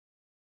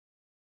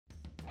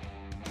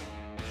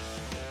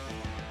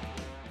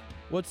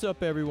What's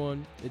up,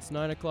 everyone? It's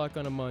 9 o'clock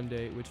on a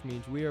Monday, which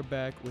means we are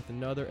back with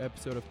another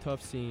episode of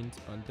Tough Scenes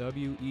on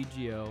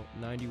WEGL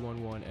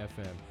 91.1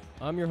 FM.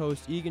 I'm your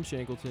host, Egan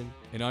Shankleton.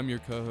 And I'm your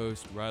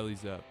co-host, Riley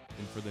Zepp.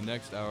 And for the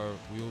next hour,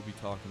 we will be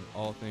talking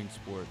all things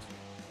sports,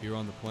 here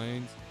on the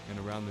plains and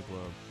around the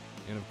globe.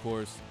 And of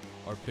course,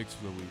 our picks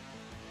for the week.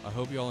 I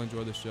hope you all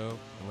enjoy the show,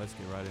 and let's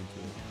get right into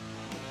it.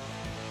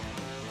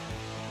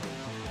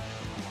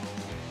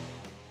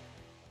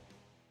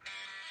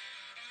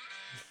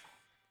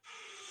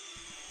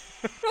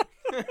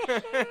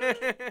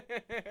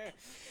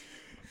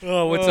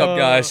 Oh, what's up,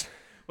 guys?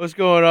 What's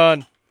going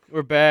on?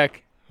 We're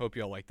back. Hope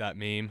y'all like that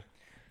meme.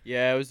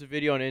 Yeah, it was a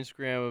video on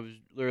Instagram.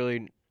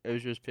 It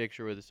was just a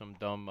picture with some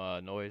dumb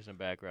noise in the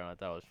background. I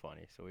thought it was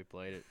funny, so we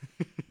played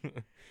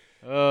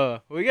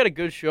it. We got a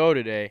good show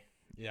today.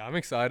 Yeah, I'm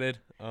excited.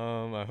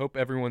 I hope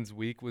everyone's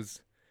week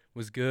was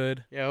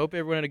good. Yeah, I hope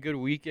everyone had a good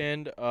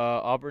weekend.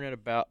 Auburn had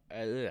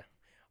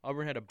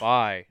a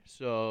bye,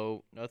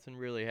 so nothing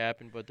really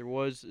happened. But there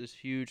was this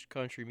huge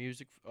country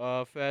music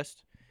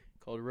fest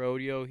called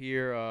Rodeo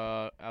here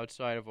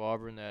outside of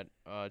Auburn that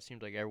it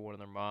seems like everyone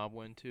and their mom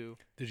went to.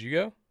 Did you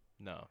go?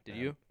 No, did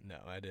you? No,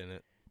 I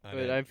didn't.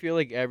 I feel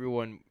like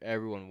everyone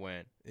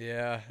went.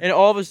 Yeah. And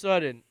all of a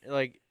sudden,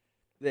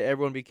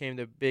 everyone became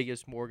the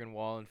biggest Morgan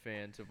Wallen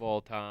fans of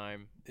all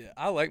time. Yeah,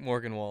 I like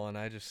Morgan Wallen.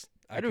 I do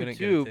couldn't get a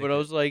too, but I ticket.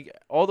 was like,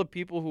 all the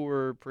people who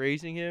were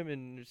praising him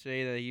and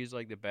saying that he was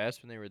like the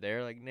best when they were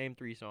there, like name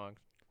 3 songs.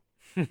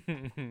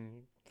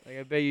 Like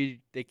I bet you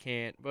they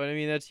can't. But I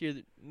mean, that's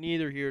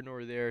neither here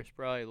nor there. It's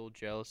probably a little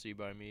jealousy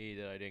by me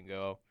that I didn't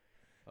go.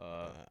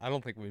 I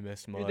don't think we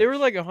missed much. They were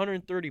like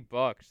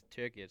 $130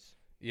 tickets.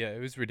 Yeah,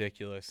 it was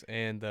ridiculous.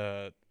 And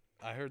I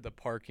heard the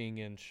parking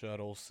and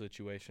shuttle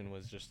situation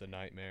was just a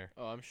nightmare.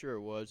 Oh, I'm sure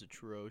it was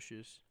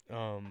atrocious.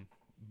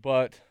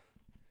 But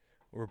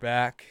we're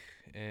back,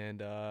 and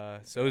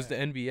so is the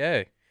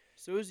NBA.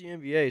 So is the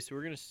NBA. So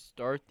we're gonna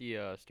start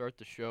the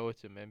show with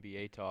some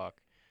NBA talk.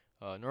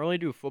 Normally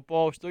do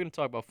football. We're still gonna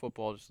talk about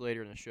football just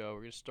later in the show.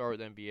 We're gonna start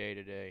with NBA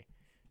today,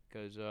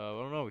 because I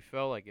don't know. We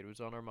felt like it was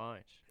on our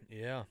minds.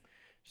 Yeah.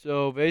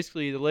 So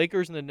basically, the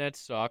Lakers and the Nets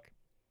suck.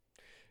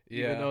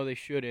 Yeah. Even though they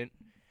shouldn't.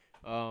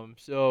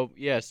 So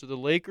the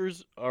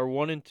Lakers are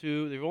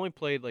 1-2. They've only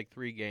played like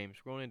 3 games.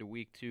 We're going into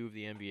week 2 of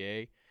the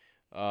NBA.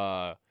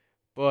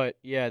 But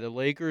yeah, the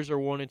Lakers are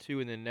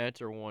 1-2 and the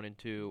Nets are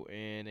 1-2,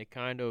 and they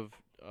kind of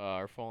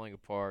are falling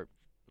apart.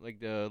 Like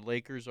the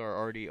Lakers are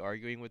already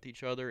arguing with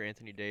each other.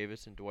 Anthony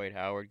Davis and Dwight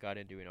Howard got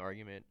into an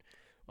argument.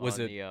 Was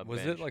on it the, was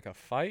bench. it like a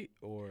fight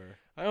or?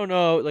 I don't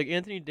know. Like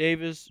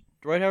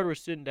Dwight Howard was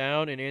sitting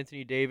down, and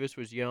Anthony Davis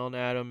was yelling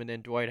at him, and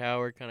then Dwight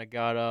Howard kind of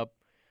got up,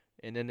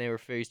 and then they were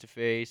face to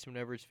face.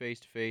 Whenever it's face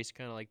to face,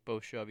 kind of like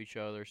both shove each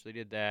other. So they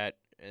did that,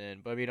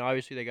 but I mean,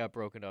 obviously they got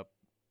broken up,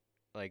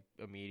 like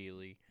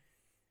immediately.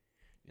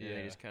 And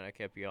they just kind of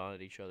kept yelling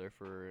at each other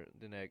for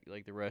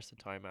the rest of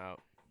the timeout.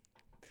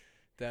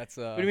 That's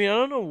But I mean, I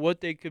don't know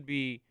what they could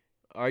be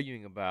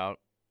arguing about.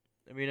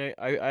 I mean,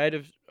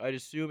 I'd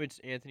assume it's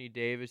Anthony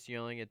Davis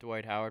yelling at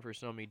Dwight Howard for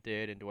something he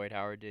did, and Dwight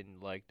Howard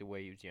didn't like the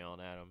way he was yelling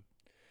at him,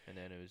 and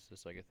then it was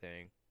just like a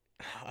thing.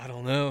 I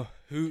don't know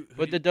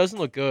But that doesn't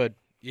look good.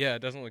 Yeah,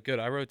 it doesn't look good.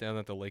 I wrote down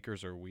that the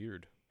Lakers are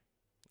weird.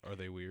 Are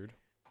they weird?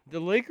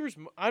 The Lakers,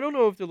 I don't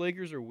know if the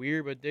Lakers are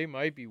weird, but they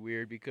might be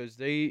weird because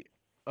they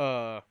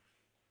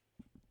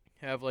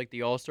have like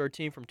the All-Star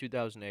team from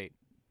 2008.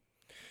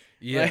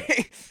 Yeah,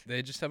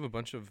 they just have a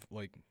bunch of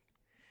like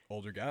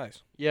older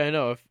guys. Yeah, I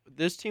know. If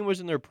this team was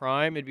in their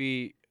prime, it'd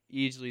be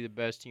easily the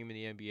best team in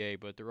the NBA,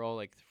 but they're all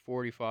like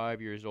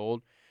 45 years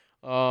old.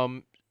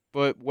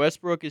 But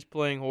Westbrook is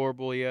playing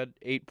horrible. He had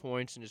 8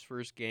 points in his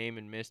first game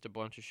and missed a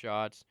bunch of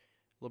shots.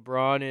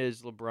 LeBron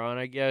is LeBron,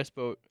 I guess,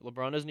 but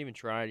LeBron doesn't even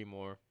try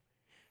anymore.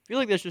 I feel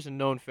like that's just a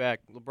known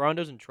fact. LeBron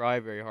doesn't try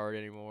very hard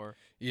anymore.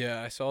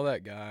 Yeah, I saw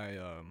that guy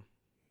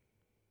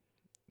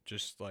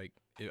just like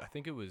I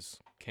think it was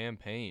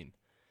Campaign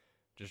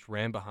just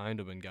ran behind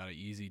him and got an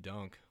easy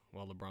dunk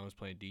while LeBron was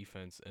playing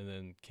defense, and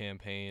then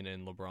Campaign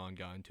and LeBron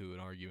got into an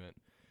argument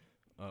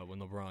when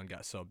LeBron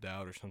got subbed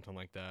out or something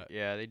like that.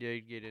 Yeah, they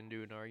did get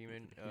into an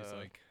argument. He's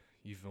like,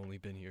 "You've only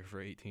been here for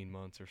 18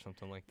 months or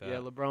something like that." Yeah,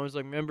 LeBron was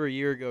like, remember a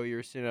year ago you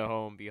were sitting at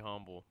home, be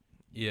humble.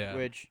 Yeah.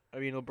 Which, I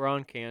mean,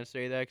 LeBron can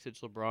say that because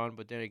it's LeBron,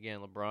 but then again,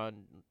 LeBron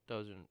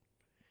doesn't.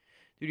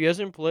 Dude, he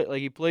doesn't play,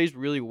 like, he plays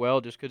really well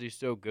just because he's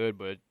so good,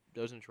 but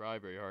doesn't try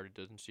very hard, it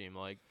doesn't seem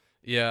like.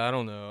 Yeah, I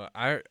don't know.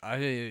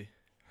 I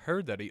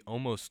heard that he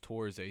almost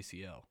tore his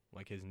ACL.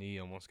 Like, his knee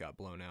almost got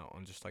blown out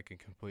on just, like, a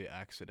complete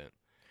accident.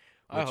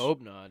 I hope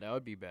not. That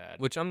would be bad.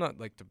 Which I'm not,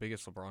 like, the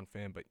biggest LeBron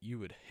fan, but you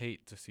would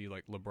hate to see,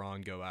 like,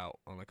 LeBron go out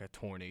on, like, a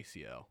torn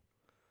ACL.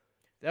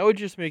 That would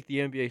just make the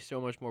NBA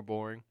so much more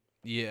boring.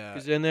 Yeah.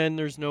 Because then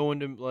there's no one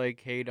to, like,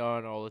 hate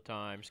on all the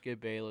time.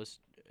 Skip Bayless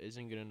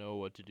isn't going to know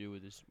what to do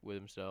with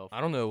himself. I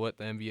don't know what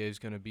the NBA is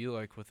going to be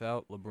like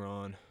without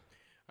LeBron.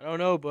 I don't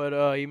know,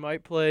 but he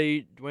might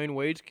play Dwayne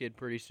Wade's kid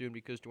pretty soon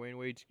because Dwayne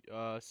Wade's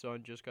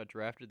son just got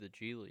drafted to the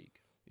G League.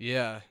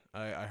 Yeah,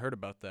 I heard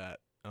about that.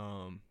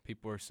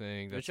 People were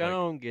saying that's Which I like,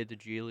 don't get the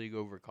G League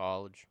over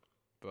college,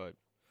 but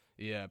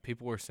yeah,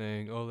 people were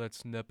saying, oh,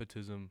 that's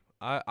nepotism.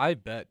 I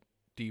bet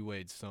D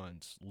Wade's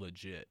son's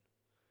legit.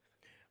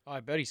 I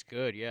bet he's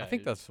good. Yeah, I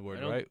think that's the I word,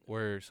 don't- right?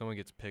 Where someone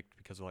gets picked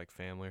because of like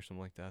family or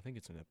something like that. I think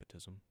it's a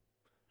nepotism.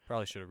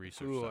 Probably should have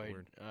researched Ooh, that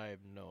word. I have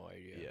no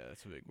idea. Yeah,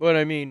 that's a big word. But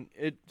I mean,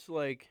 it's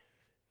like,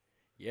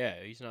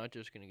 yeah, he's not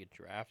just gonna get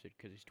drafted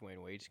because he's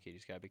Dwayne Wade's kid.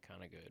 He's gotta be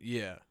kind of good.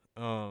 Yeah.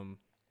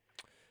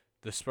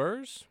 The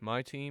Spurs,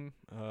 my team,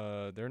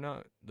 they're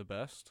not the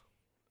best.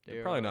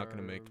 They're probably not going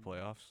to make the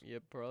playoffs.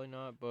 Yep, probably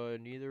not.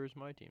 But neither is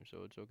my team, so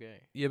it's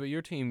okay. Yeah, but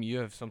your team, you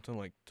have something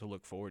like to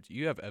look forward to.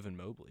 You have Evan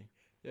Mobley.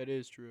 That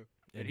is true,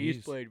 And and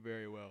he's played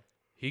very well.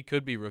 He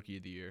could be rookie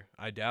of the year.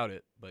 I doubt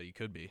it, but he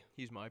could be.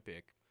 He's my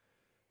pick.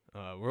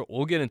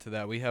 We'll get into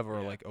that. We have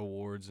our Yeah. like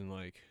awards and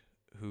like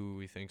who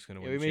we think's going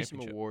to Yeah, win we the made some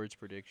championship. awards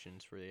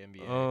predictions for the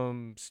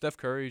NBA. Steph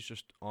Curry's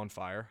just on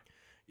fire.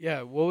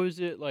 Yeah, what was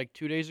it like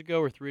 2 days ago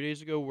or 3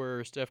 days ago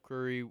where Steph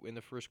Curry in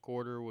the first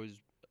quarter was,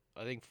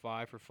 I think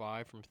 5 for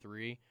 5 from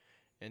three,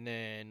 and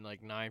then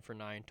like 9 for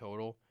 9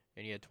 total,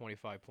 and he had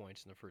 25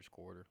 points in the first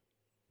quarter,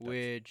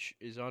 which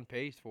is on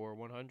pace for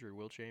 100.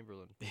 Will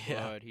Chamberlain,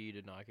 Yeah. but he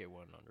did not get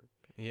 100.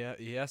 Yeah,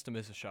 he has to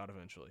miss a shot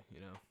eventually,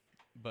 you know.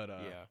 But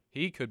Yeah.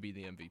 he could be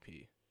the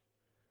MVP.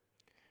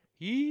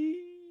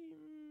 He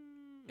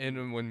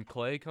And when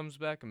Clay comes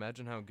back,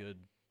 imagine how good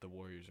the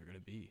Warriors are going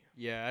to be.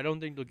 yeah, I don't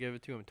think they'll give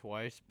it to him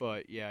twice,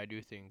 but yeah, I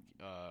do think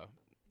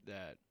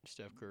that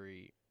Steph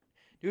Curry.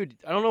 Dude,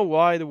 I don't know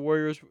why the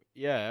Warriors.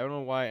 Yeah, I don't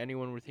know why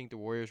anyone would think the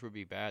Warriors would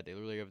be bad. They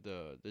literally have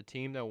the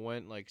team that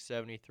went like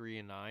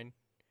 73-9.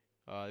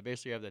 They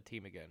basically have that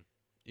team again.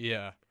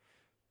 Yeah.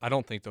 I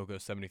don't think they'll go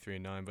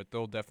 73-9, but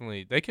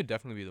they could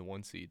definitely be the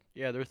 1 seed.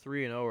 Yeah, they're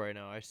 3-0 right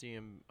now. I see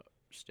them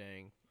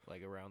staying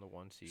like around the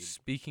 1 seed.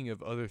 Speaking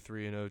of other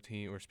 3-0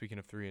 team, or speaking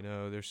of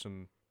 3-0, there's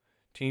some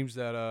teams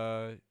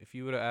that if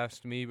you would have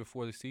asked me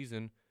before the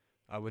season,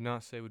 I would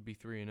not say would be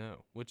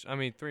 3-0. Which I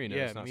mean, 3-0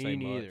 Yeah, is not me saying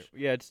neither. much.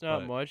 Yeah, it's not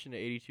but- much in the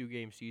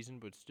 82-game season,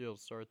 but still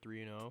start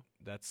 3-0.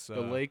 That's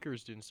The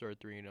Lakers didn't start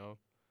 3-0.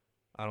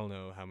 I don't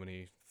know how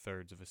many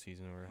thirds of a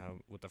season or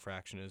what the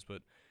fraction is,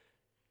 but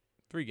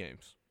 3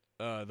 games.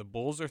 The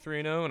Bulls are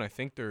 3-0, and I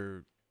think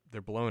they're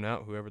blowing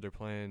out whoever they're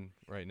playing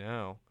right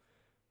now.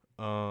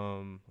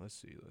 Let's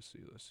see.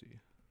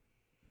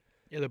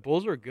 Yeah, the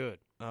Bulls are good.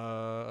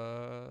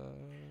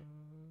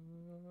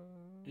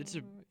 It's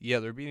a- yeah,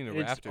 they're beating the and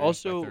it's Raptors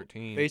also by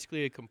 13.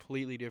 Basically a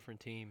completely different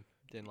team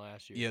than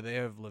last year. Yeah, they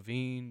have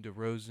Levine,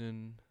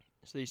 DeRozan.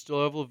 So they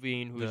still have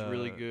Levine, who's the,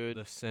 really good.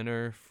 The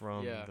center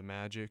from Yeah. the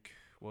Magic,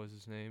 what was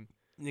his name?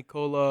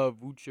 Nikola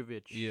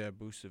Vucevic. Yeah,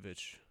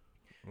 Vucevic.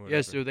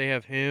 Yeah, so they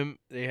have him.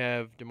 They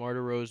have DeMar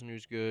DeRozan,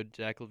 who's good.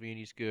 Zach LaVine,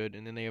 he's good.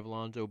 And then they have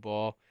Lonzo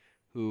Ball,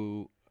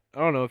 who I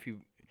don't know if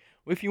you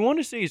want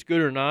to say he's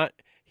good or not.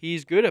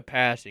 He's good at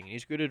passing.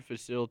 He's good at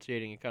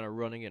facilitating and kind of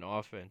running an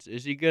offense.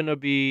 Is he gonna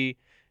be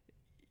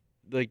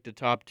like the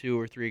top 2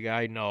 or 3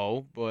 guy?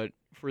 No, but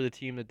for the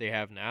team that they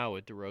have now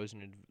with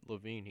DeRozan and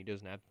LaVine, he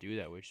doesn't have to do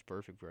that, which is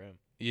perfect for him.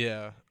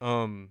 Yeah.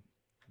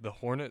 The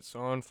Hornets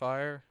are on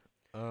fire.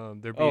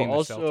 They're beating the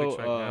also, Celtics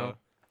right now.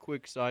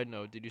 quick side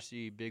note: did you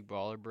see Big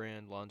Baller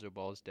Brand? Lonzo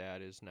Ball's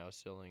dad is now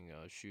selling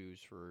shoes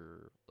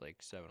for like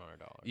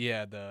 $700.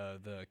 Yeah,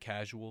 the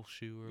casual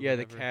shoe or Yeah,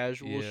 the whatever.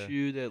 casual Yeah.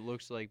 shoe that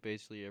looks like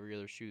basically every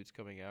other shoe that's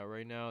coming out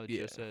right now. It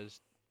Yeah. just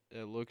says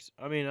it looks.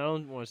 I mean, I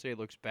don't want to say it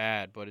looks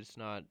bad, but it's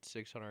not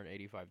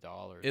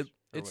 $685.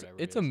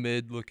 It's a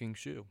mid-looking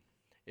shoe.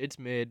 It's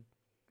mid.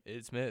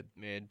 It's mid.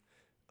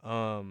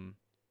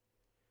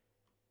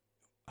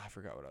 I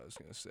forgot what I was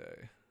gonna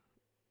say.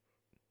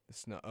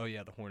 It's not. Oh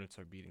yeah, the Hornets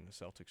are beating the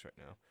Celtics right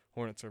now.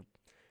 Hornets are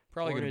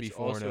probably gonna be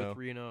Hornets 4-0.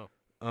 also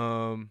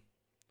 3-0.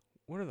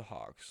 What are the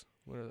Hawks?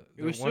 What are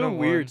It was they're so 1-1.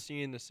 weird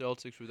seeing the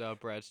Celtics without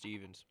Brad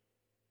Stevens,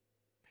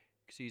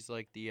 because he's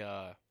like the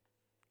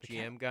The Ca-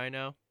 GM guy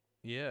now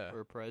Yeah,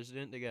 or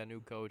president. They got a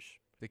new coach.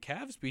 the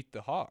Cavs beat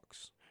the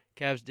Hawks.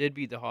 Cavs did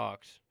beat the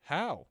Hawks.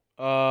 How?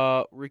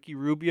 Ricky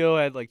Rubio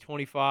had like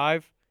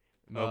 25,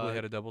 Mobley Uh,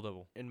 had a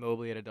double-double. and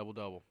Mobley had a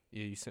double-double.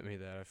 Yeah, you sent me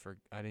that.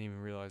 I didn't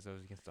even realize that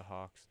was against the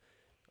Hawks.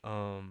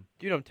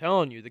 Dude, I'm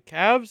telling you, the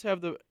Cavs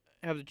have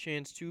the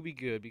chance to be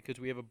good because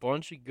we have a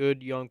bunch of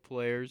good young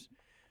players.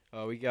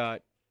 We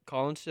got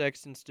Colin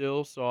Sexton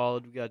still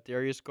solid. We got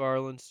Darius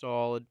Garland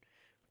solid.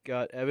 We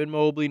got Evan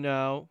Mobley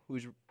now,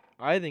 who's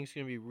I think is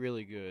gonna be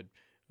really good.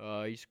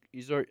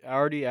 He's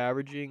already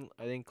averaging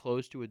I think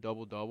close to a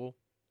double-double.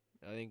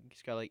 I think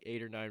he's got like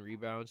 8 or 9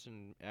 rebounds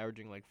and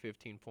averaging like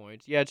 15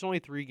 points. Yeah, it's only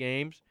 3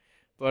 games,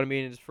 but I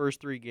mean in his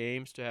first 3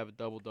 games to have a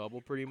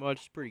double-double pretty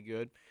much is pretty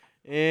good.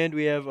 And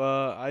we have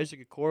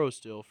Isaac Okoro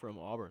still from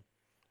Auburn.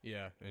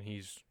 Yeah, and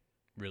he's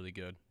really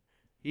good.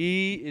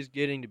 He is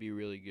getting to be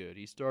really good.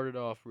 He started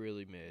off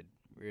really mid,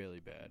 really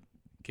bad.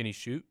 Can he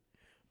shoot?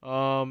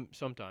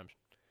 Sometimes.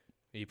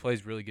 He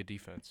plays really good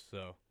defense,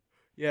 so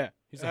Yeah,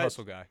 he's a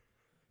hustle guy.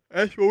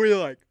 That's what we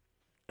like.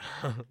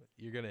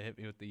 You're gonna hit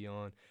me with the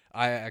yawn.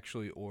 I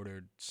actually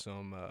ordered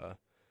some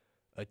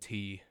a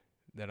tee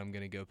that I'm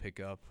gonna go pick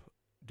up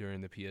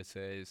during the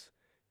PSAs,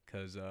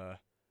 because I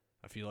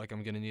feel like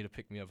I'm gonna need a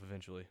pick me up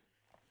eventually.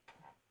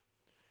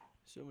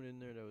 Someone in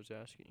there that was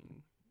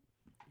asking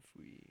if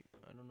we.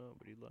 I don't know,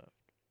 but he left.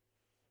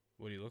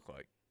 What do you look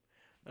like?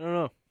 I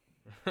don't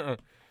know.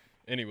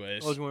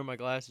 Anyways, I was wearing my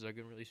glasses. I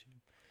couldn't really see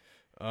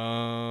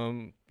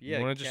him. you Yeah,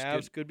 want to just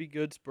Cavs get could be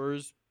good.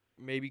 Spurs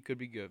maybe could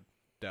be good.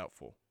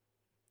 doubtful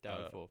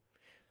Doubtful.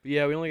 But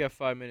yeah, we only got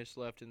 5 minutes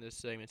left in this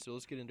segment, so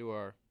let's get into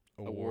our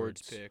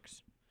awards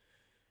picks.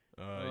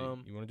 You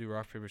want to do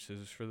rock paper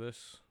scissors for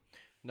this?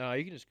 Nah,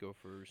 you can just go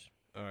first.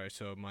 All right,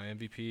 so my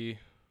MVP.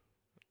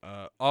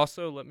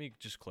 Also, let me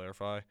just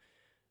clarify.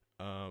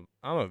 I'm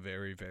a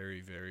very,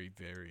 very, very,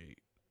 very,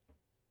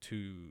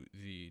 to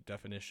the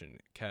definition,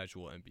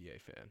 casual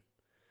NBA fan.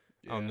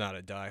 Yeah. I'm not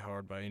a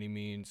diehard by any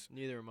means.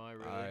 Neither am I,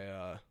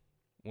 really.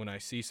 When I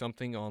see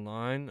something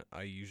online,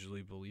 I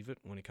usually believe it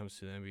when it comes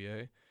to the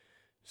NBA.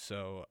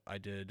 So I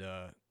did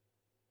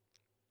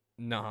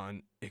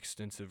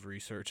non-extensive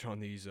research on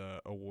these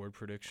award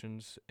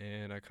predictions,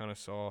 and I kind of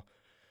saw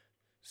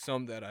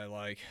some that I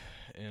like,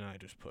 and I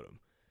just put them.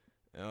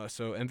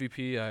 So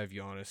MVP, I have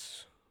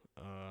Giannis.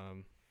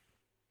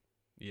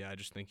 Yeah, I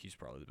just think he's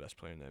probably the best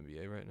player in the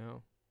NBA right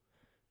now,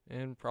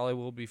 and probably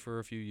will be for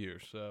a few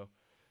years. So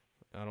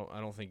I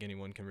don't think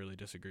anyone can really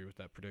disagree with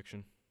that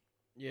prediction.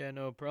 Yeah,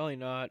 no, probably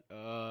not.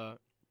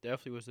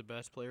 Definitely was the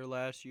best player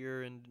last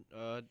year and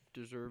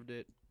deserved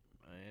it,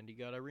 and he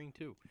got a ring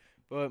too.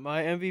 But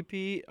my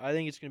MVP, I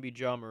think it's gonna be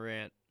Ja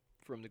Morant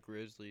from the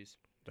Grizzlies.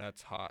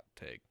 That's hot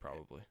take,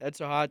 probably.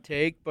 That's a hot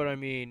take, but I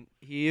mean,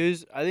 he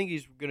is. I think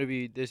he's gonna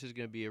be. This is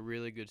gonna be a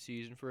really good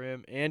season for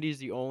him, and he's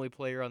the only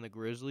player on the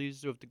Grizzlies.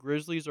 So if the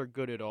Grizzlies are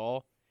good at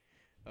all,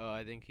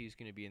 I think he's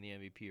gonna be in the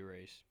MVP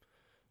race.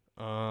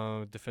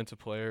 Defensive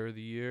player of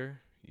the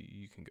year,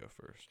 you can go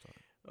first.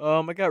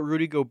 I got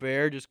Rudy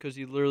Gobert just because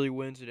he literally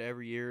wins it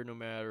every year, no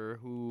matter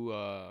who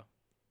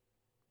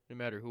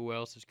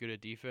else is good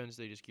at defense.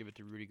 They just give it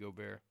to Rudy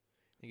Gobert.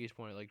 I think he's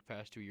won it like the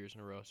past 2 years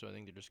in a row, so I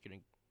think they're just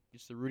getting.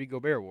 It's the Rudy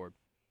Gobert Award.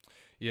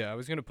 Yeah, I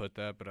was gonna put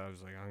that, but I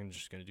was like, I'm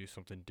just gonna do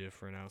something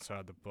different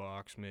outside the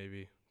box,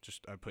 maybe.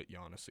 I put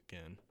Giannis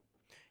again.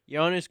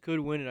 Giannis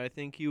could win it. I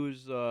think he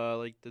was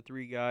like the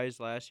 3 guys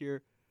last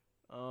year.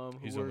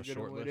 He's who on were the gonna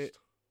short win list. it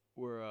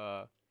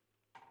were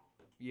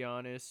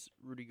Giannis,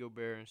 Rudy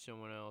Gobert, and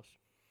someone else.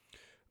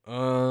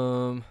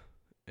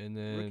 And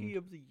then Rookie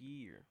of the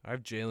year. I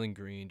have Jalen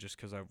Green just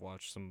because I've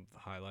watched some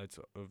highlights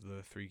of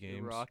the 3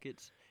 games. The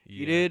Rockets. Yeah.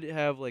 He did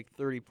have like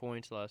 30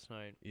 points last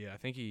night. Yeah, I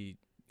think he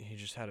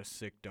just had a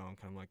sick dunk.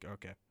 I'm like,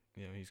 okay,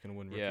 he's gonna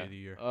win Rookie Yeah. of the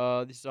Year.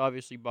 This is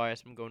obviously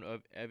biased. I'm going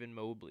to Evan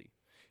Mobley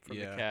from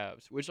Yeah. the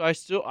Cavs, which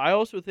I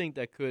also think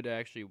that could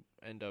actually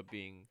end up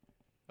being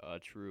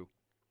true.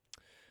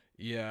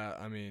 Yeah,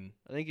 I mean,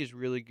 I think he's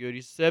really good.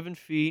 He's 7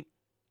 feet,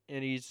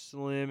 and he's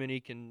slim, and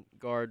he can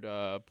guard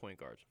point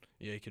guards.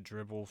 yeah, he could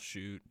dribble,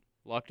 shoot.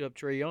 Locked up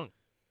Trae Young.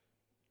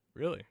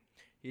 Really?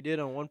 He did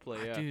on one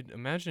play, yeah. Dude,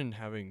 imagine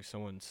having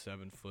someone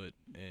 7 foot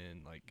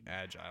and like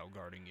agile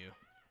guarding you.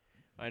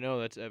 I know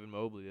that's Evan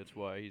Mobley. That's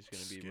why he's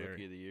going to be Scary.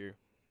 Rookie of the Year.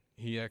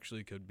 He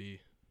actually could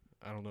be.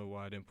 I don't know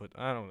why I didn't put.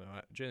 I don't know.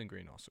 Jalen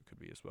Green also could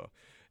be as well.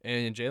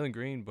 And Jalen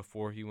Green,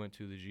 before he went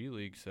to the G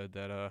League, said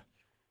that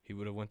he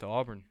would have went to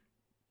Auburn.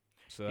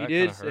 So He that did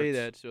kinda say hurts.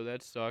 that, so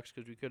that sucks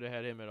because we could have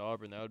had him at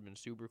Auburn. That would have been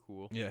super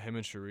cool. Yeah, him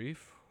and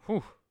Sharif.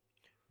 Whew.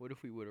 What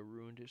if we would have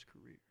ruined his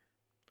career?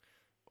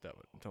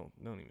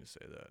 Don't even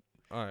say that.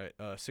 All right,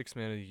 6th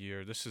man of the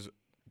year. This is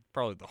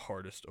probably the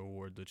hardest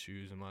award to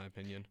choose in my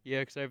opinion.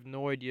 Yeah, because I have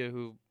no idea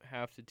who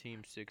half the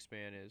team's 6th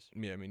man is.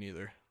 Yeah, me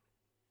neither.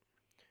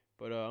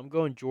 But I'm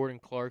going Jordan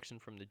Clarkson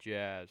from the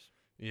Jazz.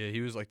 Yeah,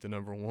 he was like the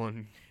number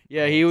 1.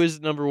 Yeah, he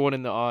was number 1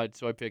 in the odds,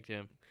 so I picked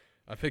him.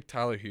 I picked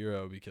Tyler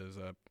Hero because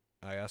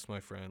I asked my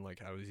friend like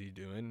how is he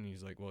doing, and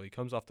he's like, well, he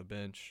comes off the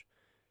bench,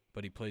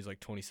 but he plays like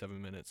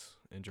 27 minutes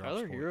and drops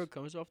Tyler points. Hero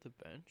comes off the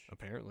bench?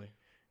 Apparently.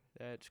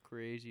 That's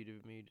crazy to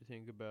me to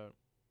think about.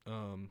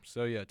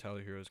 So yeah,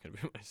 Tyler Hero is gonna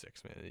be my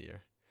 6th man of the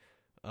year.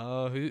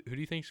 Who do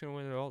you think's gonna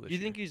win it all this Do you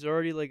year? think he's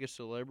already like a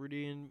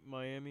celebrity in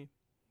Miami?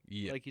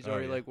 Yeah, Like he's oh,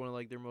 already yeah. like one of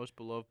like their most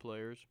beloved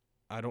players?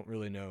 I don't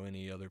really know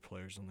any other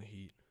players on the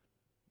Heat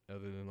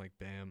other than like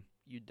Bam.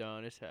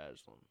 Udonis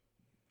Haslem.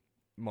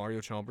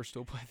 Mario Chalmers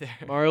still play there.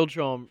 Mario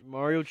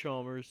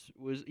Chalmers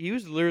was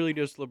literally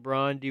just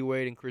LeBron, D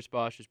Wade, and Chris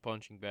Bosh's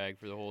punching bag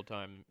for the whole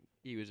time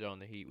he was on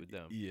the Heat with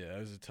them. Yeah, it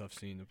was a tough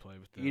scene to play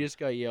with them. He just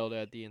got yelled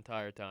at the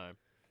entire time.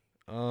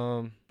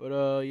 Um,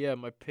 But yeah,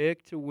 my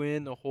pick to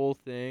win the whole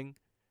thing,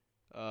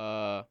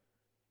 I'm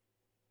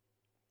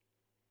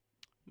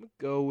gonna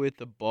go with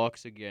the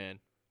Bucks again.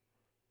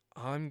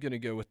 I'm gonna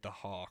go with the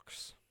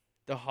Hawks.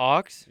 The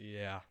Hawks?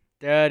 Yeah,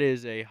 That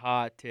is a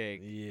hot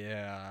take.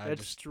 yeah.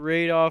 That's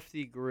straight off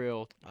the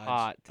grill. I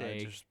Hot just, I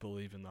take. just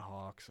believe in the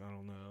Hawks. I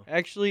don't know.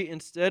 Actually,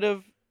 instead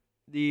of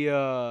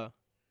the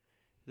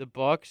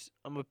Bucks,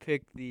 I'm gonna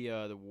pick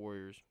the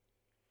Warriors.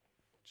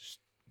 Just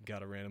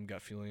got a random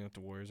gut feeling that the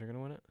Warriors are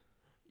gonna win it.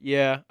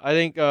 Yeah, I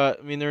think. I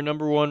mean, they're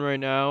number 1 right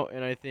now,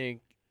 and I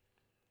think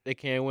they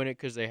can win it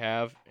because they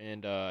have.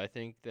 And I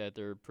think that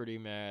they're pretty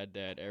mad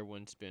that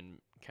everyone's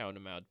been count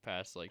them out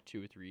past like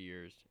 2 or 3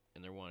 years,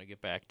 and they want to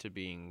get back to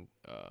being,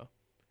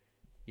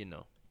 you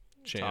know,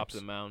 top Champs.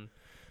 of the mountain.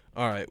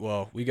 All right,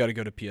 well, we got to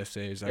go to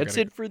PSAs. That's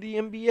it for the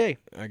NBA.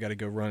 I got to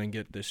go run and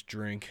get this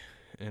drink,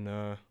 and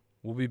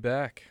we'll be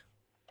back.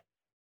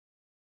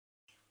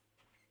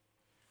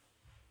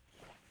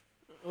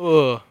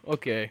 Oh,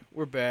 okay,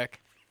 we're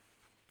back.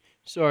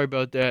 Sorry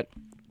about that.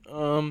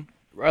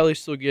 Riley's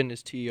still getting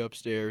his tea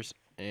upstairs,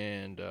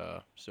 and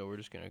so we're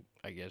just gonna,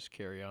 I guess,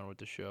 carry on with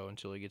the show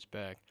until he gets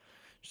back.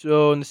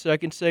 So in the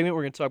second segment,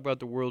 we're gonna talk about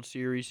the World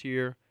Series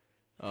here.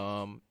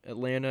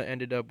 Atlanta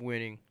ended up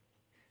winning,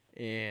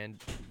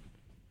 and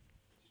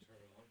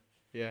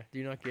yeah, do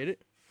you not get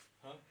it?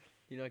 Huh?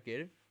 Do you not get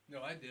it?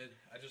 No, I did.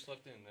 I just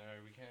left it in there.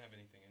 We can't have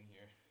anything in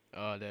here.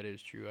 Oh, that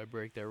is true. I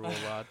break that rule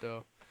a lot,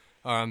 though.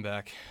 All right, I'm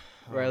back.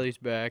 Riley's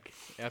back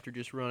after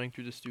just running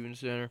through the student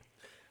center.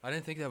 I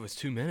didn't think that was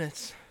 2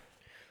 minutes.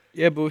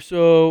 Yeah, but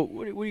so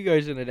what are you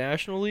guys in the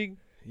National League?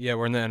 Yeah,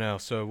 we're in the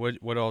NL. So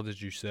what all did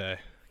you say?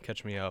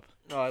 Catch me up.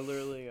 No, I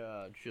literally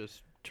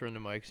just turned the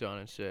mics on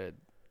and said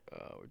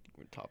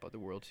we're top of the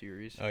World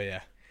Series. Oh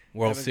yeah,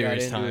 World Haven't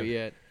Series got into time. it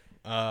yet.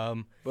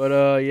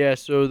 But Yeah,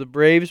 so the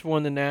Braves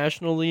won the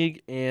National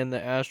League and the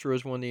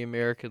Astros won the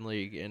American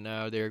League, and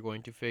now they're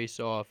going to face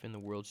off in the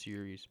World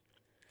Series.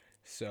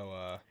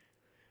 so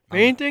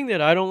Main thing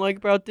that I don't like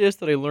about this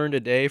that I learned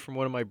today from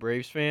one of my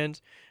Braves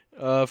friends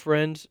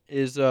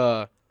is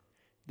the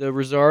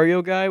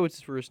Rosario guy. What's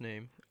his first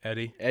name?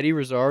 Eddie. Eddie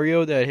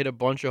Rosario that hit a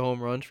bunch of home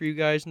runs for you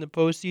guys in the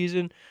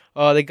postseason.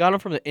 They got him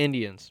from the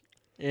Indians,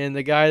 and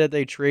the guy that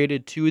they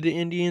traded to the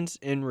Indians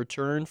in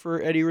return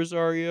for Eddie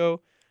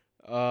Rosario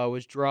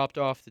was dropped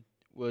off.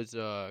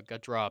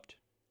 Got dropped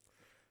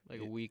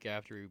like a week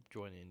after he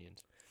joined the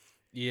Indians.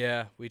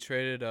 Yeah, we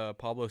traded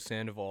Pablo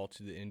Sandoval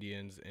to the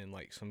Indians and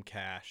like some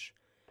cash,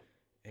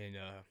 and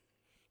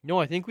No,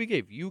 I think we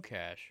gave you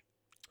cash.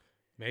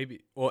 maybe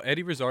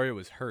Eddie Rosario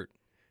was hurt.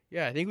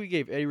 Yeah, I think we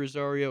gave Eddie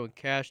Rosario and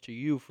cash to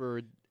you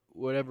for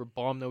whatever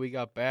bomb that we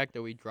got back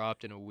that we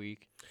dropped in a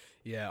week.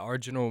 Yeah, our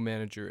general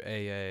manager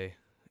AA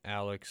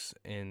Alex,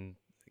 and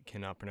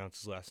cannot pronounce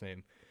his last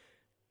name,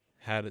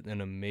 had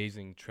an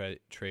amazing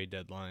trade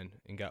deadline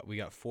and we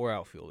got 4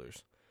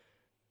 outfielders,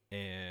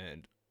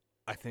 and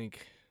I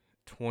think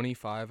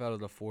 25 out of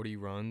the 40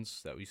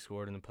 runs that we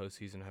scored in the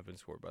postseason have been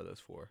scored by those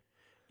 4.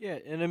 Yeah,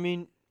 and I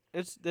mean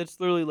that's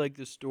literally like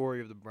the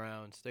story of the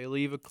Browns. They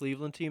leave a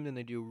Cleveland team, then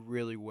they do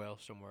really well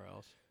somewhere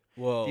else.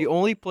 Well, The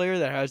only player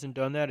that hasn't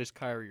done that is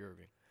Kyrie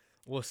Irving.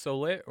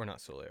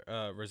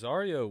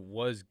 Rosario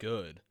was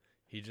good.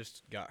 He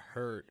just got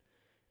hurt,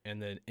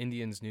 and the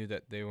Indians knew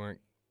that they weren't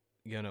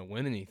gonna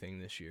win anything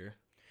this year.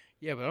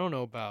 Yeah, but I don't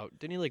know about.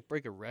 Didn't he like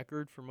break a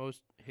record for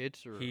most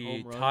hits or He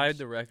home runs? tied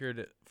the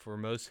record for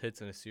most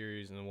hits in a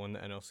series and won the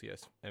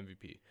NLCS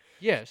MVP.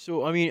 Yeah,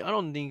 so I mean, I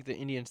don't think the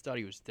Indians thought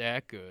he was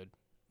that good.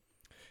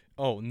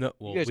 Oh no!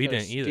 Well, you guys we got a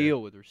didn't either.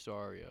 steal with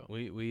Rosario.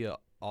 We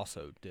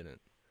also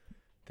didn't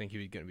think he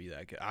was gonna be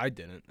that good. I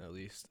didn't, at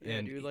least. Yeah,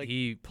 and dude, like-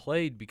 he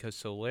played because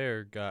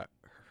Soler got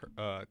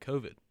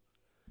COVID.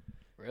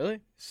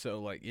 Really?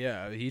 So like,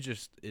 yeah, he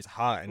just is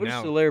hot. And What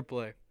now does Soler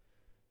play?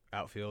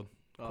 outfield.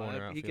 Corner He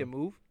outfield. can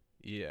move.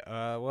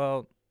 Yeah.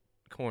 Well,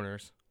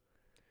 corners.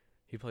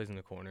 He plays in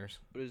the corners,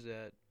 What is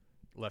that?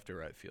 left or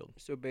right field.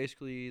 So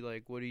basically,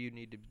 like, what do you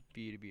need to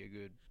be a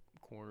good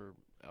corner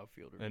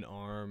outfielder? An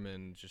arm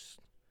and just,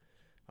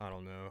 I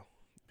don't know,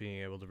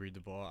 being able to read the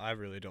ball. I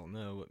really don't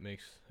know what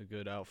makes a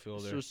good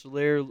outfielder. So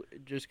Soler,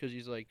 just because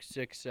he's like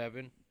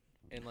 6'7",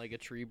 and like a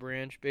tree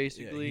branch, Yeah,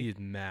 basically, he is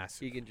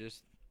massive. he can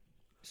just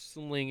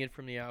sling it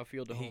from the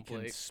outfield to He home can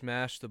plate.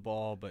 smash the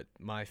ball, but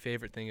my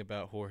favorite thing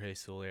about Jorge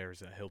Soler is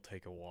that he'll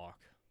take a walk.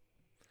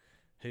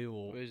 He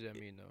will. What does that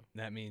mean, though?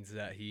 That means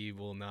that he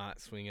will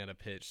not swing at a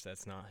pitch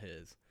that's not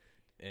his,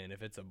 and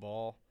if it's a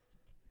ball,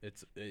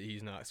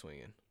 he's not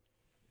swinging.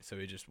 So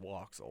he just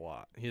walks a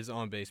lot. His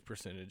on base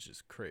percentage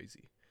is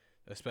crazy,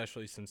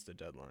 especially since the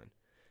deadline.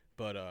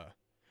 But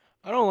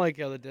I don't like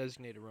how the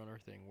designated runner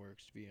thing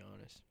works, to be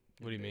honest.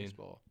 What do in you mean?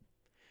 baseball.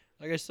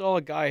 Like, I saw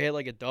a guy hit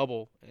like a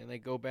double, and they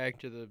go back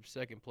to the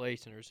second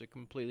place, and there's a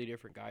completely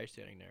different guy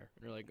standing there.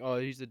 And they're like, "Oh,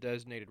 he's the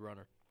designated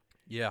runner."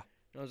 yeah,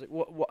 And I was like,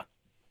 "What?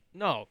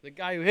 No, the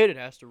guy who hit it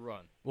has to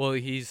run." well,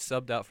 he's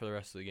subbed out for the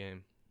rest of the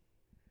game.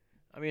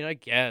 I mean, I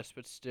guess,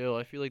 but still,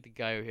 I feel like the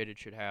guy who hit it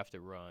should have to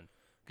run,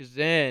 because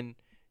then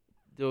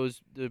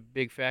the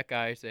big fat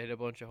guys that hit a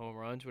bunch of home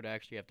runs would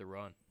actually have to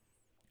run.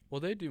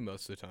 Well, they do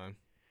most of the time.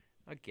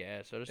 I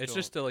guess. It's don't-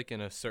 just like in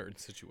a certain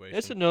situation.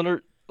 That's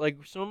another,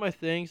 like, some of my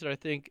things that I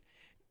think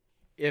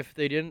if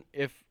they didn't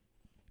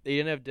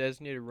have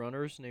designated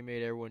runners and they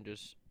made everyone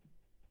just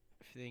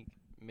think,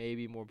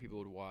 maybe more people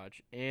would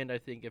watch. And I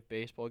think if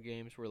baseball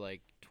games were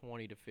like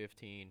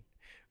 20-15,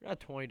 not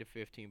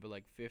 20-15, but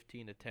like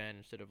 15-10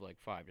 instead of like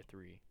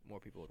 5-3, more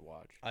people would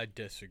watch. I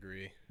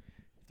disagree.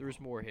 If there was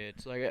more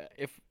hits, like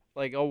if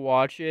like I'll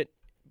watch it,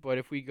 but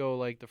if we go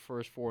like the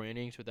first 4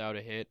 innings without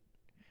a hit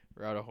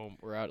or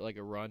out like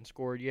a run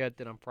scored yet,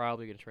 then I'm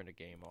probably gonna turn the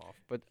game off.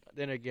 But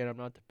then again, I'm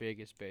not the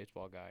biggest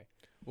baseball guy.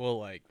 Well,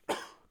 like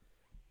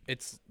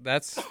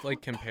That's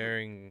like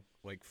comparing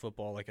like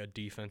football like a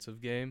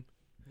defensive game.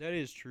 That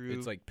is true.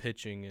 It's like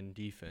pitching and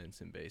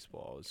defense in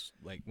baseball is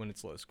like when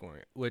it's low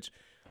scoring, which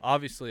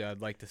obviously I'd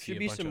like to see should a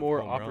be bunch some of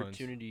more home runs.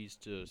 opportunities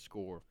to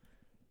score.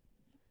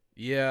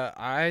 Yeah,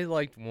 I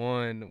liked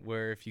one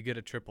where if you get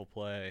a triple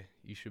play,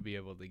 you should be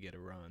able to get a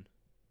run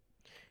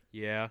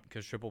Yeah,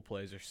 because triple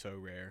plays are so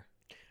rare.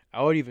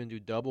 I would even do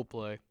double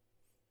play.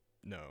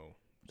 No,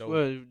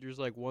 So there's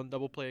like one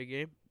double play a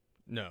game.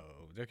 no,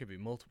 there could be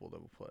multiple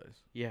double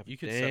plays. Yeah, You but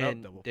could set up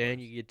then double then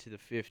plays. you get to the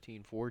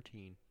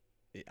 15-14.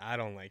 I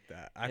don't like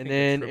that. I and think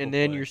then a triple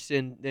then play, you're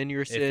sitting in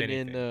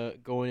anything. the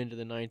going into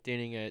the ninth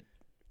inning at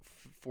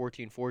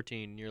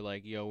 14-14. And you're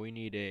like, yo, we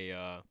need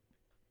a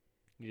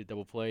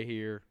double play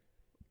here,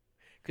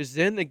 because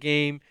then the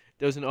game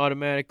doesn't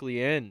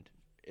automatically end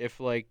if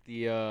like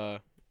the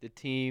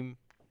team,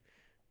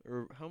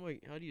 or how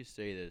do you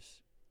say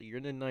this? You're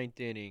in the ninth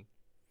inning,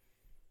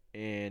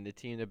 and the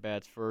team that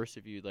bats first,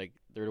 if you like,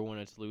 they're the one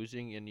that's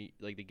losing, and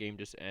like the game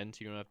just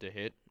ends. You don't have to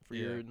hit for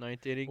Yeah. your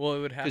ninth inning. Well, it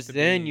would have Because to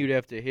then be, you'd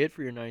have to hit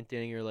for your ninth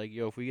inning. You're like,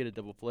 yo, if we get a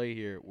double play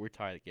here, we're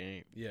tied the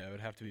game. yeah, it would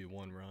have to be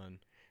one run.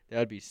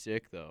 That'd be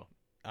sick though.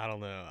 I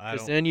don't know. I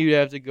Because don't then you'd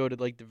have to go to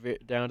like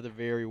down to the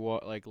very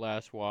like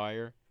last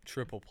wire.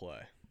 triple play,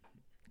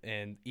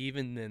 and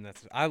even then,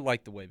 I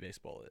like the way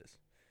baseball is,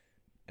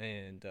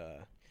 and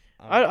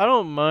I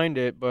don't mind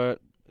it, but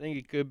I think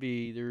it could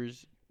be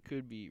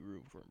could be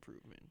room for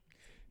improvement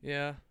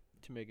yeah,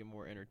 to make it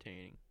more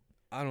entertaining.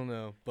 I don't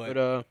know, but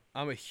But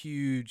I'm a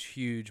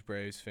huge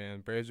Braves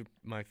fan. Braves are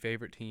my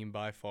favorite team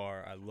by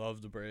far. I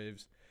love the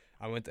Braves.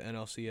 I went to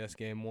NLCS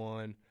game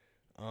 1.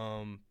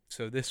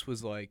 So this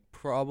was like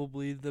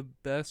probably the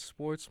best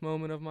sports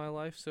moment of my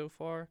life so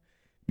far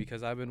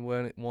because I've been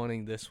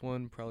wanting this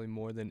one probably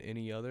more than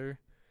any other.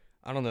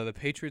 I don't know. The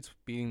Patriots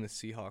beating the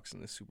Seahawks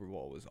in the Super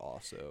Bowl was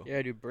also.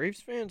 yeah, dude,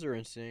 Braves fans are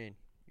insane.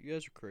 You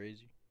guys are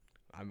crazy.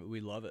 I mean, we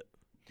love it.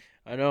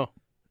 I know.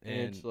 And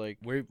And it's like,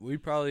 we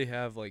probably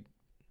have like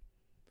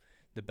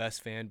the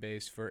best fan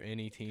base for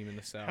any team in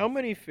the South. how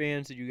many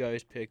fans did you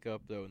guys pick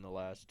up though in the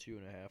last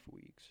 2.5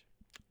 weeks?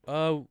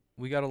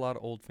 We got a lot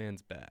of old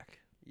fans back.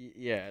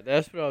 Yeah,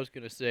 that's what I was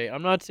gonna say.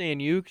 I'm not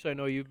saying you, because I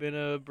know you've been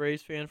a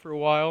Braves fan for a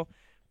while,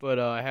 but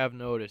I have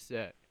noticed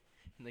that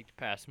in like the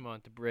past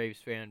month, the Braves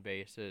fan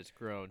base has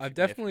grown. I've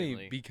definitely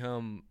significantly.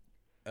 become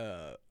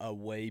a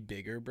way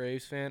bigger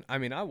Braves fan. I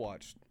mean, I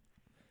watched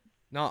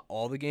not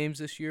all the games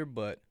this year,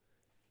 but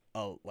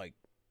like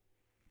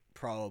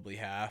probably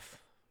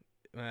half,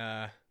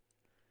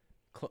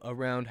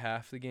 around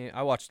half the game.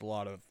 I watched a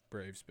lot of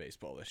Braves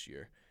baseball this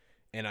year,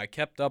 and I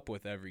kept up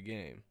with every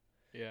game.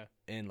 Yeah.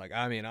 And like,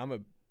 I mean, I'm a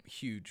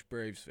huge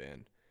Braves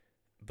fan,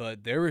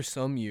 but there were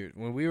some years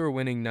when we were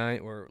winning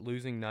or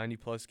losing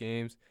 90+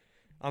 games.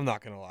 I'm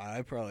not gonna lie,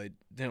 I probably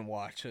didn't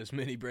watch as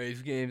many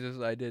Braves games as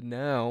I did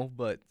now,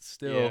 but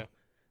still, Yeah.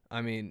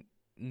 I mean,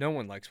 no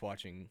one likes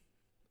watching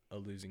a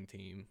losing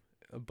team.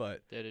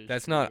 But That is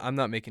that's true. not. I'm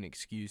not making an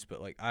excuse,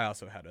 but like, I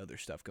also had other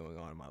stuff going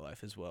on in my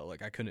life as well.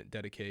 Like, I couldn't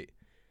dedicate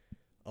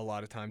a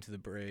lot of time to the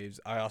Braves.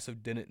 I also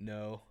didn't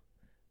know,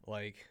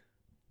 like,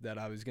 that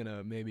I was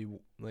gonna maybe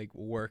like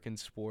work in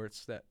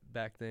sports that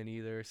back then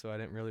either, so I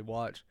didn't really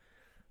watch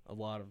a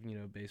lot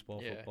of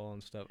baseball, Yeah. football,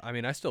 and stuff. I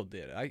mean, I still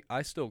did.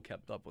 I still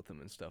kept up with them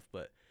and stuff,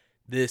 but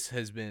this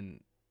has been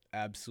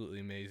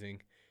absolutely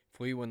amazing. If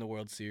we win the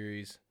World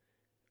Series,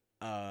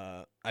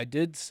 I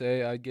did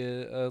say I'd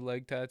get a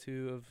leg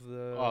tattoo of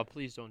the Oh,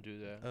 please don't do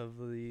that.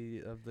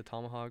 of the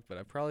tomahawk, but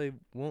I probably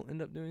won't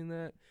end up doing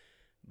that.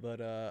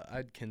 But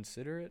I'd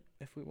consider it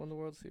if we won the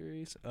World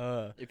Series.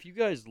 If you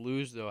guys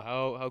lose though,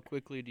 how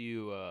quickly do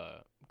you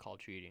call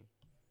cheating?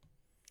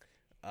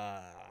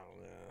 I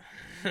don't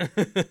know.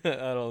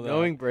 I don't know.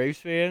 Knowing Braves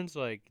fans,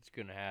 like, it's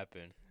gonna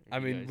happen. if I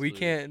you mean, guys we lose.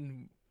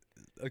 can't.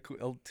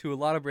 To a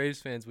lot of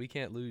Braves fans, we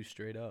can't lose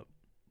straight up.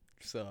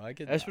 So I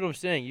could. That's what I'm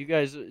saying. You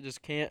guys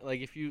just can't, like,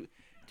 if you,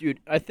 dude.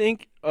 I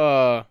think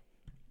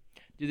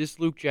this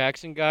Luke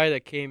Jackson guy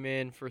that came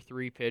in for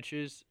 3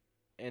 pitches,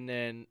 and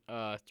then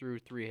threw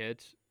 3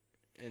 hits,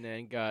 and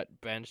then got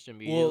benched Well,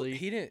 immediately.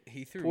 he didn't.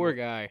 He threw. Poor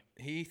guy.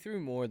 He threw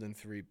more than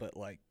 3, but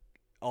like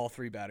all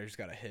 3 batters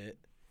got a hit,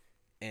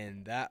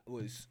 and that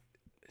was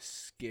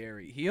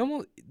scary.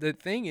 The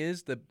thing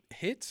is, the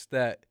hits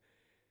that,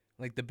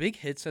 like the big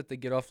hits that they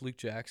get off Luke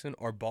Jackson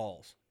are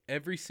balls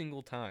every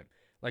single time.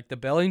 Like the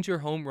Bellinger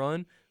home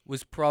run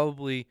was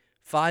probably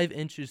 5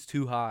 inches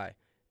too high,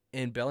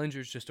 and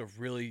Bellinger's just a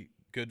really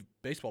good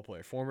baseball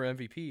player, former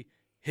MVP,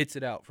 hits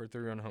it out for a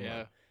 3-run home Yeah.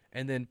 run.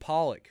 And then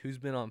Pollock, who's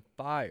been on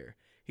fire,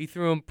 he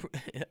threw him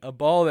a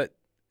ball that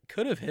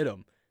could have hit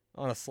him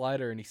on a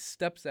slider, and he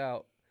steps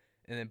out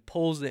and then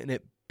pulls it, and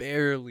it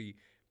barely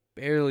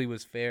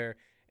was fair.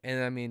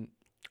 And I mean,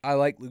 I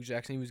like Luke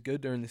Jackson. He was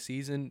good during the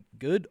season,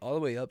 good all the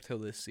way up till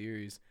this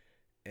series,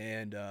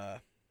 and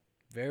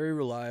very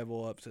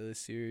reliable up to this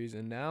series.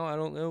 And now I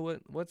don't know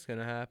what's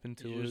gonna happen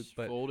to He's it, just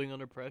but folding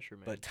under pressure,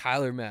 man. but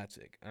Tyler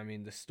Matzik, I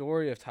mean, the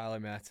story of Tyler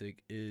Matzik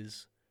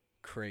is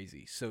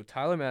crazy. So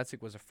Tyler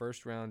Matzik was a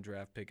first-round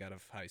draft pick out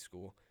of high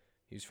school.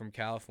 He's from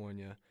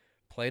California,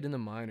 played in the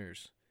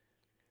minors,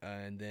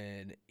 and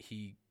then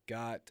he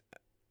got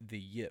the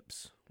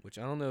yips, which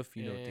I don't know if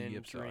you know what the And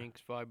yips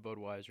drinks 5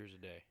 Budweisers a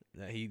day.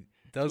 are. That he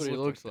does what he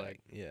look looks that. like.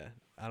 Yeah,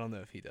 I don't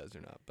know if he does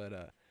or not,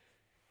 but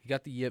he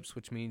got the yips,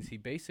 which means he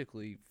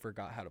basically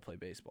forgot how to play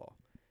baseball.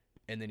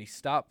 And then he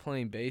stopped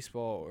playing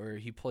baseball, or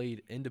he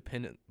played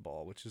independent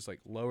ball, which is like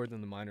lower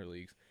than the minor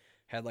leagues.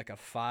 Had like a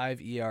 5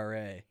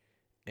 ERA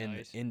in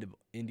Nice. the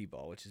indie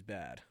ball, which is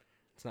bad.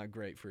 It's not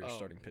great for a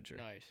starting pitcher.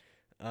 Nice.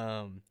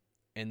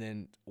 And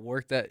then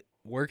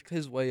worked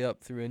his way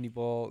up through indie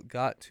ball,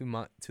 got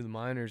to the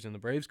minors, and the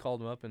Braves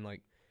called him up in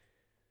like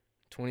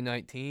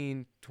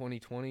 2019,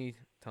 2020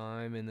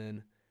 time, and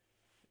then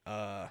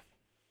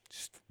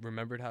just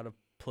remembered how to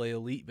play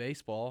elite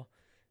baseball,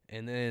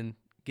 and then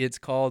gets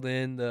called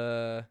in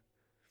the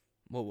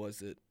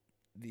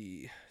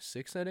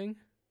sixth inning?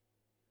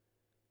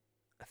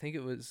 I think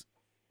it was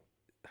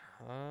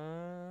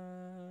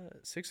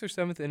sixth or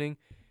seventh inning.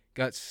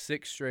 Got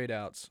 6 straight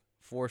outs,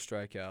 4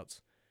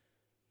 strikeouts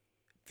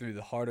through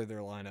the heart of their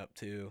lineup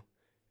too,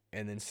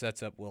 and then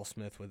sets up Will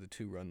Smith with a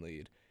 2-run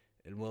lead.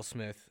 And Will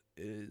Smith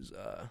is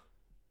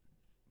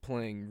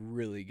playing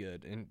really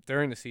good. And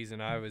during the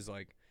season, I was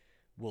like,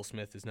 Will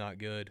Smith is not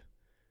good.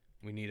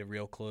 We need a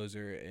real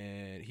closer,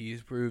 and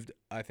he's proved,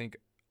 I think,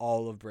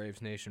 all of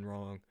Braves Nation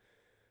wrong,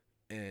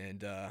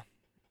 and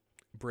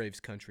Braves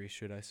country,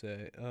 should I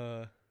say,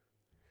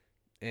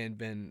 and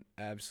been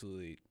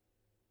absolutely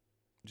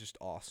just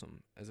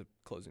awesome as a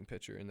closing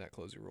pitcher in that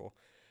closer role.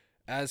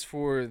 As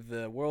for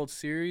the World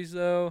Series,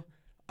 though,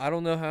 I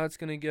don't know how it's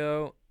going to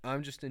go.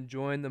 I'm just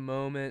enjoying the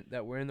moment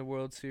that we're in the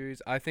World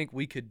Series. I think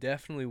we could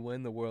definitely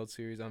win the World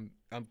Series. I'm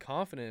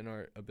confident in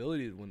our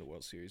ability to win the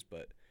World Series,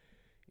 but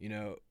you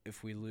know,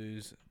 if we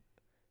lose,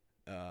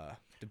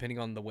 depending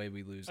on the way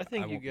we lose, I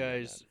think you won't be that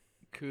guys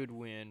could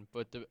win,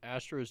 but the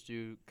Astros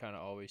do kind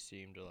of always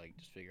seem to like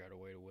just figure out a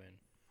way to win.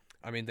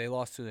 mad. I mean, they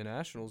lost to the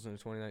Nationals in the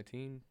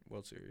 2019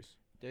 World Series.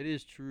 That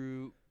is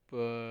true,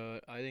 but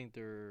I think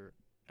they're.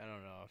 I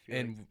don't know. I feel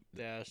And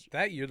like the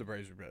that year, the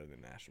Braves were better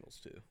than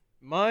Nationals too.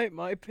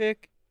 my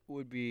pick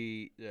would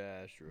be the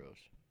Astros.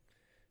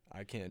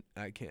 I can't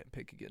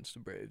pick against the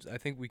Braves. I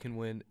think we can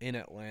win in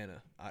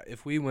Atlanta.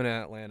 If we win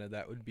at Atlanta,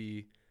 that would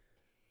be.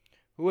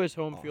 Who has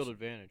home Awesome. field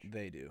advantage?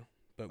 They do,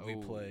 but we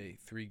Oh. play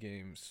 3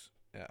 games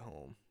at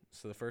home.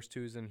 So the first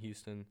 2 is in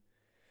Houston.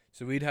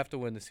 So we'd have to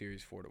win the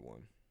series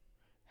 4-1.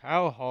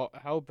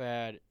 How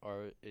bad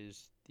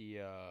is the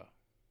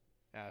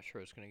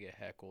Astros gonna get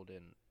heckled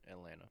in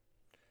Atlanta?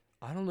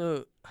 I don't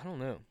know. I don't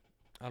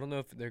know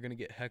if they're gonna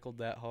get heckled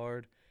that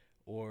hard,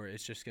 or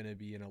it's just gonna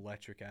be an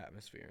electric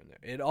atmosphere in there.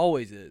 It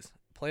always is.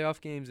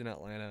 Playoff games in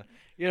Atlanta,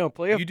 You know,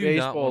 playoff You do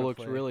not baseball wanna looks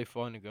play. really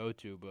fun to go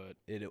to, but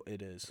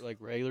it is. like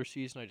regular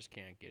season, I just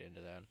can't get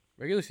into that.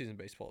 Regular season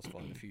baseball is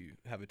fun if you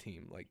have a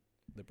team like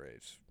the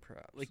Braves,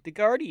 perhaps. Like the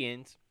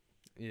Guardians.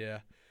 yeah.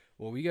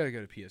 Well, we gotta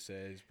go to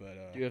PSAs,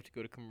 but Do have to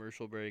go to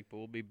commercial break, but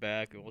we'll be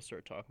back and we'll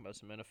start talking about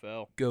some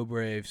NFL. go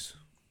Braves.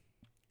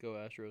 Go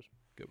Astros.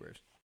 Go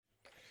Braves.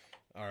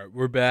 All right,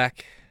 we're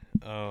back.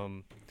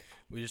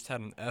 We just had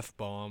an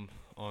F-bomb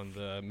on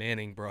the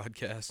Manning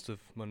broadcast of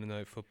Monday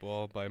Night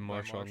Football by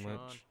Marshawn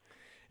Lynch.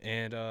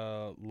 And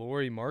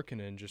Lauri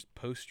Markkanen just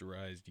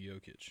posterized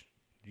Jokic.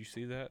 Did you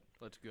see that?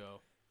 Let's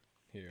go.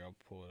 Here, I'll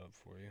pull it up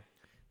for you.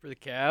 For the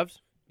Cavs,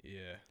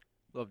 Yeah,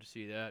 love to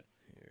see that.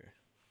 here.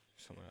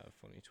 Someone had a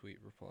funny tweet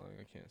replying.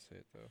 I can't say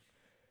it, though.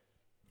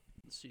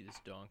 Let's see this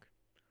dunk.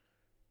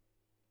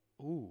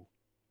 Ooh.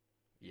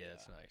 Yeah,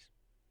 that's nice.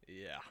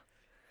 Yeah.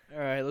 All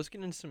right, let's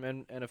get into some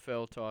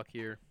NFL talk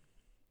here.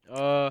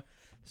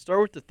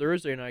 Start with the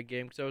Thursday night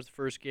game because that was the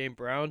first game.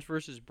 Browns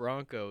versus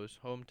Broncos,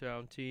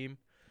 hometown team.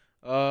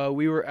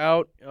 We were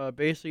out.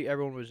 Basically,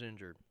 everyone was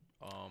injured.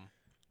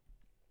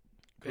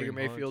 Baker Kareem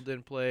Mayfield Hunt.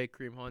 didn't play.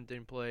 Kareem Hunt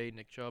didn't play.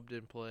 Nick Chubb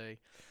didn't play.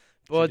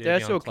 But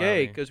that's Jadeveon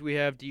okay Clowney. because we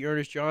have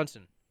Dearness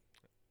Johnson.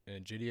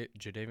 And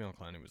Jadeveon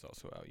Clowney was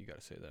also out. You got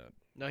to say that.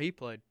 No, he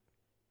played.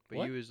 But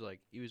What? he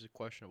was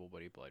questionable,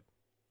 but he played.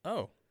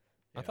 Oh.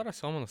 I Yeah. thought I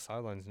saw him on the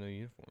sidelines, no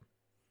uniform.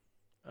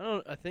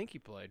 I think he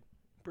played.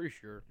 Pretty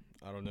sure.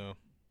 I don't know.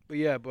 But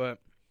yeah,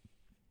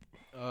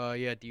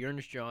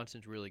 Dearness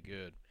Johnson's really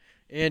good.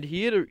 And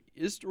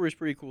his story's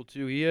pretty cool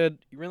too. He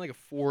ran like a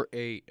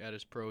 4.8 at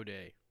his pro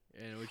day,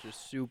 and it was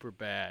just super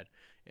bad.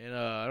 And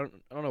I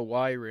don't know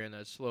why he ran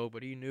that slow,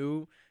 but he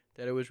knew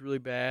that it was really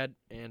bad,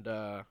 and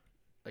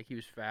like he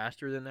was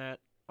faster than that.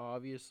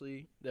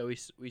 Obviously, that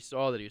we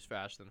saw that he was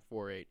faster than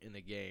 4.8 in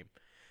the game.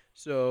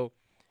 So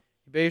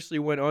he basically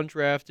went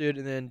undrafted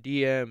and then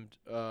DM'd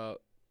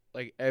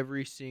like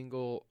every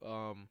single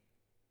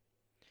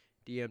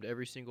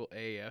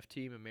AAF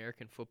team,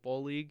 American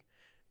Football League,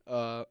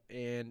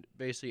 and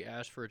basically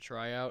asked for a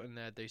tryout and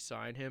that they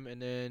signed him.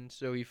 And then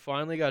so he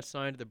finally got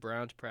signed to the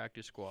Browns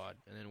practice squad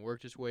and then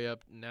worked his way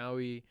up. Now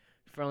he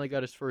finally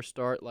got his first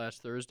start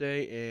last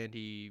Thursday, and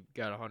he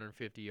got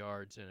 150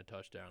 yards and a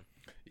touchdown.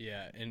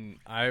 Yeah, and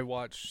I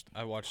watched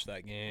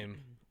that game.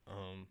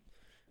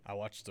 I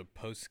watched the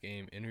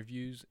post-game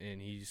interviews, and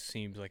he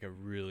seems like a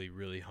really,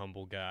 really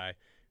humble guy,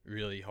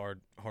 really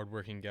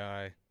hard-working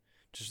guy.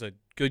 just a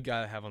good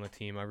guy to have on the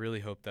team. I really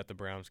hope that the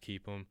Browns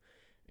keep him.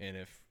 And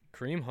if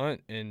Kareem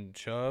Hunt and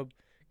Chubb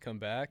come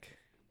back,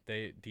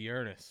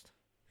 D'Ernest,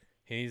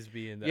 he needs to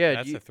be in that. Yeah,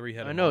 That's a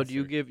three-headed I know.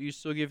 monster. Do you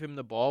still give him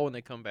the ball when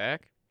they come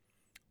back?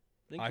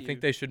 I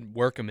think they should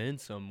work him in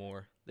some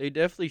more. They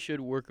definitely should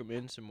work him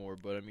in some more,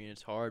 but I mean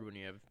it's hard when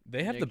you have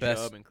They have Nick the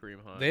best. Chubb and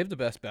Kareem Hunt. They have the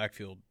best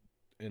backfield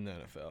in the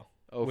NFL.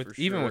 oh, for sure.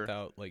 Even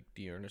without like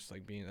D'Ernest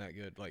like being that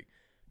good, like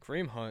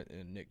Kareem Hunt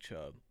and Nick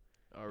Chubb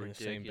oh, in the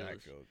same ridiculous.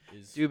 backfield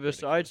is Dude,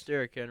 besides ridiculous.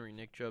 Derrick Henry,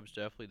 Nick Chubb's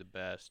definitely the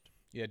best.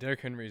 Yeah,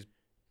 Derrick Henry is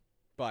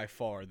by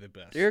far the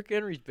best. Derrick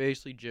Henry's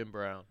basically Jim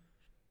Brown.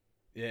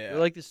 yeah, They're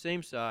like the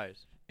same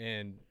size.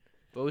 and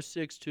Both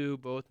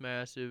 6'2", both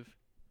massive,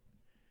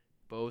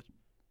 both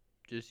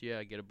just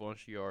get a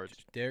bunch of yards.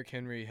 Derrick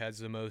Henry has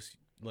the most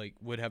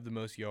would have the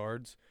most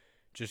yards,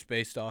 just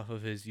based off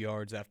of his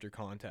yards after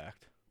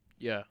contact,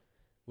 Yeah,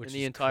 which in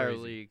the is entire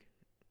crazy. league.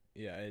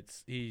 Yeah,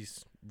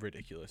 he's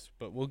ridiculous,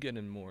 but we'll get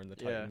in more in the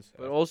Titans.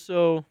 But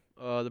also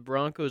the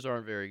Broncos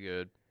aren't very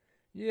good.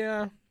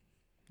 yeah,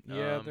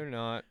 Um, they're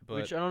not. But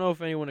Which I don't know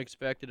if anyone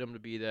expected them to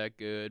be that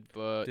good,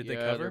 but Did they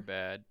they're cover?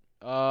 bad.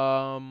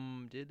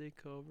 Did they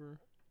cover?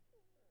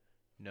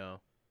 No.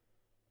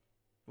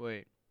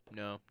 Wait,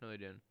 no, they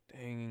didn't.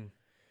 dang,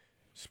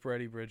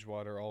 Spready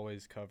Bridgewater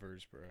always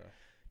covers, bruh.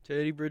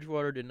 Teddy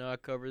Bridgewater did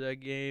not cover that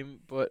game,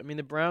 but I mean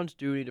the Browns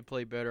do need to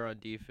play better on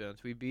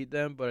defense. We beat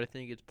them, but I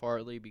think it's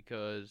partly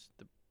because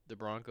the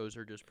Broncos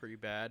are just pretty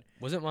bad.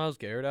 Wasn't Myles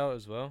Garrett out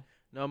as well?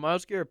 No,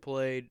 Myles Garrett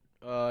played.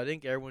 I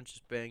think everyone's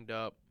just banged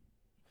up,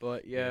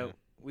 but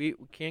we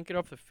can't get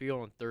off the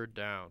field on third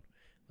down.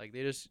 Like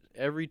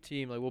every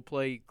team we'll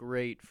play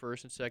great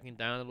first and second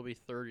down. It'll be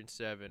 3rd and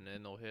 7,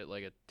 and they'll hit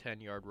like a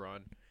 10-yard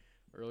run,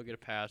 or they'll get a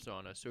pass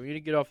on us. So we need to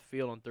get off the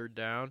field on third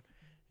down.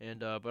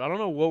 And but I don't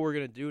know what we're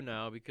gonna do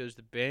now because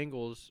the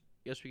Bengals.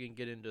 I guess we can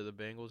get into the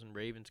Bengals and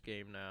Ravens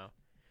game now.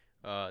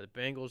 The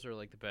Bengals are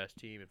like the best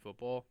team in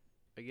football,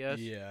 I guess.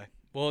 Yeah.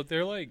 Well,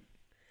 they're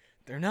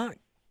not.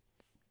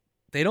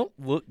 They don't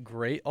look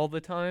great all the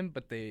time,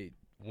 but they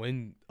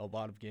win a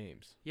lot of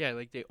games. Yeah,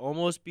 like they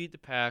almost beat the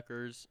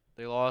Packers.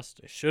 They lost.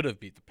 They should have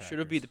beat the Packers. Should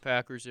have beat the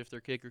Packers if their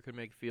kicker could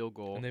make a field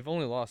goal. And they've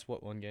only lost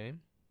one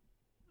game?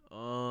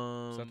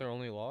 Is that their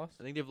only loss?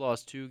 I think they've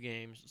lost 2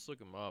 games. Let's look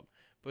them up.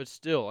 But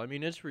still, I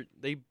mean,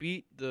 they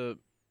beat the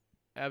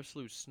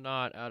absolute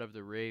snot out of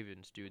the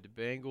Ravens, dude. The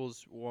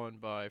Bengals won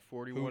by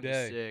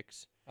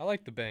 41-6. I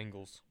like the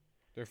Bengals.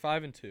 They're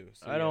 5-2.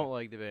 So I don't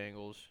like the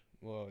Bengals.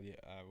 Well, yeah,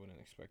 I wouldn't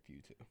expect you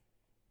to.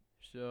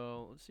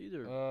 So let's see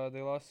their.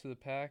 They lost to the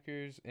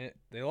Packers. And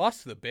they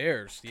lost to the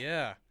Bears.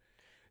 Yeah,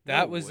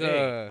 that No was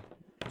way.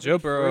 Joe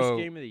Burrow.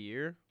 First game of the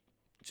year.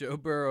 Joe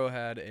Burrow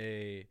had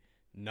a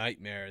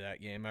nightmare that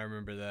game. I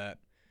remember that.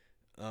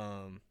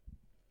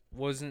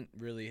 Wasn't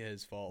really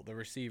his fault. The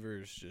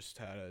receivers just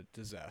had a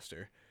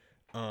disaster.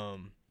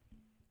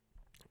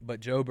 But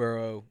Joe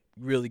Burrow,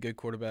 really good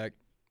quarterback.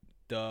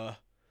 Duh.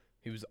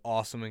 He was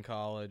awesome in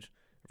college.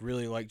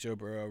 Really like Joe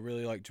Burrow.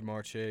 Really like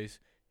Jamar Chase.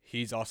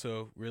 He's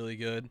also really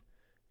good.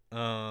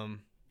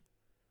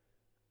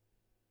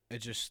 It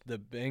just the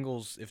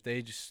Bengals, if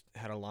they just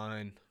had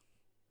an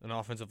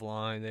offensive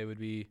line, they would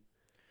be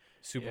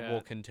Super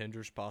Bowl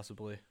contenders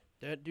possibly.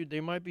 That dude, they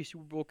might be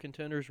Super Bowl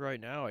contenders right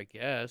now, I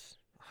guess.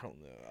 I don't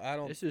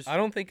know. This I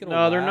don't think it'll.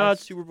 No, they're not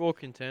last. Super Bowl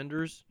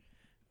contenders,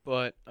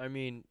 but I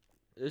mean,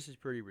 this is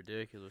pretty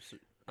ridiculous.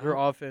 Their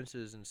offense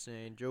is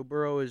insane. Joe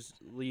Burrow is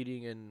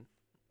leading in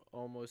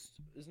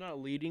is not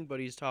leading, but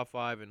he's top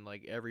 5 in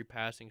like every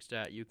passing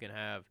stat you can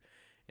have.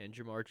 And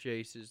Jamar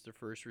Chase is the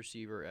first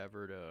receiver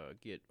ever to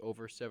get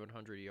over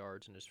 700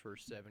 yards in his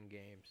first 7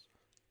 games.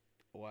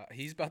 Wow,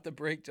 he's about to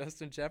break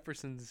Justin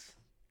Jefferson's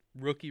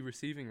rookie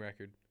receiving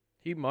record.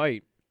 He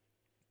might.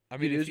 I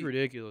mean, it is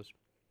ridiculous.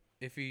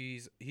 If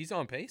he's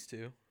on pace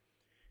to,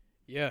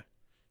 Yeah.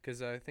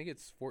 because I think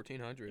it's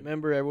 1,400.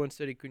 Remember, everyone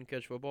said he couldn't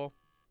catch football.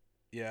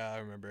 Yeah, I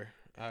remember.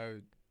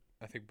 I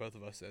think both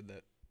of us said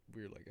that.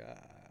 We were like,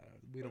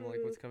 we don't like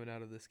what's coming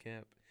out of this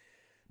camp,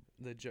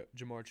 the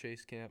Jamar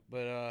Chase camp.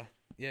 But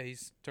yeah,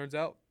 turns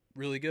out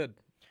really good.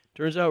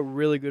 Turns out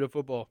really good at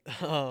football.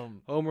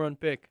 Um, Home run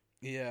pick.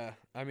 yeah,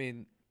 I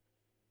mean,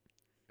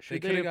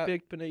 Should They they coulda have got-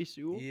 picked Penei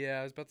Sewell?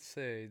 yeah, I was about to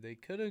say they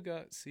could have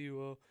got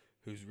Sewell,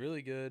 who's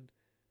really good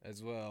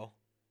as well,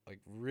 like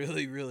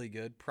really, really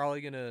good.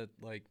 Probably gonna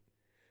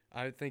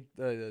I think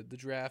the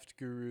draft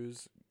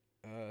gurus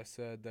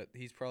said that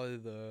he's probably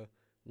the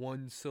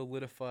one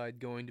solidified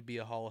going to be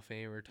a Hall of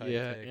Famer type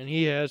Yeah, pick. and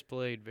he has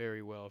played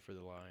very well for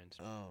the Lions.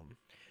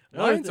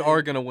 Lions Another are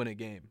thing- gonna win a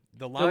game. The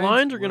The Lions,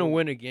 Lions are going to will-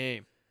 win a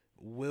game.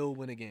 Will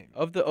win a game.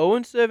 Of the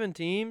 0-7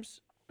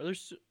 teams,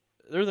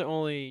 they're the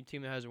only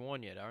team that hasn't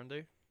won yet, aren't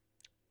they?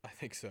 I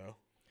think so.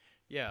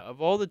 Yeah, of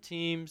all the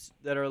teams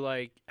that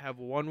are have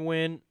 1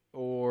 win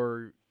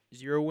or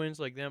 0 wins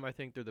like them, I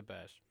think they're the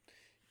best.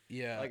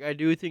 Yeah. I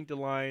do think the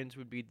Lions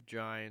would beat the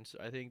Giants.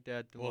 I think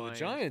that the the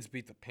Giants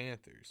beat the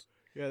Panthers.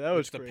 Yeah, that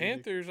Which the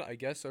Panthers, I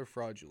guess, are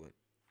fraudulent,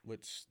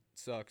 which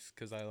sucks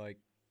because I like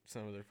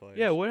some of their players.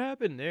 Yeah, what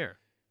happened there?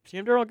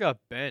 Sam Darnold got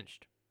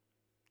benched.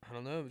 I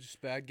don't know. It was just a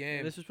bad game.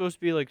 And this is supposed to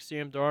be like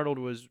Sam Darnold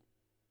was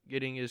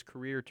getting his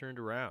career turned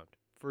around.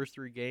 First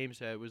 3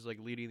 games was like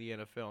leading the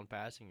NFL in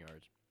passing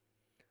yards.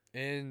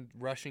 And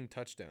rushing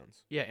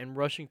touchdowns. Yeah, and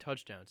rushing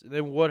touchdowns. And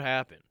then what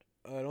happened?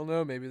 I don't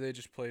know. Maybe they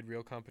just played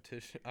real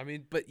competition. I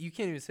mean, but you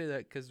can't even say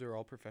that because they're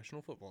all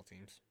professional football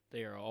teams.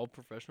 They are all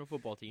professional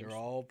football teams. They're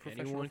all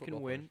professional Anyone football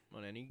can win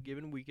players. on any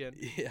given weekend.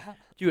 Yeah.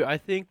 Dude, I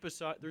think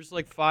there's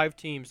like 5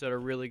 teams that are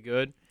really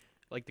good.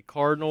 Like the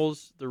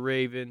Cardinals, the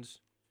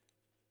Ravens.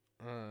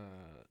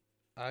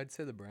 I'd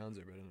say the Browns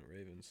are better than the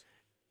Ravens.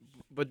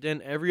 But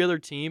then every other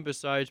team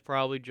besides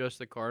probably just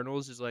the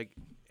Cardinals is like,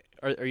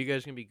 are you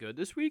guys going to be good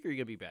this week or are you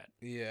going to be bad?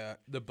 Yeah,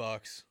 the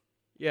Bucks.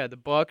 Yeah, the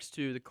Bucks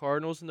too, the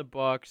Cardinals and the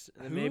Bucks,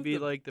 and then Who have maybe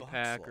the like the Bucks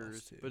Packers.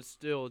 lost to? But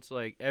still, it's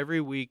like every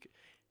week.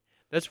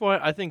 That's why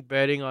I think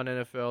betting on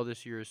NFL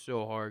this year is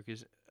so hard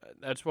because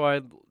that's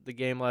why the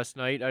game last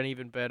night I didn't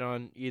even bet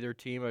on either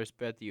team. I just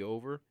bet the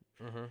over,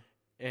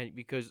 and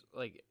because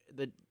like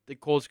the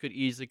Colts could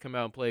easily come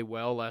out and play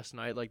well last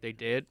night like they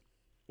did,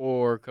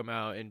 or come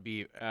out and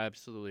be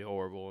absolutely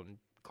horrible and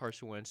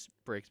Carson Wentz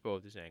breaks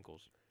both his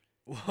ankles.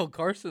 Well,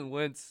 Carson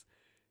Wentz,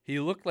 he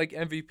looked like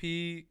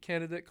MVP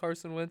candidate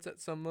Carson Wentz at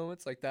some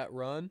moments, like that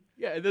run.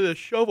 Yeah, and then the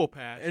shovel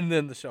pass. And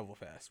then the shovel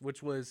pass,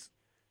 which was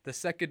the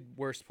second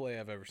worst play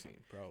I've ever seen,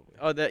 probably.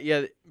 Oh, that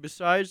yeah.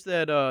 Besides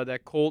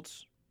that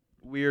Colts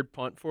weird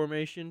punt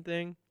formation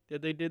thing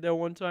that they did that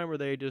one time, where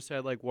they just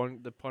had like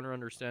the punter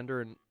under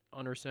center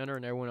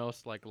and everyone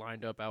else like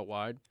lined up out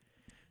wide.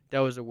 That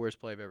was the worst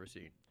play I've ever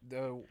seen.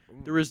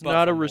 There was butt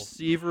not a fumble.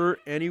 receiver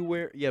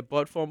anywhere. Yeah,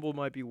 butt fumble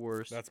might be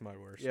worse. That's my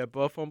worst. Yeah,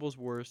 butt fumble's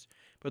worse.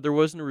 But there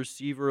wasn't a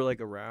receiver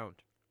like around.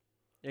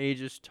 And he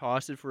just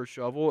tossed it for a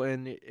shovel,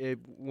 and it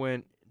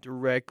went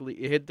directly.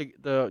 It hit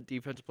the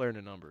defensive player in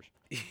the numbers.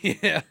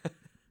 Yeah.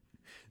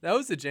 That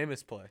was the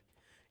Jameis play.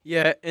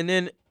 Yeah, and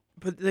then,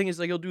 but the thing is,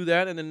 like, he'll do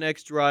that, and the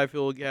next drive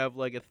he'll have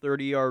like a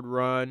 30-yard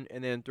run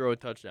and then throw a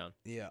touchdown.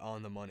 Yeah,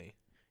 on the money.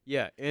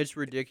 Yeah, and it's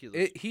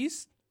ridiculous.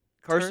 He's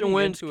Carson turning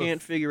Wentz into a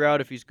can't figure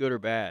out if he's good or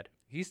bad.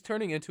 He's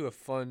turning into a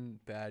fun,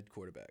 bad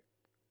quarterback.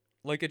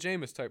 Like a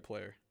Jameis type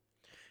player.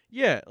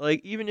 Yeah,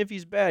 like, even if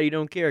he's bad, you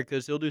don't care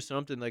because he'll do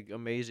something, like,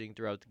 amazing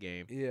throughout the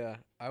game. Yeah.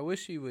 I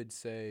wish he was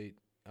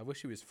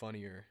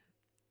funnier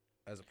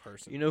as a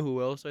person. You know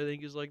who else I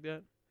think is like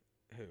that?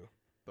 Who?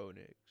 Bo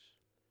Nix.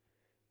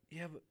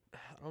 Yeah, but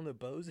I don't know.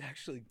 Bo's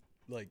actually,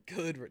 like,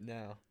 good right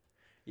now.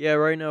 Yeah,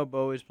 right now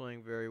Bo is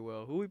playing very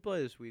well. Who we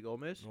play this week? Ole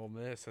Miss? Ole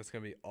Miss, that's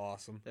going to be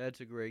awesome. That's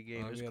a great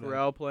game. I'm Is gonna-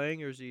 Corral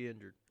playing or is he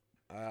injured?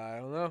 I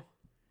don't know.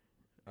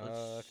 I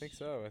Let's- think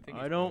so. I think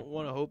I don't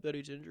want to hope that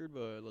he's injured,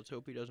 but let's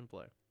hope he doesn't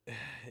play.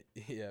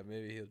 Yeah,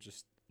 maybe he'll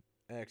just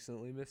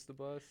accidentally miss the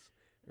bus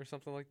or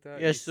something like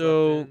that. Yeah, He slept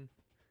so- in.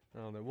 I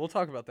don't know. We'll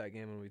talk about that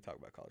game when we talk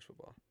about college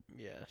football.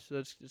 Yeah, so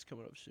that's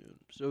coming up soon.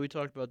 So we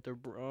talked about the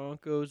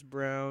Broncos,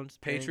 Browns,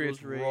 Patriots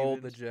Bengals, rolled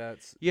the Ravens.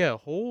 Jets. Yeah,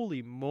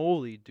 holy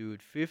moly,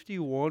 dude.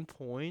 51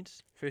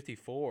 points.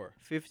 54.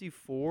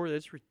 54?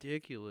 That's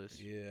ridiculous.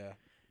 Yeah,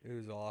 it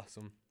was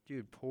awesome.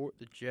 Dude,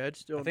 the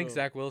Jets don't I think know.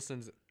 Zach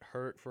Wilson's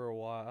hurt for a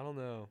while. I don't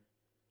know.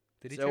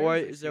 Did he? Is that tear why?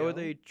 his Is that why ACL?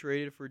 they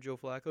traded for Joe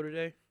Flacco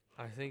today?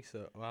 I think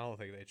so. Well, I don't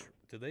think they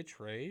did. They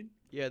trade?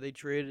 Yeah,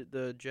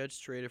 the Jets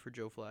traded for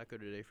Joe Flacco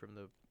today from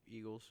the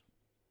Eagles.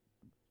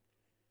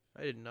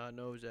 I did not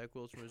know Zach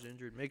Wilson was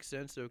injured. Makes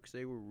sense though, because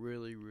they were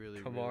really, really.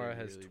 Kamara really,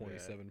 has really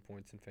 27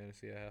 points in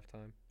fantasy at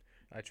halftime.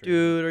 I Bad. traded him.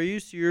 Dude, are you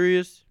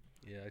serious?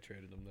 Yeah, I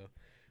traded him though.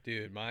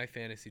 Dude, my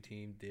fantasy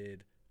team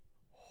did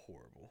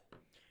horrible.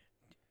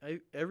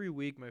 Every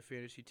week my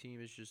fantasy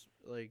team is just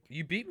like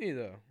You beat me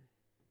though.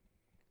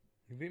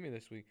 You beat me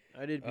this week.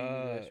 I did beat you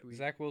last week.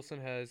 Zach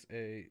Wilson has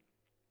a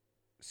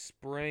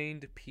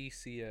sprained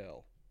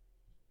PCL,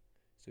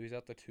 so he's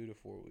out the 2 to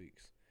 4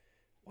 weeks.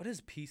 What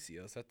is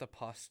PCL? Is that the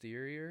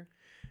posterior?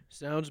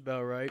 Sounds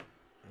about right.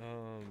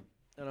 Um,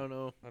 I don't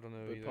know, I don't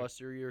know but either.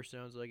 posterior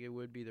sounds like it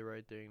would be the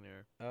right thing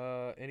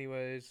there.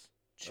 Anyways,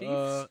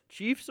 Chiefs.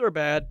 Chiefs are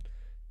bad.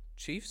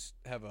 Chiefs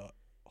have a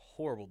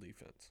horrible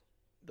defense.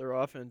 Their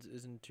offense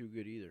isn't too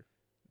good either.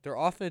 Their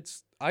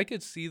offense, I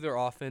could see their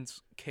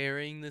offense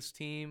carrying this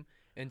team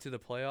into the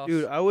playoffs.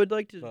 Dude, I would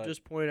like to but-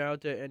 just point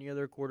out that any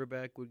other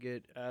quarterback would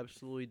get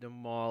absolutely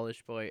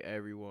demolished by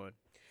everyone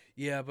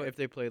yeah, but if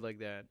they played like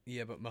that.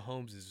 but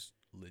Mahomes is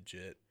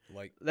legit.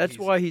 Like That's he's-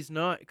 why he's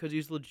not, because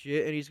he's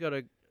legit and he's got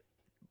a.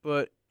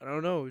 But I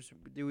don't know.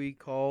 Do we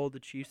call the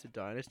Chiefs a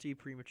dynasty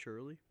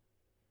prematurely?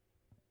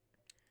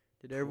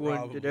 Did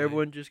Probably.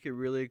 everyone just get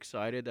really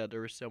excited that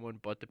there was someone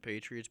but the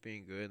Patriots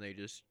being good and they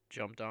just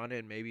jumped on it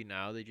and maybe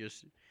now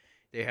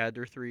they had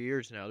their 3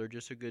 years now they're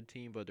just a good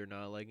team but they're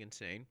not like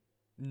insane.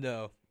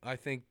 No, I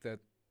think that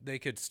they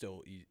could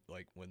still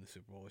win the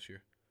Super Bowl this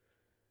year.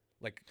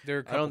 Like they're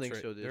a I couple don't think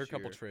so this they're a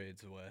couple year.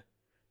 trades away.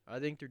 I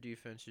think their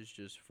defense is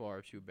just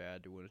far too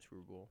bad to win a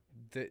Super Bowl.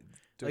 They're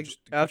Like just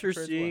a couple after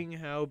trades away. seeing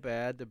how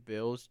bad the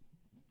Bills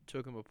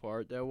took them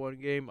apart that one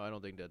game, I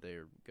don't think that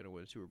they're gonna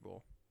win a Super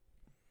Bowl.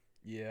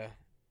 Yeah,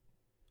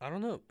 I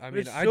don't know. I But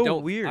mean, it's I so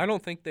don't. weird. I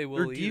don't think they will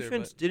Their either.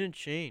 defense but didn't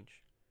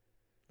change.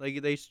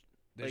 Like they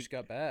like- just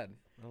got bad.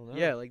 I don't know.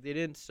 Yeah, like they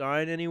didn't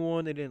sign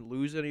anyone, they didn't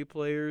lose any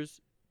players.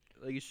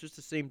 Like it's just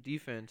the same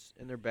defense,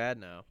 and they're bad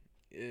now.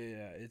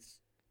 Yeah, it's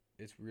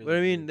really. But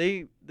I mean,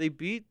 weird. they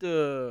beat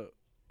the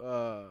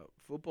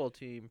football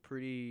team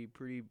pretty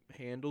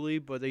handily,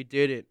 but they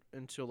didn't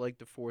until like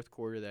the fourth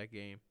quarter of that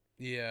game.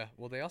 Yeah.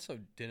 Well, they also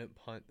didn't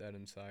punt that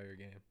entire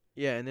game.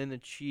 Yeah, and then the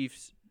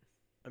Chiefs,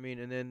 and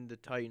then the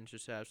Titans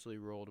just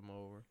absolutely rolled them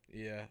over.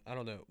 Yeah, I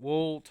don't know.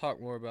 We'll talk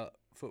more about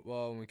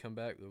football when we come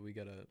back, but we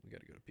gotta go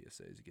to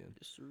PSAs again.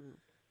 Yes, sir.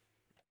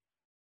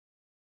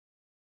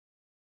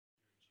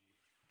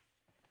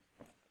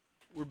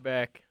 We're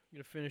back. I'm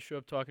gonna finish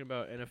up talking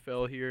about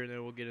NFL here, and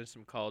then we'll get into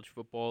some college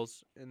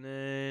footballs, and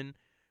then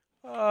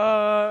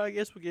I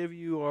guess we'll give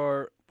you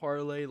our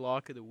parlay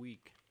lock of the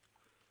week,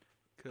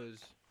 cause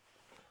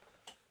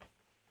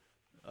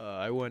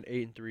I won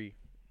 8-3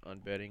 on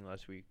betting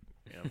last week,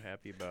 and I'm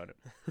happy about it.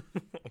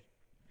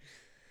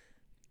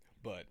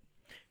 But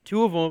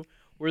Two of them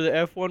were the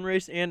F1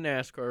 race and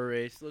NASCAR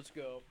race. Let's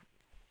go.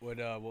 what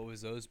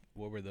was those?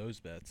 What were those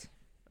bets?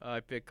 I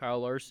picked Kyle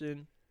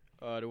Larson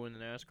to win the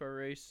NASCAR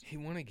race. He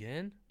won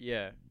again.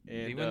 Yeah, and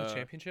Did he win the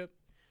championship?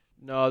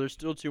 No, there's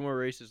still 2 more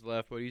races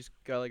left, but he's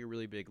got like a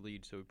really big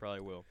lead, so he probably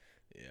will.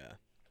 Yeah.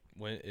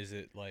 When is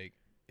it like?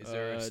 Is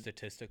there a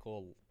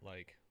statistical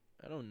like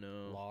I don't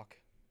know. lock?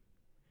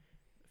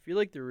 I feel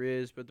like there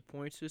is, but the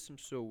point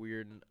system's so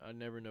weird, and I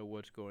never know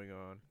what's going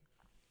on,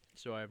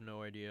 so I have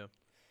no idea.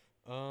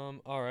 All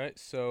right.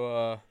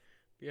 So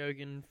Yeah, we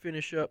can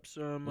finish up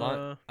some.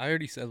 I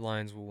already said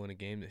Lions will win a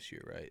game this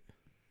year, right?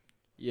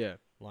 Yeah,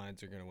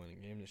 Lions are gonna win a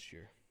game this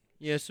year.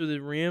 yeah. So the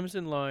Rams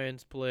and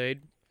Lions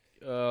played.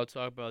 I'll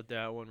talk about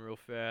that one real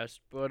fast,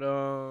 but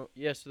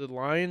yeah. So the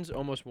Lions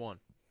almost won.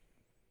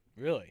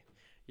 Really?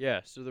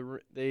 Yeah. So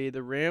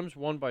the Rams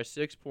won by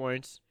 6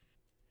 points,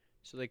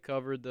 so they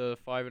covered the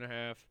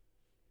 5.5,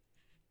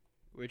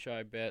 which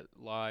I bet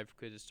live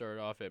because it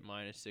started off at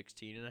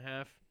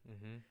 -16.5.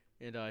 Mm-hmm.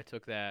 And I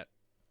took that,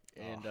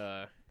 and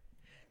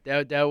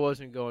that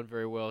wasn't going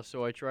very well.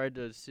 So I tried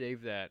to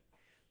save that,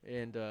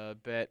 and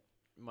bet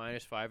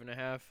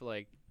 -5.5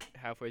 like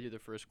halfway through the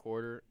first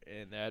quarter,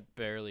 and that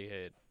barely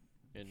hit.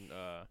 And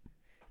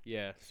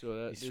yeah,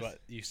 so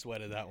You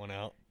sweated that one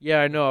out.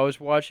 yeah, I know. I was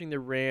watching the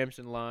Rams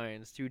and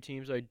Lions, 2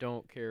 teams I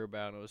don't care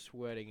about. And I was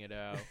sweating it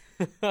out,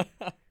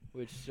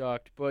 which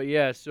sucked. But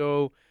yeah,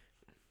 so.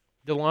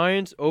 The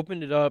Lions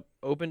opened up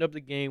the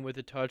game with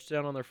a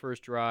touchdown on their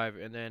first drive,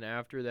 and then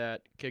after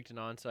that, kicked an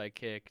onside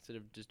kick instead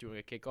of just doing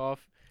a kickoff,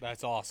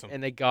 That's awesome.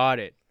 and they got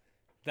it.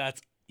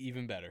 That's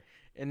even better.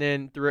 And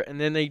then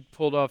they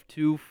pulled off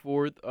 2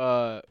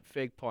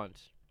 fake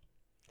punts,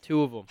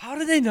 2 of them, How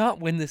did they not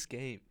win this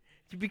game?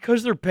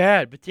 because they're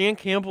bad. But Dan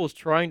Campbell is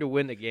trying to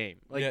win the game.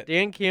 Like Yeah.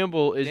 Dan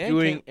Campbell is Dan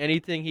doing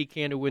anything he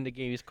can to win the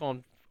game. He's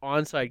calling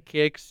onside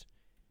kicks,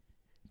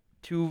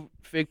 2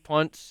 fake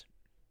punts.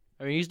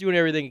 I mean, he's doing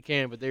everything he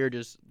can, but they are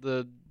just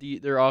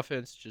their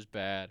offense is just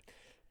bad.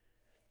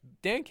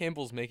 Dan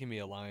Campbell's making me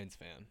a Lions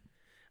fan.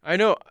 I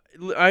know.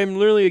 I'm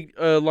literally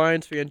a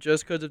Lions fan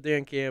just because of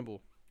Dan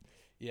Campbell.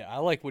 Yeah, I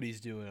like what he's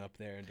doing up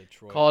there in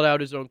Detroit. Called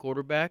out his own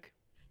quarterback.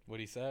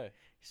 What'd he say?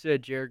 He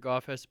said Jared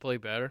Goff has to play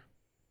better.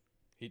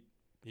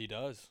 He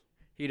does.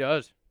 He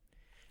does.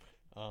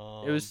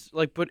 It was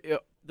like, but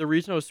the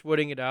reason I was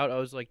sweating it out, I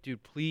was like,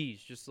 dude,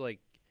 please, just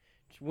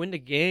win the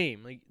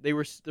game. Like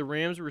the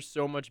Rams were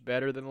so much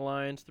better than the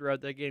Lions throughout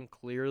that game.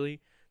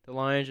 Clearly, the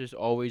Lions just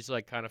always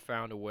like kind of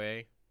found a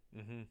way.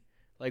 Mm-hmm.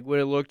 Like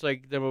when it looked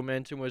like the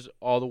momentum was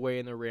all the way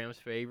in the Rams'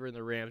 favor, and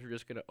the Rams were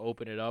just gonna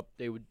open it up,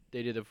 they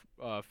did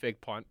a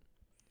fake punt,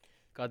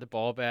 got the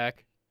ball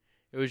back.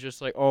 It was just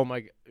like, oh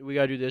my, we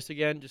gotta do this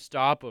again. Just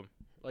stop them.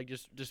 Like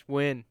just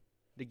win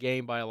the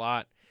game by a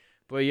lot.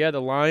 But yeah,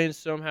 the Lions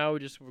somehow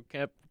just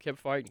kept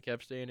fighting,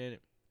 kept staying in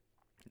it.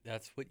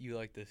 That's what you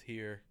like to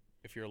hear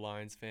if you're a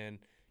Lions fan.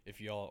 If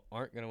y'all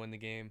aren't going to win the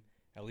game,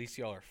 at least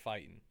y'all are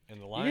fighting.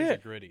 And the Lions Yeah. are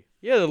gritty.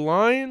 Yeah, the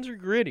Lions are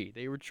gritty.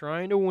 They were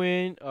trying to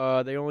win.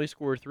 They only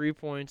scored 3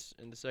 points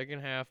in the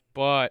second half,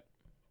 but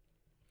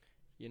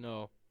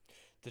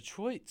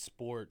Detroit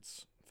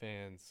sports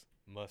fans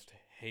must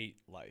hate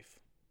life.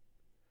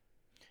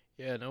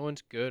 yeah, no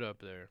one's good up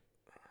there.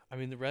 I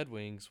mean, the Red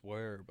Wings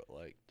were, but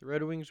like The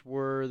Red Wings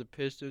were, the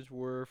Pistons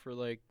were for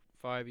like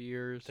 5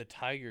 years. the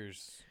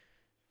Tigers.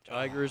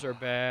 Tigers are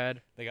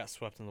bad. They got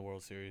swept in the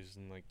World Series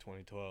in like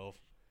 2012.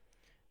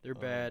 They're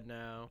bad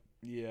now.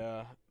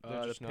 Yeah,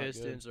 they're The just not good.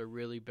 Pistons are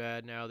really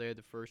bad now. They had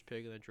the first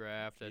pick in the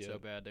draft. That's how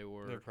Yep. bad they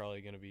were. They're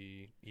probably going to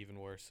be even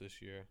worse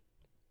this year.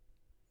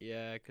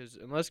 Yeah, because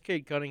unless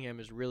Cade Cunningham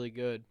is really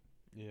good,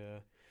 Yeah.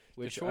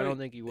 which I Detroit- don't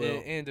think he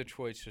will. And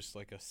Detroit's just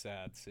like a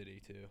sad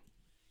city too.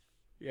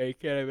 Yeah, you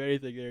can't have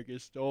anything there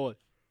get stolen.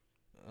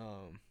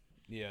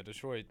 Yeah,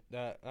 Detroit.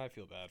 That I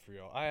feel bad for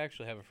y'all. I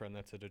actually have a friend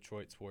that's a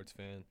Detroit sports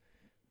fan,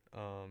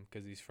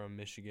 because he's from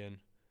Michigan.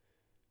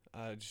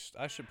 I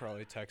should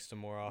probably text him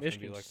more often.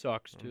 Michigan and be like,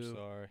 sucks I'm too.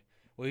 sorry.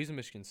 Well, he's a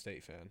Michigan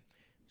State fan.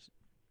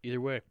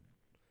 Either way,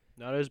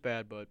 not as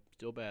bad, but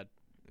still bad.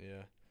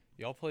 Yeah,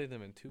 y'all play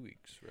them in 2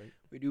 weeks, right?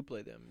 We do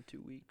play them in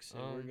 2 weeks,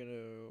 and we're Um,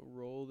 gonna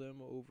roll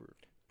them over.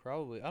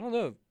 Probably. I don't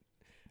know.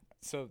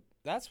 So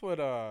that's what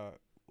well,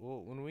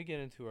 when we get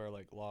into our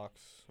like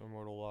locks, our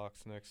mortal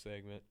locks next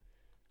segment,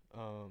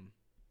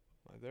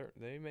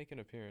 they make an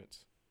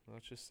appearance.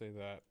 Let's just say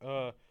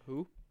that.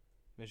 Who?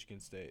 Michigan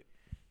State.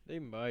 They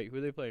might.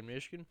 Who they playing?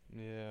 Michigan?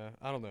 Yeah,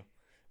 I don't know.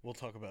 We'll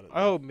talk about it.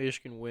 I hope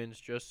Michigan wins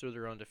just so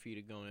they're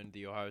undefeated going into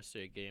the Ohio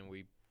State game.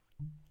 We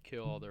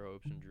kill all their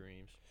hopes and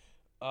dreams.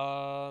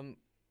 What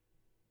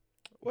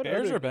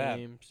Bears other are bad.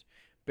 games?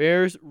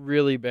 Bears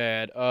really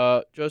bad.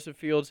 Justin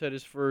Fields had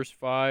his first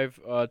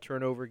 5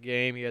 turnover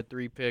game. He had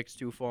 3 picks,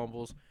 2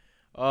 fumbles.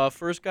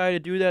 First guy to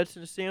do that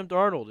since Sam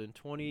Darnold in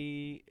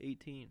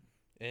 2018.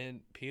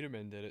 And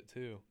Peterman did it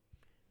too.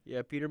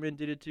 Yeah, Peterman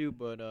did it too,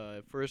 but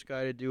first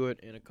guy to do it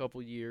in a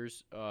couple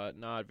years.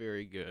 Not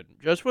very good.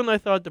 Just when I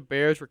thought the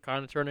Bears were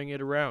kind of turning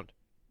it around.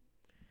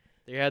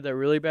 They had that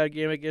really bad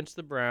game against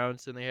the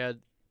Browns, and they had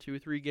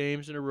 2-3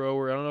 games in a row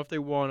where I don't know if they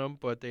won them,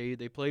 but they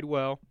played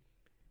well.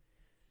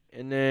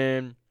 And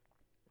then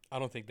I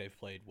don't think they've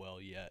played well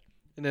yet.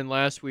 And then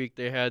last week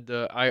they had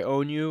the I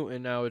own you,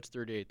 and now it's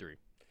 38-3.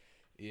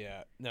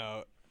 Yeah,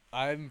 no,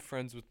 I'm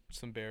friends with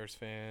some Bears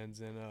fans,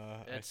 and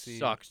I It see.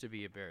 sucks to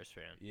be a Bears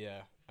fan.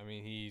 Yeah, I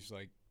mean he's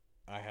like,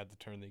 I had to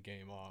turn the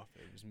game off.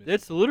 It was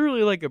It's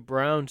literally like a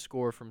Brown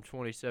score from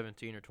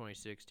 2017 or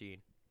 2016.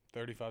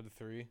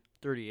 35-3,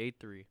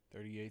 38-3.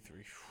 38-3.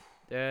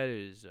 That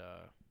is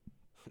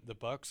The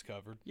Bucks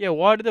covered. yeah,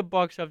 why did the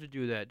Bucks have to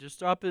do that? Just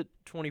stop at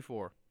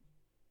 24.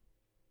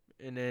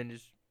 And then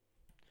just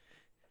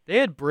they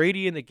had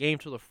Brady in the game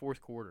till the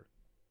fourth quarter.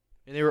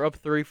 And they were up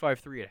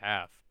 35-3 at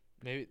half.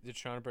 Maybe they're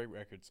trying to break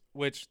records.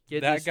 Which Get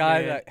that this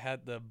guy man that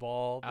had the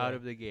ball Out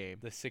of the game.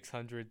 the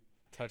 600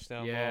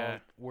 touchdown Yeah. ball,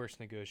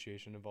 worst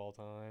negotiation of all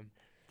time.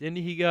 Then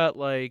he got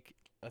like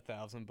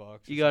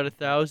 $1,000. he got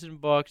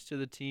 $1,000 to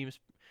the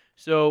team's.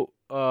 So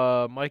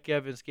Mike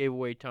Evans gave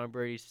away Tom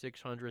Brady's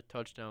 600th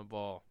touchdown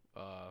ball.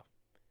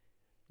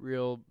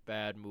 Real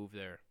bad move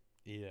there.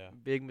 Yeah.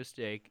 Big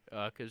mistake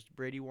because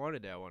Brady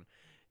wanted that one.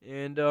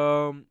 And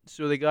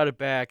so they got it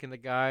back, and the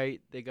guy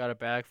they got it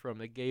back from,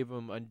 they gave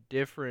him a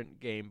different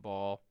game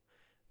ball,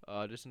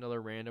 just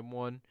another random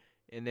one.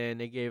 And then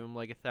they gave him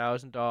like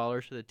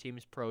 $1,000 for the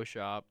team's pro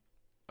shop,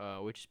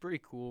 which is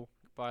pretty cool.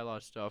 Buy a lot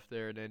of stuff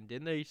there. And then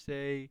didn't they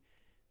say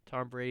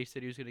Tom Brady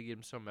said he was going to give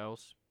him something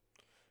else?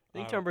 I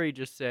think Tom Brady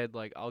just said,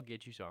 like, I'll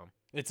get you some.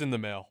 It's in the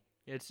mail.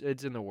 It's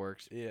in the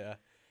works. Yeah.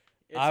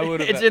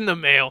 It's in the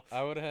mail.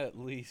 I would have at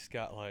least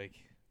got like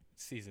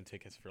season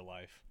tickets for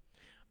life.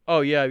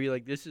 Oh yeah, I'd be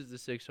like, this is the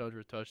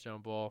 600th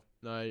touchdown ball.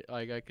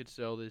 I could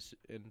sell this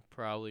and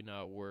probably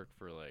not work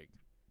for like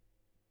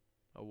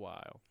a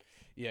while.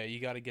 Yeah,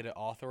 you got to get it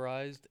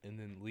authorized and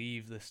then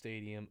leave the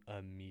stadium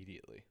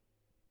immediately.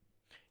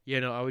 Yeah,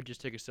 no, I would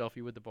just take a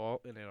selfie with the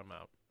ball and then I'm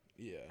out.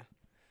 Yeah.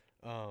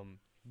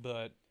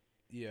 But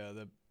yeah,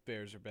 the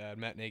Bears are bad.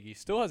 Matt Nagy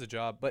still has a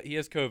job, but he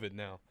has COVID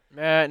now.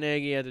 Matt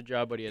Nagy has a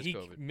job, but he has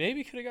COVID.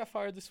 Maybe could have got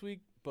fired this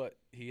week, but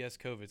he has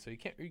COVID, so you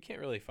can't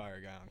really fire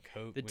a guy on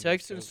COVID. The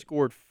Texans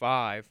scored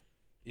 5.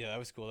 Yeah, that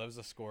was cool. That was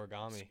a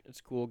scoregami. It's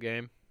a cool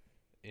game.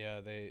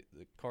 Yeah, the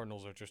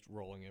Cardinals are just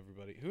rolling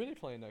everybody. Who are they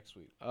playing next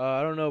week?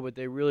 I don't know, but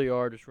they really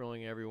are just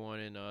rolling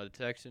everyone. And the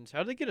Texans, how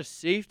did they get a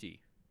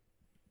safety?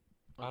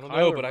 I don't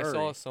know, but I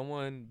saw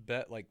someone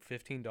bet like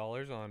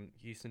 $15 on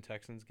Houston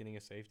Texans getting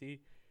a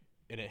safety,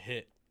 and it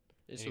hit.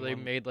 So they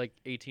made like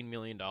 $18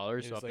 million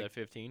off like, that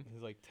 15. It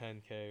was like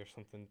 $10K or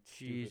something.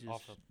 Jesus.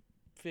 Off of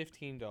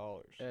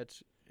 $15.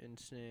 That's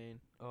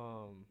insane.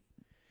 So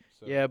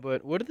Yeah,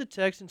 but what are the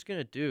Texans going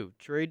to do?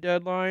 Trade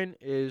deadline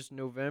is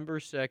November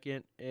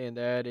 2nd, and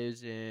that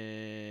is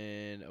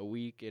in a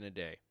week and a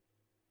day.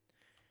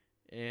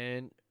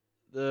 And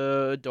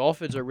the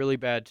Dolphins are really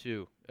bad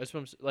too. That's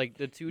what like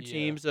the two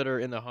teams that are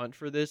in the hunt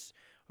for this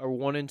are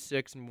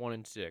 1-6 and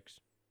 1-6.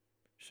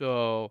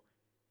 So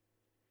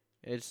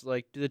it's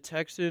like, do the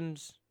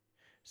Texans?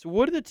 So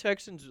what are the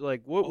Texans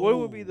like? What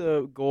would be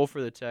the goal for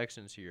the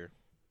Texans here?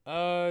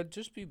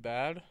 just be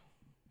bad.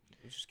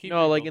 Just keep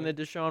like in the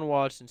rebuilding. Deshaun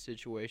Watson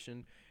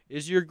situation,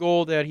 is your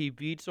goal that he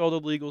beats all the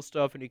legal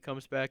stuff and he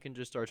comes back and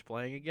just starts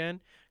playing again?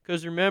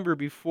 Because remember,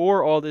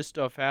 before all this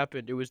stuff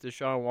happened, it was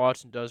Deshaun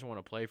Watson doesn't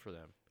want to play for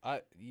them.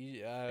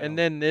 And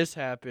then this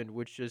happened,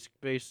 which just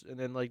and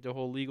then like the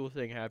whole legal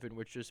thing happened,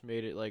 which just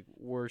made it like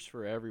worse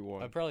for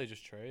everyone. I'd probably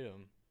just trade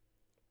him.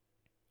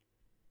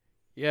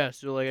 Yeah,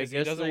 so like I 'Cause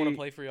guess he doesn't want to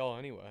play for y'all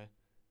anyway.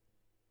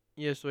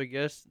 Yeah, so I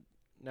guess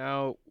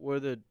now why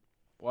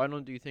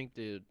don't you think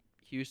the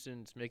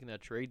Houston's making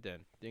that trade then?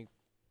 Think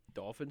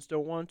Dolphins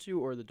don't want to,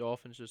 or the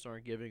Dolphins just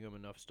aren't giving them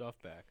enough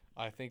stuff back?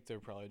 I think they're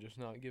probably just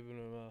not giving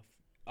him enough.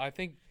 I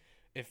think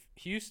if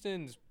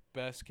Houston's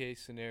best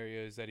case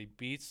scenario is that he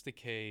beats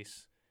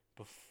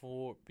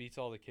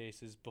all the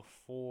cases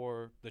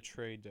before the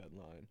trade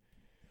deadline,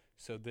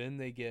 so then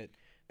they get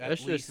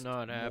That's at least just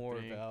not more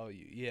happening.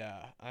 value.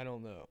 Yeah, I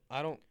don't know.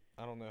 I don't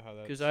know how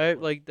that. Because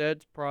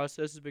that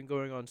process has been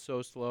going on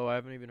so slow. I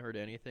haven't even heard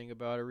anything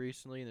about it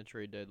recently, and the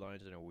trade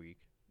deadline's in a week.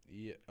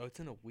 Yeah. Oh, it's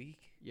in a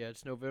week. Yeah,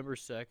 it's November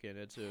 2nd.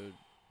 It's a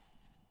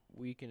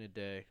week and a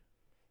day.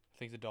 I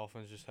think the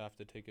Dolphins just have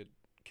to take a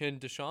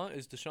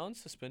Is Deshaun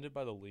suspended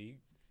by the league?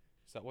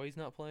 Is that why he's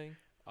not playing?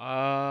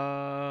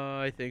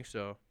 I think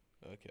so.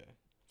 Okay.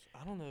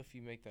 I don't know if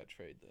you make that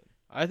trade then.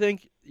 I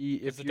think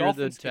if the you're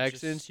Dolphins the could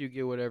just- Texans, you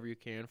get whatever you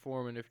can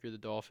for him, and if you're the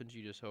Dolphins,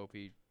 you just hope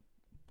he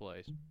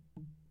plays.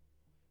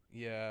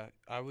 Yeah,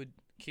 I would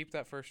keep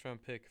that first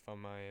round pick if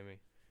I'm Miami.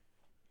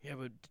 Yeah,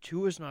 but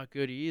Tua's not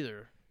good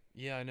either.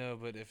 Yeah, I know,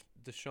 but if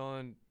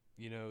Deshaun,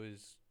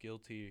 is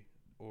guilty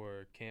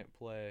or can't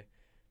play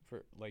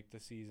for like the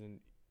season,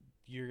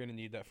 you're gonna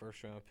need that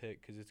first round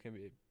pick because it's gonna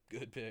be a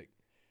good pick,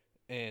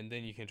 and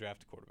then you can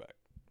draft a quarterback.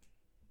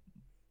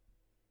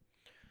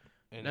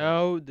 And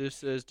Now this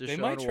says They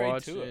might Deshaun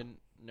trade Tua. Watson.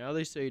 Now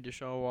they say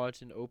Deshaun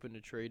Watson open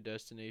to trade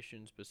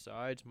destinations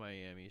besides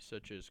Miami,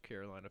 such as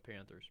Carolina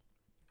Panthers.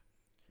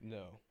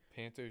 no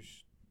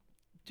Panthers.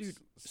 Dude,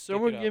 stick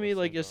someone it out give me with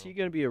like, Sam is he Darnold.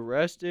 gonna be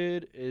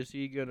arrested? Is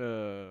he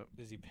gonna?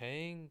 Is he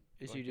paying?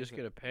 Is Like, he just isn't-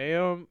 gonna pay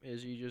him?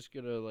 Is he just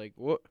gonna like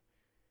what?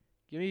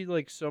 Give me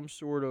like some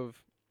sort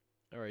of,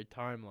 all right,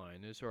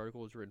 timeline. This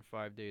article was written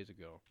 5 days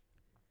ago.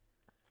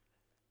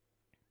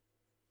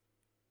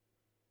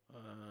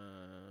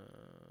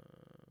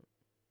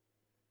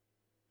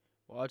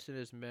 Watson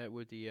has met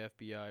with the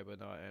FBI, but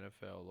not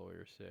NFL,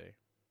 lawyers say.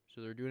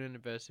 So they're doing an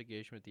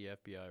investigation with the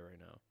FBI right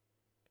now.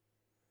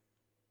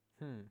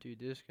 Dude,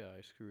 this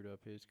guy screwed up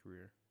his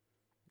career.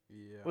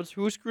 Yeah.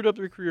 Who screwed up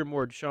their career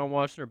more, Deshaun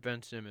Watson or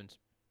Ben Simmons?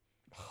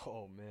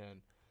 Oh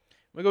man.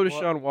 I'm gonna go to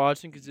Well- Deshaun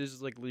Watson because this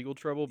is like legal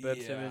trouble. Ben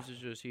Yeah. Simmons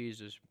is he's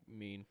just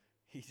mean.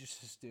 He's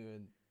just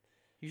doing.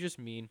 He's just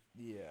mean.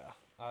 Yeah.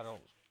 I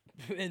don't.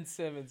 Ben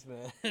Simmons,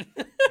 man.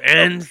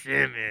 Ben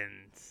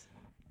Simmons.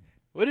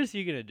 What is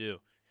he gonna do?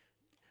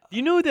 Do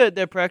you know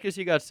that practice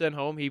he got sent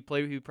home? He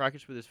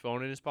practiced with his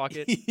phone in his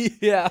pocket.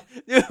 yeah.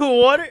 Dude,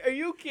 what? Are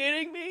you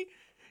kidding me?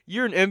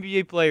 You're an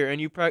NBA player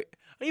and you practice.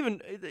 The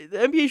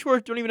NBA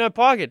shorts don't even have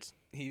pockets.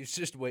 He was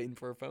just waiting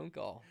for a phone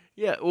call.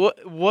 Yeah.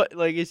 What?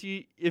 Like, is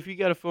he? If he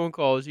got a phone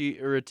call,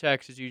 or a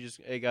text, is he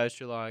just, hey guys,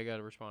 chill out. I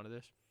gotta respond to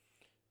this.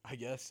 I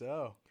guess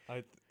so.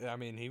 I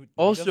mean, he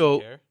Also-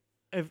 doesn't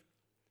care.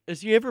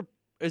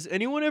 Has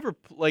anyone ever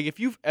like if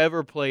you've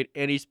ever played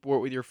any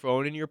sport with your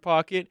phone in your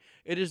pocket,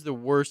 it is the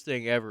worst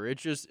thing ever. It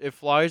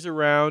flies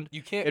around,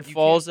 You can't. it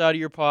falls out of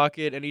your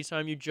pocket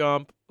anytime you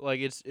jump.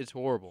 Like it's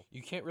horrible.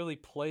 You can't really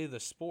play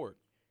the sport.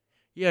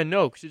 Yeah,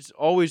 no, because it's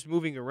always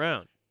moving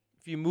around.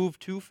 If you move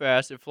too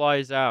fast, it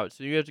flies out.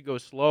 So you have to go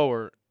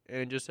slower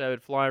and just have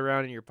it fly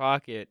around in your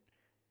pocket.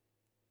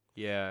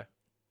 Yeah.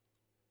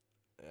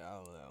 I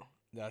don't know.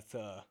 That's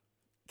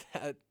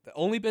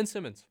only Ben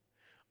Simmons.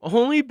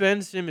 Only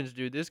Ben Simmons,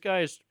 dude. This guy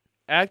is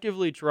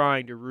actively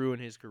trying to ruin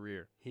his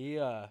career. He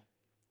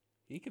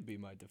could be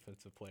my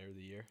defensive player of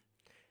the year.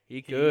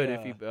 He could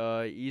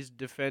if he's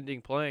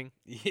defending playing.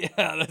 Yeah,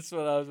 that's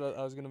what I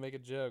was gonna make a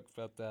joke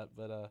about that,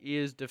 but He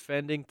is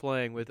defending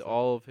playing with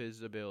all of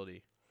his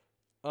ability.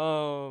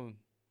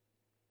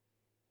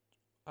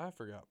 I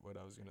forgot what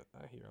I was gonna.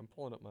 Here, I'm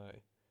pulling up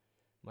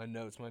my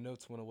notes. My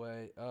notes went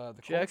away. The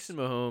Jackson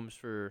Colts, Mahomes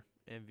for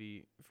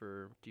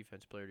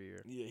defense player of the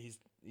year. yeah,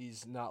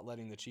 he's not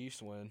letting the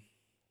Chiefs win.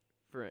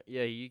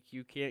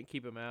 You can't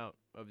keep him out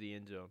of the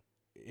end zone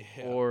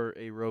Yeah, or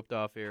a roped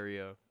off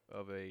area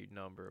of a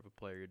number of a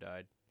player who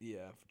died.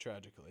 yeah,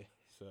 tragically.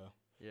 So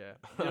Yeah.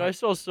 Dude, I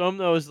saw some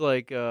that was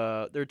like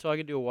they're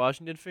talking to a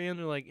Washington fan.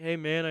 They're like, "Hey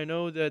man, I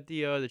know that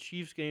the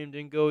Chiefs game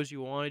didn't go as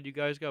you wanted. You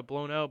guys got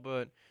blown out,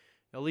 but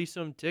at least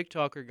some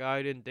TikToker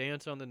guy didn't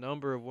dance on the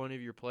number of one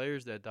of your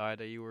players that died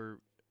that you were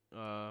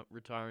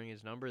retiring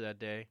his number that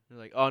day." They're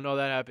like, "Oh no,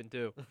 that happened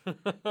too."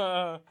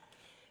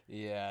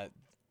 yeah,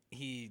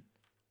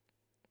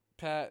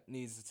 Pat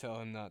needs to tell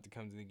him not to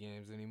come to the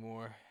games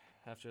anymore.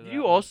 After that, Did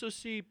you also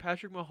see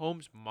Patrick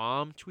Mahomes'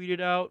 mom tweeted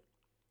out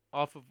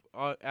off of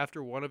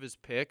after one of his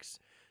picks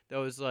that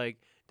was like,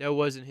 "That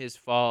wasn't his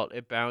fault.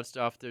 It bounced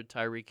off the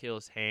Tyreek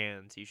Hill's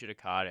hands. He should have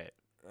caught it."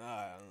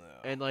 I don't know.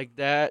 And like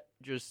that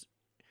just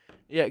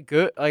yeah,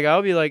 good. Like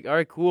I'll be like, "All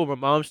right, cool. My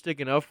mom's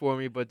sticking up for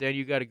me," but then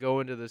you got to go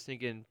into the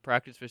stinking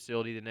practice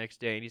facility the next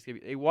day and he's going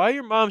to be, "Hey, why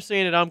your mom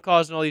saying that I'm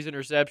causing all these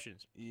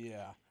interceptions?"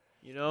 Yeah.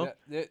 You know?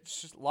 It's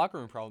just a locker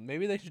room problem.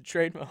 Maybe they should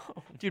trade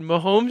Mahomes. Dude,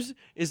 Mahomes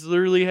is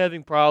literally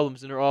having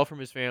problems, and they're all from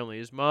his family.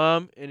 His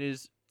mom and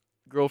his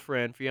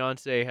girlfriend,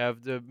 fiance,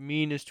 have the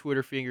meanest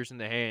Twitter fingers in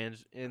the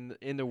hands in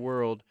the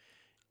world.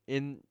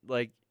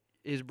 Like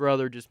his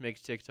brother just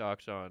makes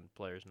TikToks on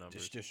players' numbers.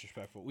 Just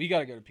disrespectful. We got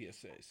to go to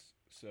PSAs.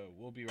 So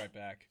we'll be right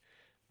back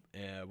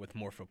with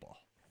more football.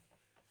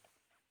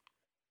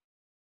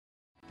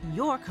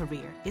 Your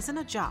career isn't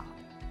a job,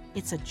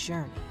 it's a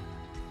journey.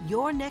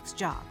 Your next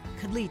job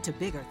could lead to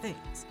bigger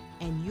things,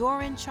 and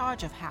you're in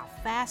charge of how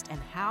fast and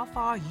how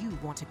far you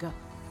want to go.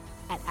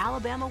 At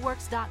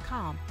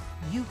alabamaworks.com,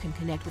 you can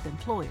connect with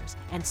employers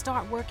and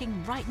start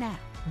working right now.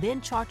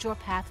 Then chart your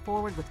path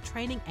forward with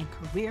training and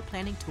career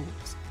planning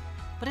tools.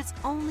 But it's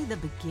only the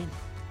beginning.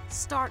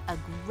 Start a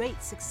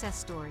great success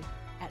story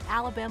at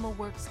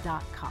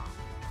alabamaworks.com.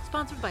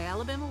 Sponsored by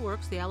Alabama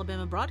Works, the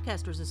Alabama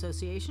Broadcasters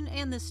Association,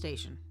 and this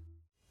station.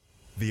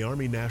 The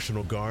Army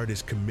National Guard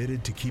is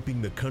committed to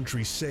keeping the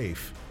country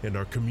safe and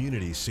our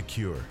communities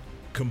secure.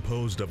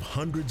 Composed of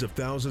hundreds of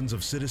thousands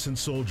of citizen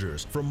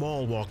soldiers from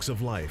all walks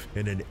of life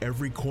and in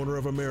every corner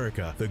of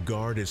America, the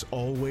Guard is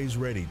always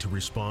ready to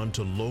respond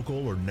to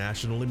local or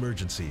national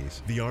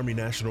emergencies. The Army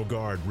National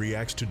Guard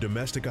reacts to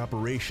domestic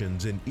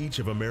operations in each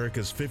of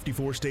America's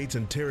 54 states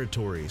and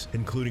territories,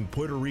 including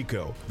Puerto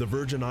Rico, the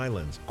Virgin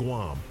Islands,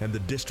 Guam, and the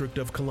District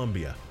of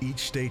Columbia. Each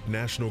state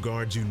National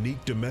Guard's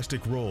unique domestic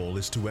role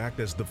is to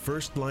act as the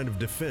first line of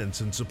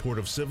defense in support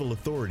of civil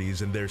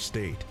authorities in their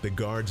state. The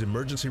Guard's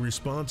emergency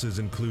responses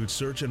include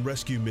search and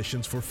rescue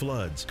missions for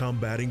floods,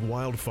 combating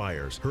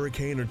wildfires,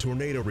 hurricane and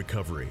tornado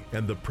recovery,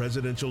 and the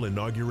presidential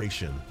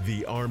inauguration.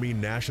 The Army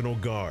National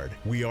Guard.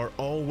 We are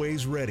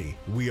always ready.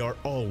 We are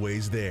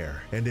always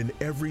there. And in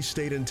every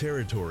state and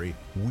territory,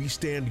 we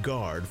stand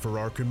guard for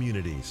our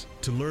communities.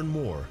 To learn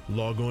more,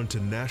 log on to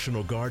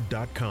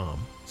nationalguard.com.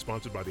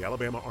 Sponsored by the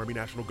Alabama Army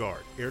National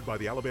Guard. Aired by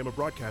the Alabama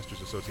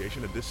Broadcasters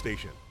Association and this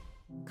station.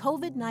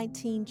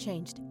 COVID-19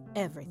 changed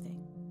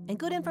everything, and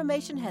good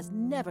information has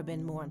never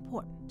been more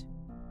important.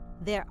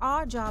 There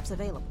are jobs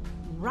available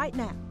right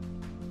now.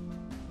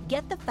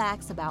 Get the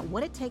facts about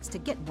what it takes to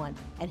get one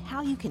and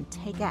how you can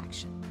take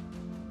action.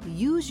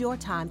 Use your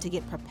time to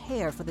get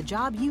prepared for the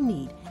job you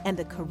need and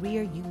the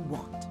career you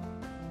want.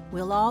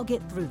 We'll all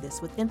get through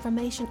this with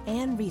information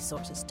and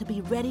resources to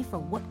be ready for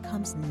what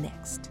comes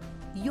next.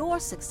 Your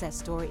success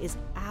story is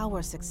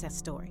our success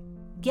story.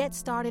 Get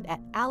started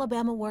at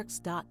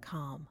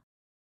alabamaworks.com.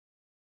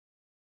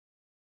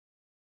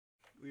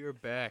 We are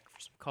back for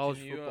some college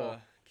football.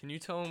 Can you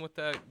tell him what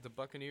the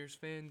Buccaneers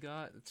fan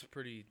got? It's a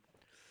pretty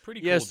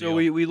Yeah, cool so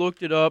deal. we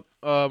looked it up.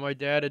 My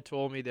dad had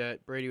told me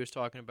that Brady was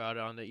talking about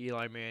it on the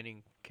Eli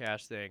Manning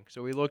cast thing.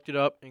 So we looked it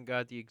up and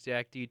got the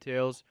exact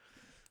details.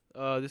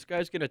 This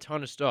guy's getting a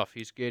ton of stuff.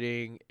 He's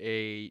getting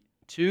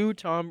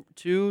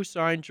two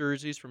signed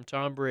jerseys from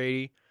Tom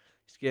Brady.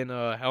 He's getting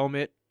a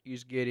helmet.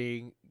 He's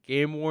getting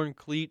game-worn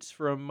cleats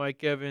from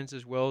Mike Evans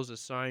as well as a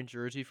signed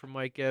jersey from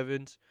Mike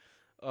Evans.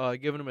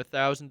 Giving him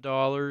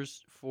 $1,000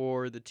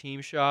 for the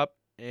team shop.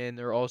 And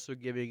they're also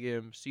giving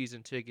him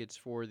season tickets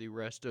for the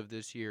rest of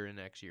this year and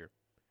next year.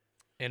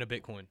 And a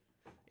Bitcoin,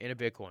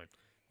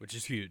 Which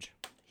is huge.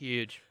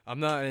 Huge. I'm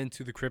not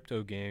into the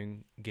crypto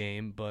game,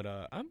 but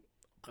I'm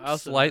I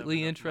also don't slightly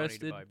have enough money to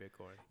interested. buy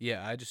Bitcoin.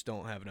 Yeah, I just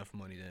don't have enough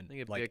money I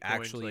think to like Bitcoin's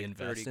actually like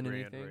invest 30 in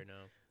grand anything. right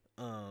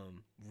now.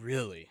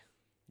 Really?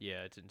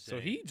 Yeah, it's insane. So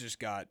he just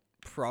got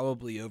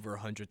probably over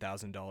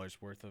 $100,000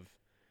 worth of.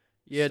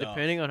 Yeah, stuff.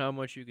 depending on how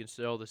much you can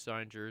sell the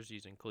signed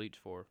jerseys and cleats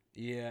for.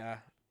 Yeah,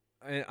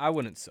 I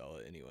wouldn't sell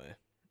it anyway.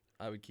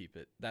 I would keep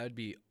it. That would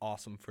be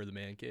awesome for the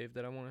man cave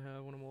that I want to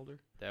have when I'm older.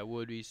 That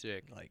would be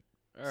sick. Like,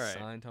 All right.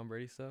 signed Tom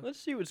Brady stuff. Let's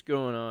see what's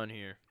going on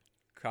here.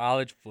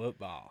 College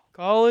football.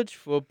 College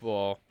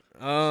football.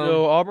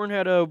 So Auburn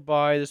had a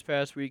bye this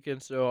past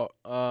weekend, so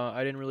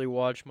I didn't really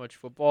watch much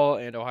football,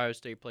 and Ohio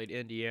State played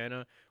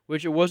Indiana,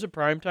 which it was a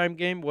primetime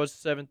game, was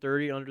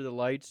 7:30 under the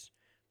lights,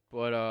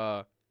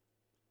 but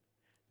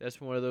that's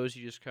one of those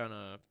you just kind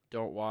of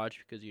don't watch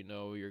because you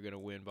know you're going to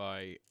win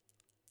by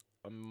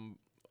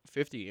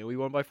 50, and we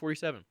won by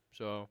 47.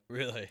 So,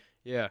 Really?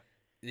 yeah.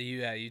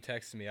 You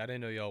texted me. I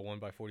didn't know y'all won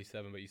by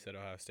 47, but you said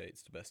Ohio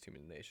State's the best team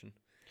in the nation.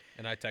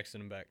 And I texted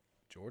him back,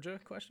 Georgia,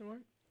 question mark?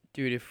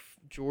 Dude, if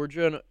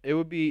Georgia, it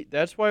would be,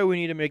 that's why we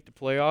need to make the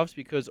playoffs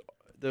because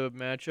the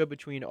matchup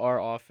between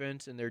our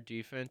offense and their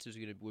defense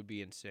would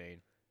be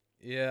insane.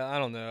 Yeah, I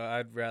don't know.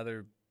 I'd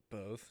rather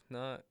both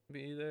not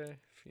be there,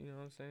 if you know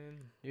what I'm saying.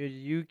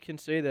 You can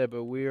say that,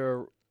 but we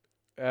are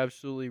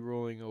absolutely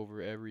rolling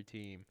over every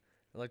team.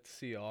 I'd like to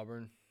see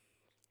Auburn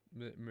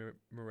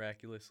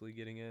miraculously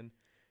getting in.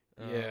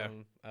 Yeah.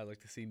 I'd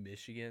like to see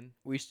Michigan.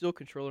 We still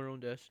control our own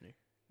destiny.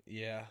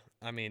 Yeah.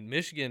 I mean,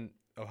 Michigan,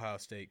 Ohio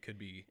State could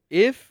be.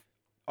 If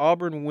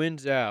Auburn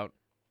wins out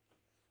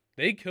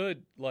They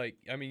could, you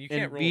and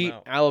can't rule beat them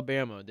out.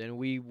 Alabama, then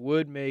we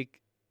would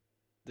make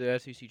the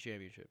SEC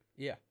championship.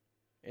 Yeah.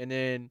 And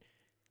then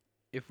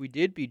if we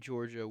did beat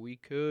Georgia, we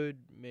could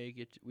make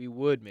it. We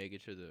would make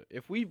it to the.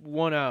 If we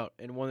won out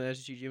and won the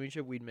SEC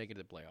championship, we'd make it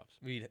to the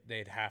playoffs.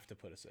 They'd have to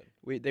put us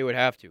in. They would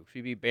have to. If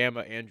we beat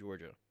Bama and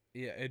Georgia.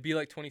 Yeah, it'd be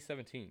like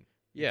 2017.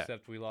 Yeah.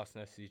 Except we lost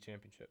an SEC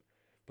championship.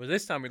 But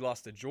this time we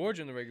lost to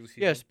Georgia in the regular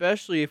season. Yeah,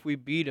 especially if we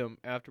beat them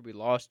after we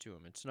lost to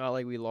them. It's not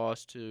like we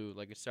lost to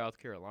like a South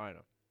Carolina.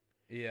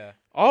 Yeah.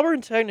 Auburn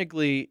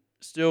technically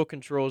still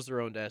controls their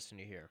own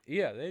destiny here.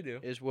 Yeah, they do.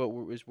 Is what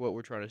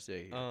we're trying to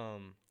say here.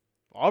 Um,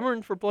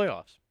 Auburn for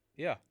playoffs.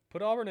 yeah.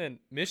 Put Auburn in.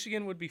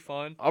 Michigan would be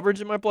fun. Auburn's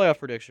in my playoff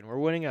prediction. We're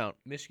winning out.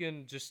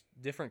 Michigan, just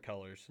different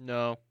colors.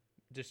 No,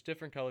 Just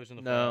different colors in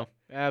the no,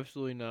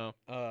 absolutely no.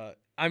 playoff.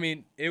 I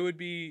mean, it would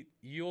be.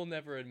 You'll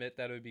never admit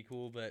that it would be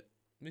cool, but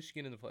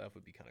Michigan in the playoff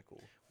would be kind of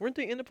cool. Weren't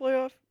they in the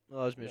playoff?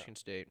 Oh, it was No. Michigan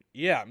State.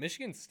 Yeah,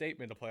 Michigan State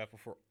made the playoff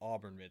before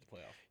Auburn made the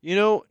playoff. You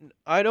know,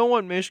 I don't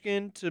want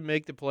Michigan to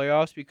make the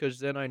playoffs because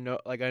then I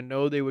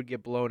know they would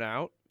get blown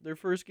out their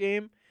first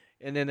game,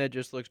 and then that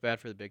just looks bad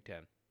for the Big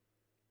Ten.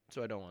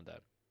 So I don't want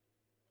that.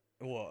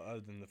 Well, other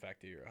than the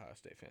fact that you're a Ohio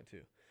State fan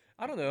too.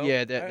 I don't know.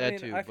 Yeah, that I mean,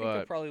 too, I think they'll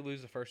but- probably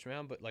lose the first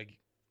round, but like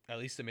at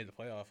least they made the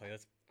playoff. Like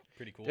that's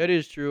pretty cool. That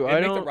is true. It'd I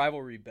make the don't.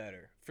 rivalry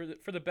better for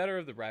the better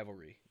of the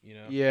rivalry. You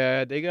know.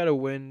 Yeah, they got to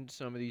win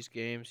some of these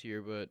games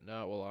here, but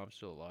not while I'm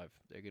still alive.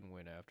 They can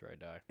win after I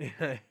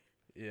die.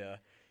 Yeah.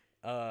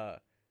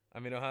 I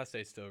mean, Ohio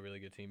State's still a really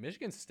good team.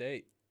 Michigan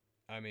State,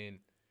 I mean,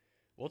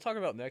 we'll talk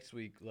about next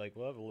week. Like,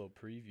 we'll have a little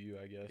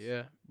preview, I guess.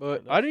 Yeah,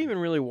 but next I didn't week. even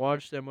really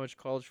watch that much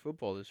college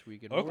football this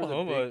weekend. What were the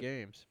Oklahoma- big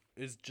games?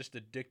 Is just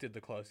addicted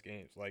to close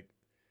games. Like,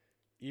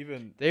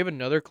 even They have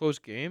another close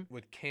game.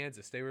 with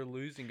Kansas, they were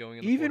losing going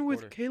in the Even fourth with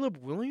quarter. Caleb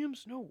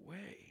Williams, no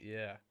way.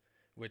 Yeah.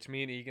 Which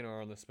me and Egan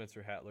are on the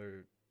Spencer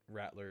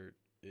Rattler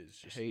is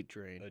just Hate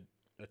train.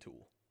 a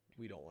tool.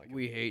 We don't like him.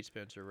 We hate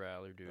Spencer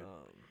Rattler, dude.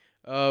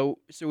 Um,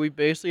 So we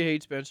basically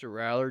hate Spencer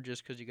Rattler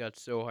just because he got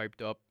so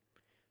hyped up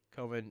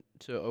coming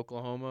to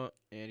Oklahoma,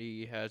 and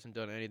he hasn't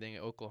done anything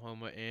at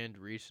Oklahoma. And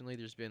recently,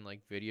 there's been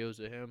like videos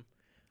of him,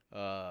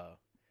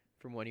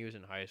 from when he was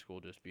in high school,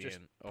 just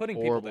being a putting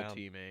people horrible down.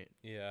 teammate.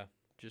 yeah.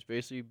 Just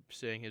basically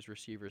saying his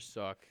receivers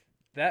suck.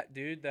 That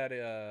dude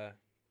that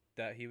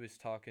he was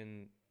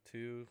talking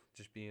to,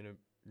 just being a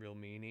real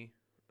meanie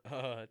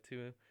to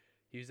him,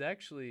 he was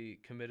actually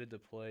committed to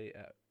play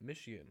at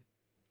Michigan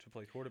to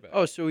play quarterback.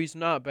 Oh, so he's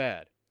not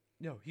bad.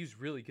 no, he's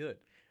really good.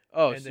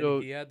 Oh, and so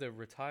then he had to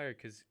retire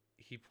because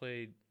he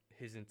played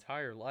his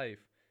entire life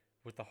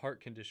with a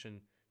heart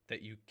condition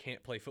that you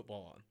can't play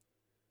football on.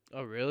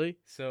 oh really?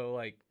 So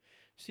like,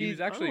 See, was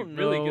actually I don't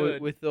really know,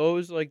 good. with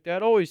those. Like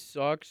that always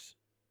sucks,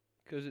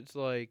 because it's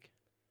like,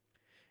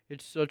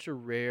 it's such a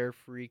rare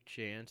freak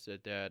chance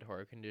that that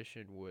heart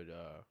condition would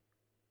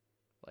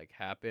like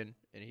happen,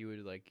 and he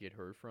would like get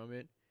hurt from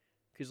it.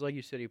 Because like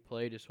you said, he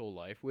played his whole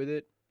life with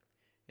it,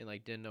 and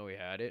like didn't know he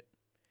had it.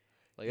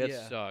 Like that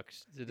Yeah.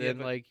 sucks. So Yeah, then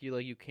but-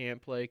 you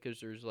can't play because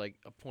there's like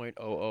a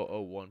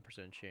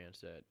 0.0001% chance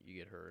that you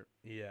get hurt.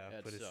 yeah,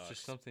 That but it's sucks.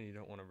 just something you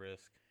don't want to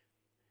risk.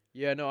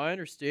 Yeah, no, I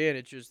understand.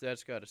 It's just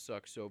that's got to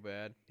suck so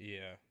bad.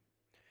 Yeah,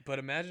 but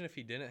imagine if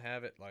he didn't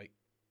have it. Like,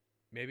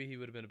 maybe he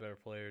would have been a better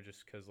player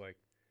just because like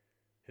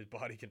his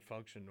body can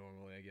function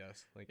normally. I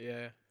guess. Like,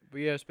 Yeah, but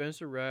yeah,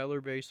 Spencer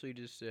Rattler basically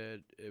just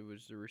said it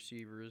was the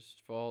receiver's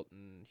fault,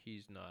 and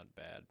he's not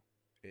bad.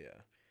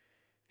 yeah,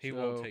 he So,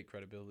 won't take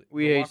credibility.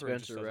 We The hate locker room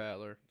just Spencer doesn't-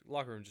 Rattler.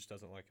 Locker room just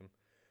doesn't like him.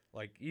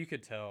 Like you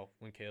could tell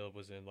when Caleb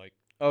was in. Like,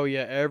 Oh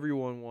yeah,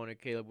 everyone wanted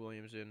Caleb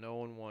Williams in. No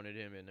one wanted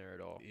him in there at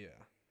all. yeah.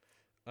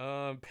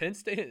 Penn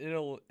State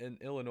and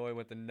Illinois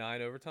went to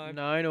 9 overtime.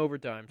 9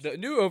 overtimes. The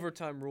new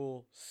overtime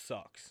rule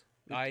sucks.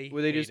 Where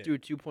they hate just it. do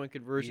 2-point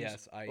conversions.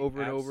 Yes, I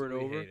over and over and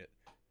absolutely over? hate it.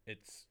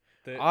 It's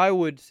the I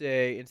would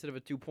say instead of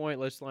a 2-point,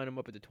 let's line them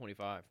up at the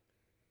 25.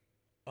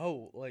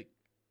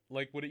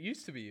 like what it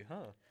used to be,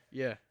 huh?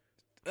 Yeah,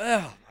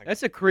 Ugh,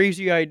 that's a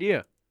crazy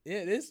idea. yeah,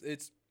 it is.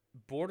 It's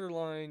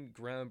borderline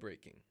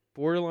groundbreaking.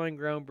 Borderline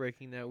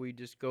groundbreaking that we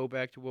just go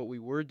back to what we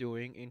were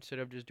doing instead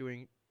of just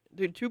doing.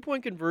 The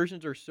 2-point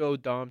conversions are so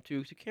dumb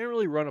too, 'cause you can't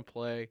really run a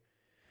play.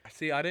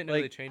 See, I didn't know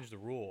Like- they changed the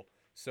rule.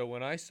 So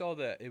when I saw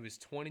that it was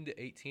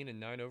 20-18 and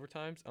 9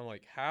 overtimes, I'm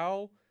like,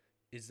 how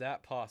is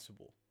that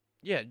possible?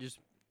 Yeah, just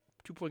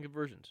 2-point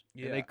conversions.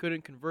 And Yeah. they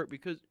couldn't convert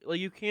because like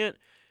you can't.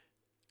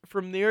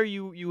 From there,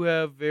 you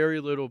have very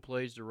little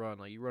plays to run.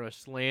 Like you run a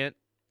slant,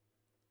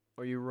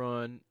 or you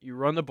run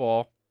the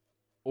ball,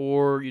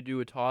 or you do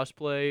a toss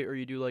play, or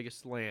you do like a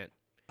slant.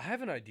 I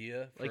have an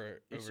idea Like,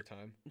 for it's-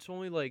 overtime. It's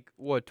only like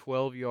what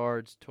 12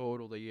 yards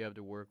total that you have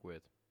to work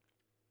with.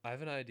 I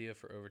have an idea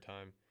for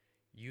overtime.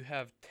 You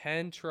have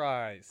 10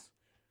 tries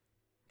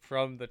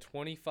from the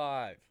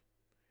 25,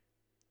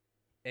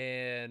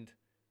 and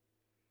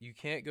you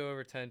can't go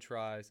over 10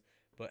 tries.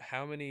 But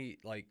how many,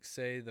 like,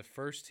 say the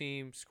first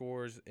team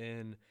scores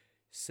in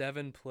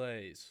 7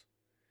 plays,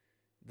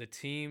 the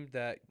team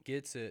that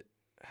gets it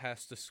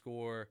has to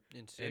score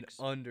In in 6,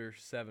 under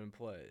 7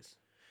 plays.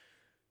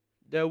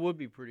 that would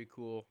be pretty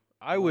cool.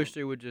 I Well- wish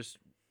they would just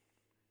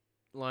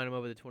line them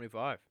up at the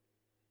 25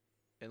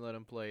 and let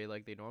them play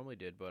like they normally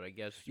did. But I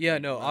guess Yeah, we're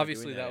no, not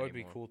obviously doing that would be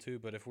anymore. cool too.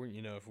 But if we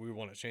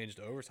want to change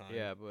to overtime,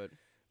 Yeah, but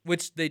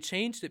which they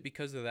changed it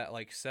because of that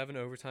like 7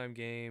 overtime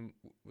game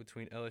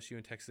between LSU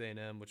and Texas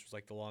A&M, which was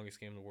like the longest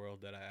game in the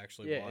world that I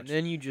actually yeah, and watched.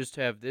 then you just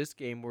have this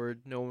game where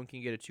no one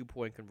can get a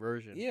 2-point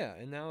conversion. Yeah,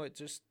 and now it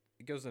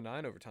goes to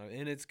 9 overtime,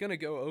 and it's gonna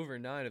go over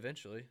 9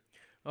 eventually.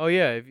 Oh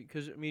yeah,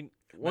 because I mean,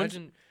 once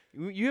Imagine,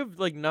 you have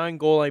like 9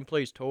 goal line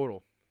plays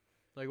total.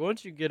 Like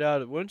once you get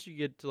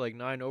to like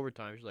 9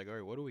 overtimes, you're like, all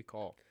right, what do we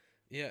call?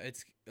 yeah,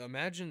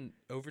 imagine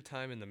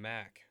overtime in the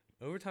MAC.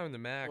 Overtime in the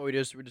MAC Oh,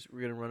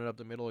 we're gonna run it up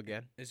the middle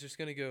again. is just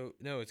gonna go.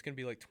 No, it's gonna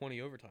be like 20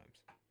 overtimes.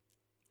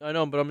 I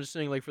know, but I'm just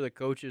saying, like for the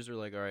coaches, they're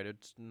like, all right,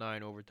 it's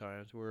 9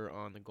 overtimes. We're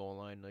on the goal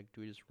line. Like,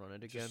 do we just run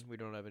it again? Just We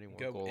don't have any more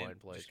Go goal em- line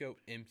plays. Just go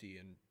empty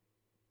and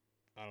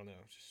I don't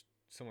know. Just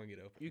someone get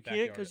open. You can't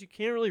backyard because it. you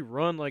can't really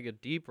run like a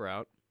deep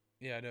route.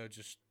 Yeah, I know.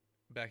 Just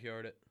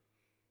backyard it.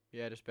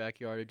 Yeah, just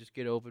backyard it. Just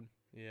get open.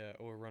 Yeah,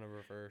 or run a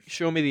reverse.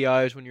 Show me the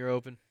eyes when you're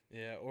open.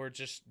 Yeah, or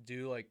just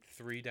do like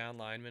 3 down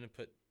linemen and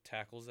put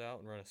tackles out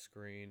and run a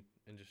screen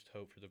and just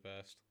hope for the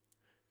best.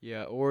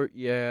 Yeah, or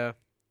yeah,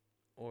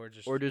 Or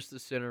just Or just the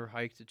center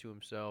hikes it to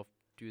himself.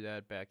 Do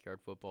that backyard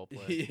football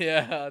play.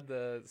 yeah,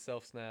 the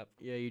self snap.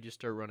 Yeah, you just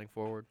start running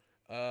forward.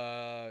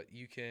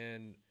 You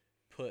can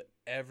put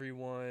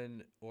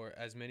everyone or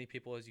as many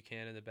people as you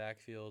can in the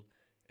backfield,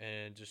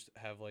 and just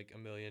have like a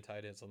million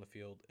tight ends on the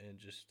field and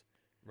just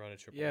run a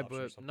triple Yeah, option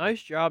or but something.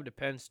 nice job to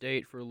Penn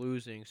State for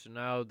losing. So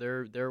now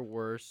they're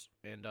worse,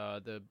 and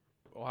the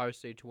Ohio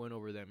State's win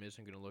over them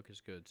isn't going to look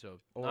as good. So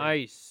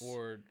nice.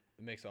 Or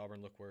it makes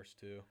Auburn look worse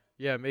too.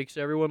 Yeah, it makes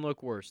everyone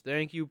look worse.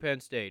 Thank you, Penn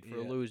State, for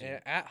Yeah, losing.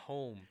 and at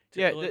home. To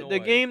Yeah, Illinois. the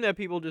game that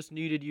people just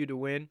needed you to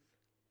win,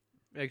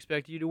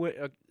 expect you to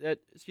win.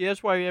 See,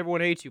 that's why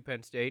everyone hates you,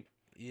 Penn State.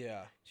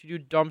 Yeah. So you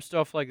do dumb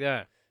stuff like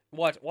that.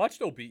 Watch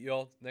they'll beat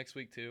y'all next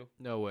week too,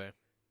 No way.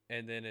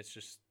 and then it's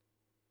just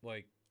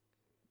like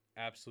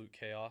absolute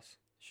chaos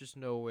It's just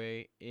no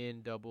way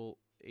in double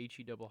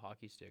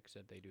hockey sticks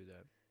that they do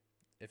that.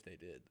 if they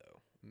did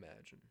though.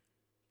 Imagine.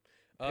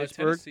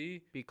 Pittsburgh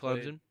Tennessee Beat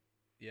played- Clemson.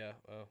 Yeah.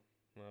 Oh,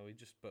 well, we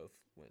just both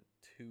went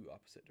two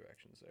opposite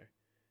directions there.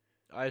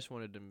 I just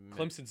wanted to.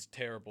 Clemson's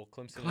terrible.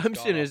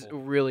 Clemson is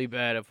god-awful. really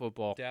bad at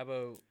football.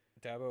 Dabo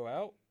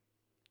out.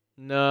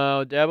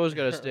 No, Dabo's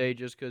got to stay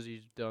just because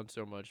he's done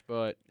so much.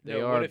 But they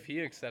No, are what if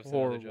he accepts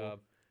horrible. another job?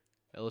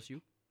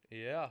 LSU.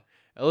 Yeah.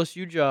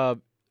 LSU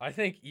job. I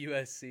think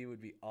USC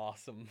would be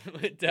awesome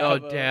with Oh,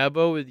 Dabo.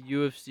 Dabo with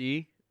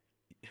UFC.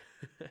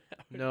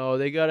 No,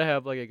 they got to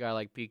have like a guy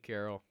like Pete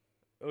Carroll.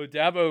 Oh,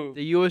 Dabo.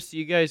 The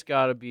USC guy's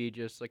got to be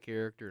just a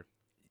character.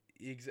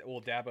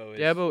 Well, Dabo is.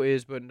 Dabo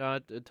is, but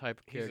not the type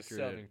of He's a character.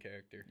 that- Southern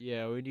character.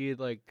 Yeah, we need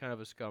like kind of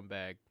a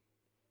scumbag.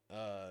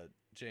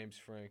 James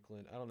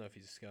Franklin. I don't know if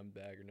he's a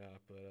scumbag or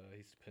not, but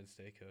he's the Penn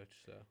State coach.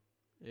 So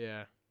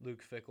Yeah,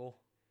 Luke Fickle.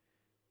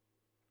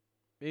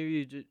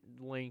 maybe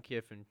Lane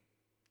Kiffin.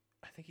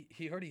 I think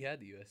he already had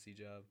the USC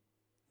job.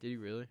 Did he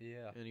really?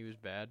 Yeah. And he was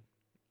bad.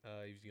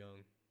 He was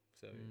young.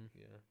 So Mm.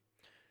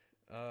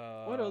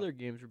 yeah. What other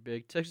games were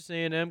big? Texas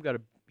A&M got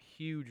a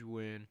huge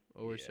win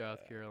over South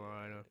Yeah,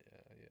 Carolina.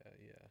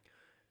 Yeah.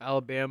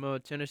 Alabama,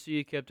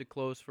 Tennessee kept it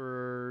close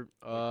for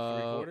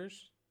Like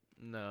 3/4.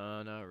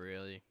 no, not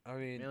really. I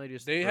mean, Mainly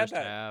just they the had first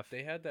that. half.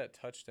 They had that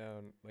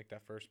touchdown, like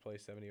that first play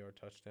 70-yard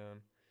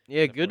touchdown.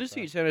 Yeah, the good to first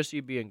see half. Tennessee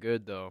being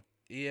good though.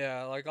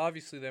 Yeah, like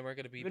obviously they weren't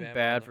going to beat Been Bama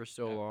bad on the- for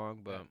so at- long,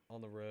 at- but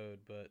on the road,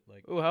 but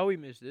like oh, how we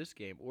missed this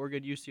game?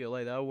 Oregon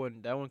UCLA.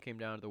 That one came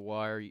down to the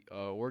wire.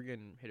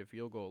 Oregon hit a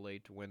field goal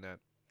late to win that.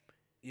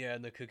 yeah,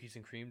 and the cookies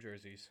and cream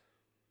jerseys.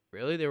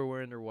 Really, they were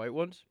wearing their white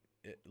ones.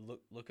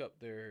 Look up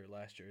their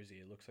last jersey.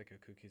 It looks like a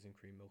cookies and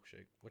cream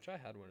milkshake, which I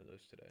had one of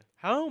those today.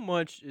 How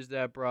much is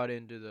that brought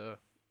into the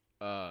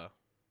A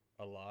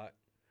lot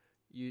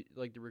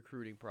the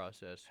recruiting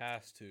process?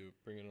 has to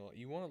bring it on.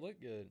 You want to look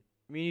good.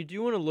 I mean, you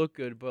do want to look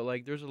good, but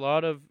like, there's a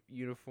lot of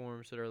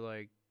uniforms that are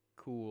like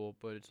cool,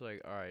 but it's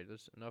like, all right,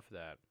 that's enough of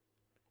that.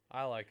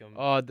 I like them.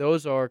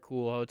 Those are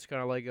cool. It's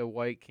kind of like a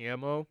white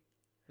camo.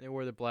 They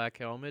wear the black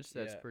helmets.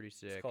 That's Yeah, pretty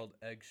sick. It's called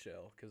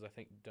eggshell because I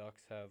think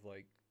ducks have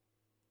like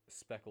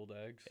speckled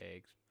eggs.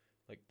 Eggs.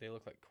 Like they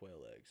look like quail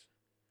eggs.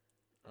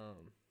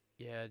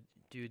 Yeah,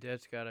 dude,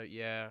 that's gotta.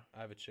 Yeah,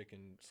 I have a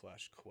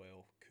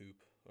chicken/quail coop,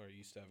 or I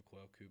used to have a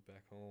quail coop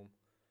back home.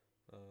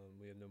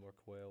 We have no more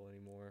quail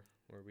anymore,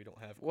 or we don't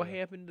have. what quail.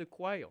 happened to the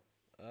quail?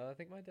 I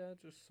think my dad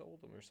just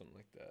sold them or something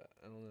like that.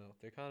 I don't know.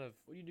 They're kind of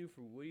What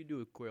do you do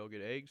with quail?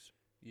 Get eggs?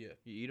 yeah.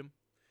 You eat them?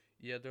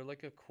 Yeah, they're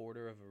like a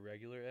quarter of a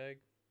regular egg,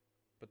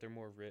 but they're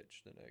more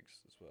rich than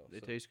eggs as well. They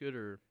so taste good,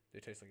 or they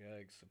taste like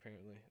eggs,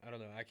 apparently. I don't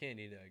know. I can't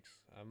eat eggs.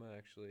 I'm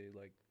actually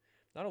like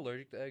not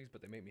allergic to eggs,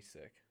 but they make me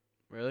sick.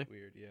 really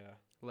Weird, yeah.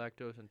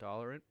 lactose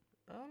intolerant?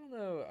 I don't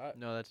know.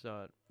 No, that's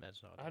not.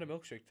 That's not. I had a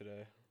milkshake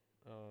today.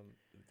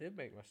 It did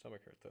make my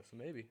stomach hurt though, so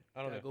maybe.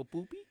 I don't Gotta know. go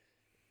poopy.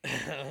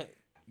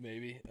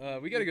 Maybe.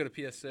 We gotta go to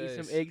PSAs.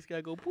 Eat some eggs.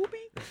 Gotta go poopy.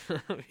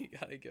 we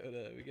gotta go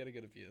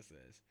to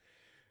PSAs.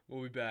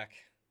 We'll be back.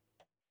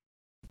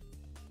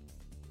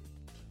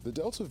 The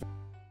Delta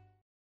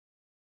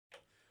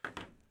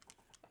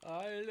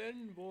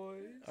Island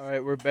boys. All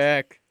right, we're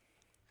back.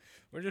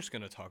 We're just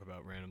gonna talk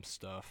about random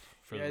stuff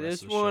for Yeah, the rest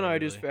this of the one show, I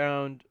just really.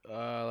 found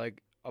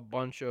like a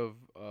bunch of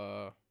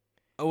Oh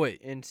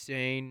wait,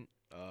 insane.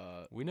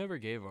 we never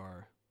gave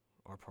our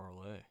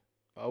parlay.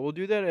 We'll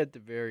do that at the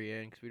very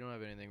end because we don't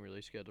have anything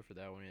really scheduled for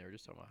that one either. We're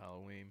just talking about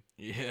Halloween.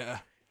 Yeah.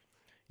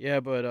 Yeah,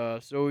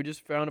 but so we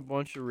just found a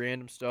bunch of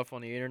random stuff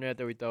on the internet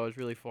that we thought was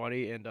really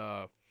funny, and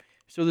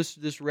so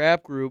this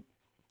rap group.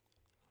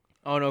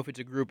 I don't know if it's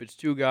a group. It's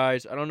two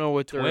guys. I don't know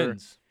what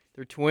Twins.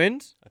 they're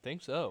twins. I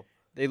think so.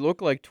 They look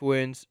like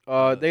twins.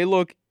 Yeah. They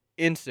look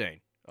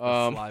insane.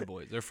 Fly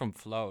boys. They're from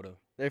Florida.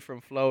 They're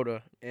from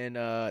Florida, and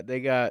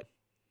they got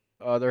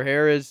their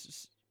hair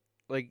is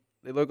like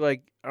they look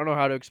like I don't know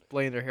how to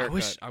explain their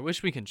haircut. I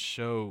wish we can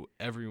show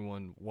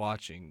everyone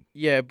watching.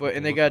 Yeah, but what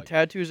and they they look got like.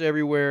 tattoos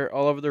everywhere,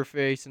 all over their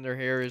face, and their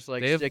hair is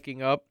like They have-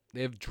 sticking up.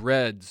 They have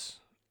dreads,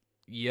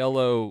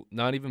 yellow,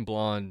 not even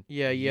blonde.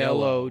 Yeah,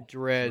 yellow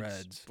dreads.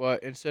 dreads.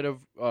 But instead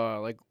of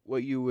like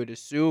what you would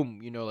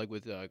assume, like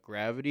with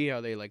gravity,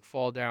 how they like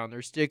fall down,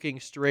 they're sticking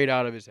straight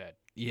out of his head.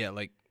 Yeah,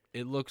 like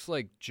It looks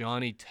like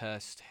Johnny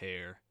Test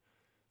hair,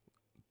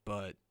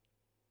 but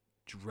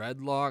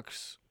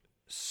dreadlocks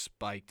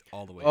spiked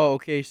all the way Oh, up.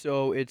 okay.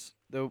 So it's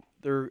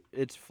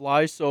it's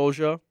Fly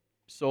Soldier,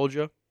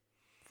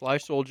 Fly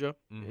Soldier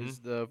Mhm. is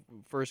the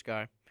first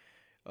guy.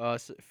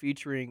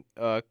 Featuring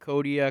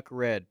Kodiak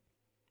Red,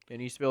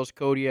 and he spells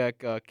Kodiak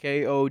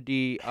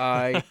Kodiy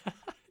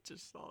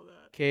Just saw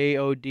that.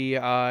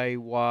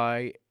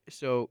 Kodiy.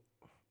 So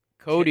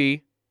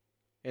Cody,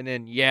 and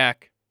then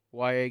Yak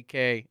Yak,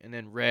 and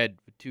then Red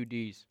with 2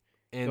 D's.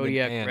 And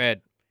Kodiak then and.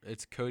 Red,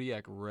 It's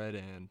Kodiak Red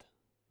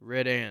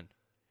Red and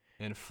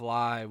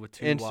Fly with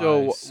 2 And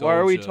Y's. so why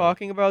are we Soulja.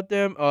 talking about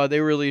them? They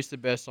released the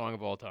best song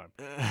of all time.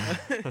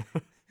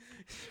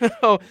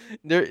 So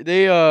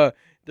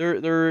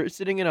they're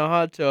sitting in a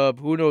hot tub,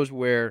 who knows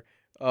where,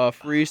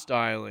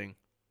 freestyling,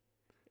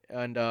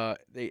 and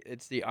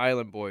it's the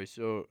Island Boys.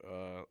 So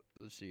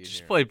let's see Just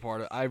here. play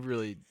part of it. I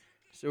really.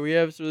 So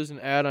there's an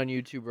ad on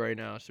YouTube right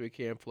now, so we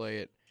can't play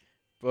it.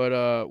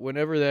 But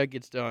whenever that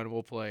gets done,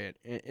 we'll play it.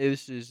 And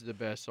this is the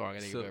best song I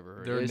think So I've ever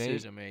heard. their This name-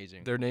 is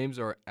amazing. Their names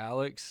are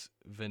Alex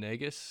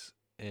Venegas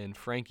and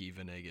Frankie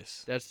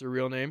Venegas. That's the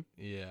real name.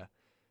 Yeah.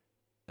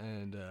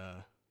 And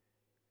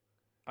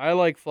I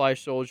like Fly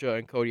Soldier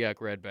and Kodiak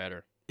Red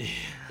better.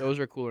 Those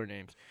are cooler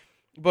names.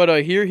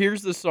 But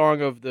here's the song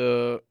of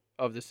the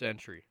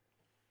century.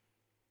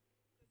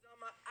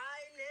 I'm an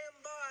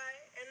island boy,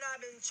 and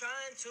I've been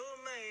trying to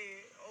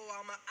make. Oh,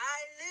 I'm an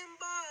island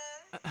boy.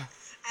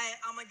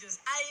 I'ma just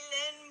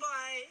island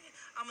boy.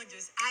 I'ma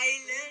just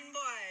island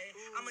boy.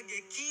 I'ma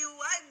get key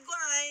white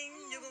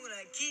grind. You're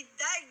gonna keep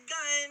that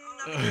gun.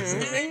 I'ma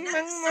just stand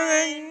that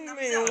sign. I'm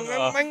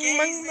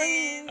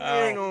gazing. Who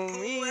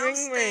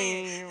else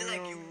stay? They're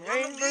like, you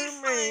wanna be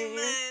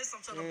famous?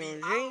 I'm trying to be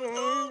out the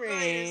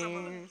race. I'm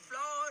gonna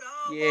Florida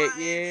boy.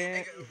 Yeah.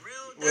 Like a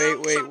real Wait,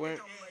 dumb wait.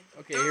 topic. I'm a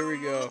Okay, here we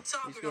dumb go.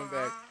 topic, He's going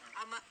back.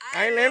 I'm an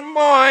Island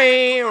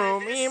boy, boy,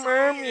 me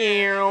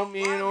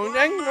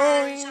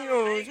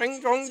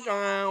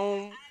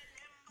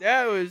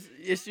That was,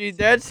 you see,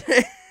 that's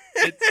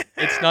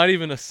it's not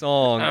even a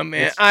song. I'm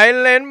an It's,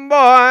 island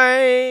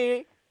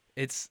boy.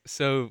 it's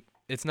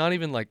not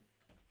even like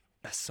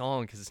a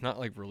song because it's not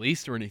like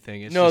released or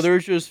anything. It's No, just, they're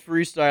just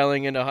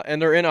freestyling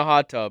and they're in a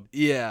hot tub.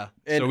 yeah.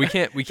 and So we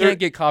can't they're-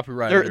 get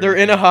copyrighted. They're or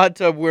in a anything. hot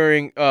tub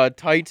wearing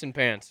tights and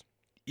pants.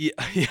 Yeah,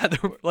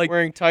 they're like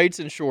Wearing tights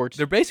and shorts.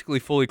 they're basically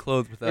fully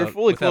clothed without They're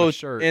fully without a clothed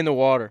shirt in the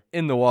water.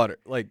 in the water.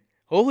 Like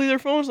Hopefully their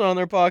phone's not in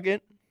their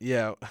pocket.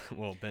 yeah,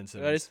 well Ben is-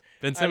 Simmons.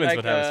 Ben I Simmons like,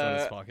 would have his phone in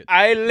his pocket.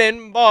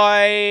 Island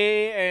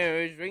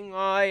boy, swing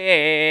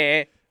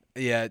yeah.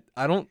 Yeah,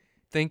 I don't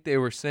think they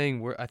were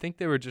saying I think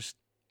they were just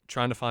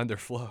trying to find their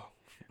flow.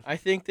 I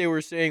think they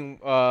were saying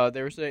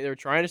they were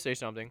trying to say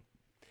something,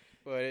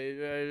 but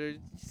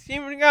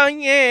swing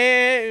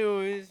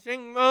yeah,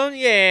 swing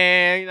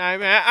yeah.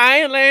 I'm an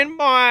island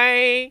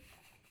boy.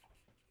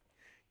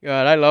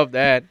 God, I love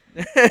that.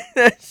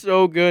 That's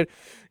so good.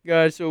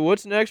 God, so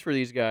what's next for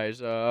these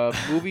guys?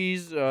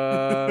 Movies?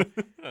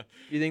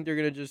 You think they're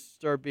gonna just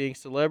start being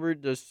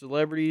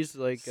celebrities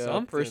like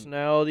Something.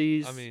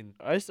 personalities? I mean,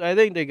 I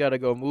think they gotta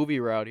go movie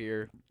route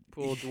here.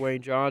 Pull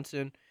Dwayne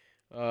Johnson.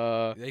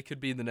 they could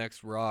be the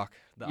next Rock.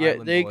 The Yeah,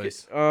 Island they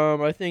Boys.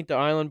 could. I think the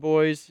Island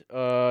Boys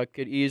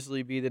could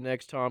easily be the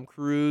next Tom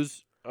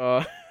Cruise.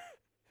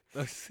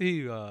 Let's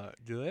see. Do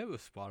they have a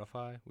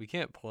Spotify? We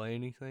can't play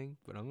anything,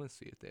 but I'm gonna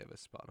see if they have a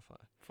Spotify.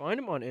 Find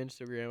them on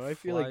Instagram. I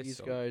feel Fly like these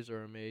Soldier. guys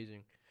are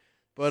amazing.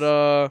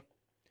 But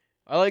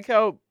I like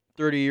how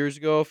 30 years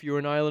ago, if you were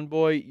an island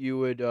boy,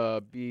 you'd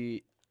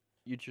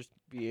just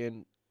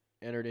be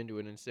entered into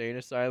an insane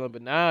asylum.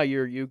 But now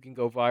you can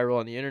go viral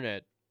on the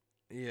internet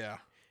Yeah.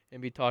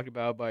 and be talked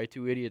about by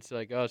 2 idiots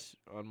like us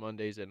on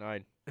Mondays at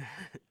 9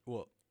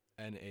 Well,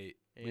 and 8.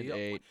 and We-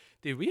 8.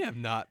 Dude, we have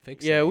not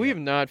fixed. Yeah, it we yet.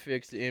 have not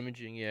fixed the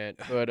imaging yet.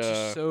 But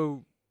Just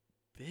so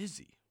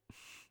busy.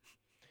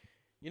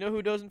 you know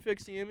who doesn't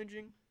fix the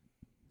imaging?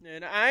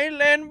 An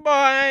island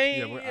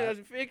boy we're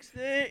doesn't fix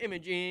the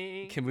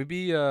imaging. Can we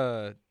be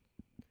who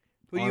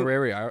do you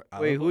honorary?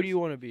 wait? Who do you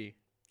want to be?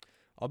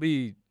 I'll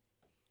be.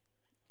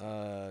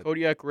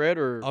 Kodiak Red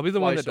or I'll be the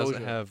Fly one that doesn't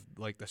Soldier? have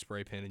like the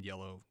spray painted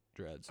yellow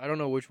dreads. I don't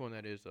know which one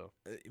that is though.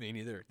 Me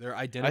neither. They're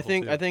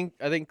identical. I too.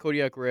 think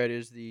Kodiak Red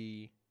is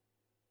the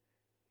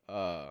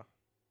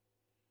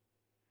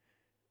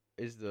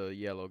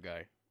yellow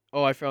guy.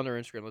 Oh, I found their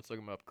Instagram. Let's look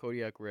them up.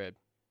 Kodiak Red.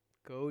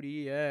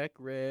 Kodiak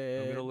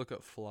Red. I'm gonna look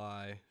up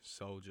Fly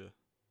Soldier.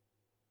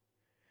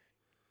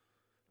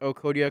 Oh,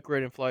 Kodiak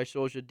Red and Fly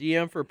Soldier.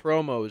 DM for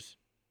promos.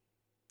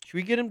 Should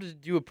we get him to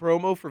do a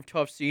promo for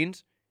Tough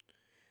Scenes?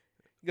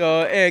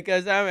 Go,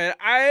 cause I'm an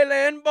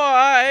island boy,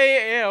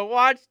 and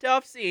watch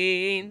Tough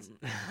Scenes.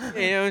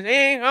 And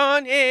sing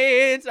on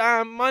hits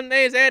on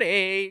Mondays at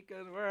 8,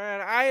 cause we're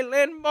an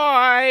island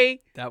boy.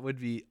 That would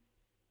be.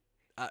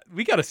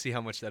 We gotta see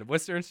how much that.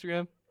 What's their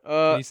Instagram?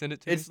 Can you send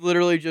it to me? It's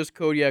literally just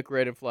Kodiak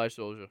Red and Fly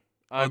Soldier.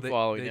 I'm they-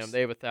 following they them. s-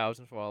 They have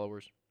 1,000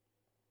 followers.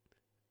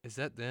 Is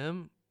that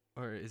them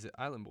or is it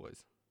Island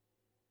Boys?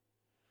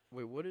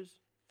 Wait, what is?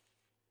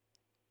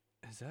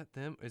 Is that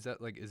them? Is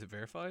that like? Is it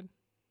verified?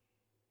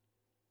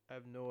 I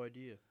have no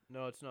idea.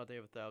 No, it's not. They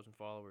have 1,000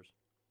 followers.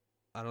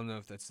 I don't know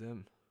if that's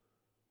them.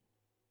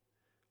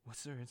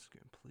 What's their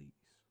Instagram, please?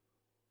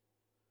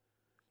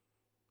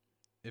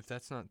 If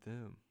that's not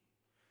them.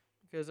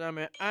 Because I'm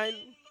an I'ma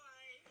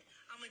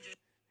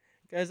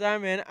just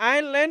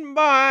island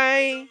boy. I'm a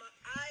island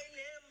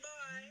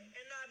boy,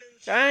 and I've been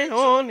Shine trying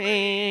on to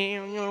me,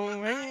 make. you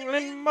I'm a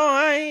island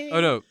boy.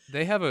 Oh no,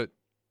 they have an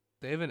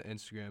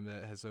Instagram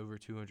that has over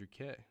 200K. You feel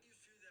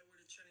that we're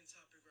the trending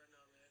topic right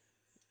now, man?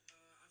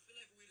 I feel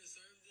like we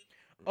deserved it.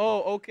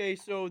 Oh, okay.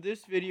 So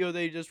this video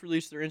they just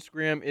released their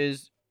Instagram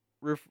is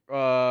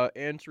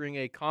answering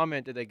a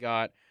comment that they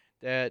got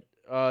that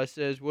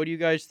says, "What do you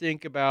guys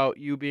think about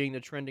you being the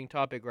trending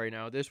topic right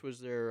now?" This was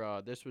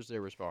their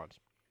response.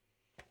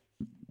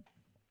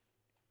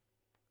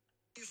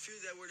 You feel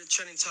that we're the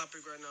trending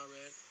topic right now,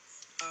 man?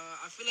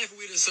 I feel like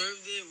we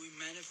deserved it. We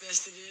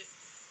manifested it.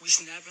 We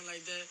snapping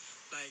like that.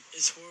 Like,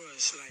 it's for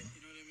us. Like,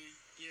 you know what I mean?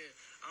 Yeah.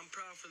 I'm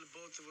proud for the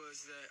both of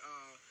us that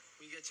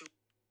we get to.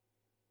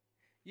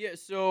 Yeah.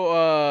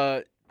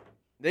 So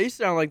they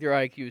sound like their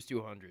IQ is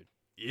 200.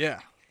 Yeah.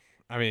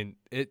 I mean,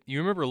 you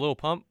remember Lil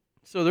Pump?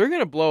 So they're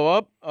gonna blow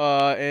up.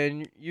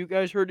 And you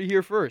guys heard it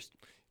here first.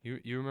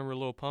 You remember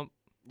Lil Pump?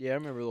 Yeah, I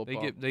remember Lil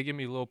Pump. They give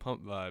me Lil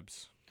Pump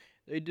vibes.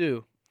 They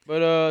do.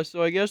 But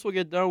so I guess we'll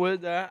get done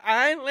with the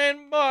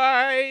Island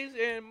Boys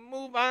and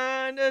move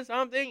on to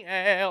something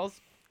else.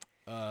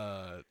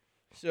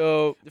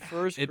 So the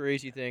first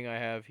crazy thing I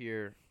have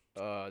here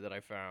that I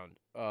found.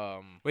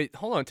 Wait,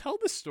 hold on. Tell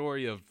the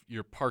story of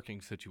your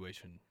parking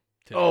situation.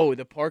 Tim. Oh,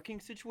 the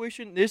parking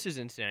situation. This is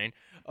insane.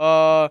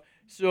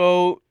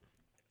 So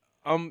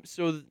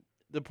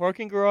the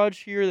parking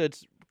garage here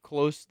that's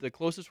the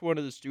closest one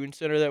to the student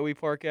center that we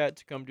park at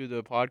to come do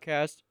the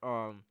podcast.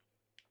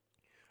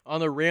 On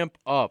the ramp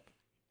up,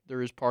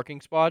 there is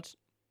parking spots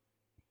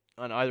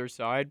on either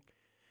side.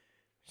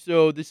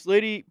 So this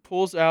lady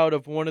pulls out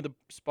of one of the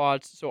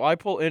spots. So I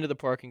pull into the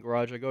parking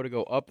garage. I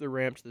go up the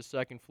ramp to the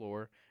second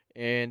floor.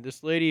 And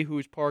this lady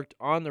who's parked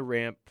on the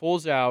ramp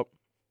pulls out.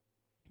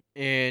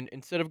 And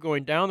instead of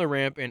going down the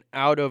ramp and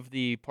out of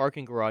the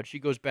parking garage, she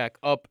goes back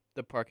up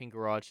the parking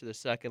garage to the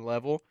second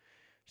level.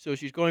 So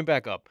she's going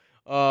back up,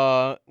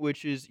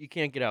 which is, you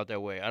can't get out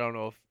that way. I don't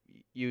know if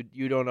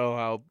you don't know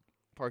how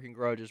parking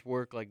garages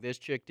work, like this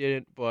chick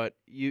didn't, but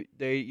you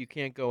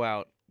can't go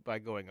out by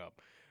going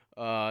up.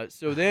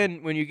 So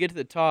then when you get to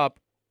the top,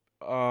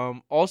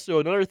 also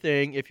another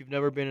thing, if you've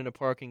never been in a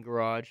parking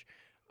garage,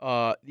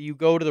 you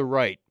go to the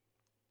right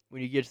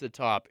when you get to the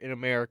top in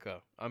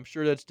America. I'm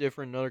sure that's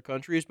different in other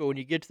countries, but when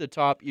you get to the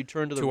top, you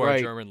turn to the right.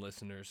 To our German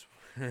listeners.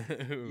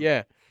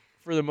 Yeah,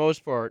 for the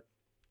most part,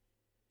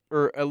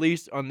 or at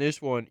least on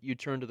this one, you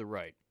turn to the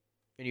right,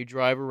 and you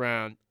drive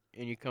around,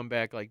 and you come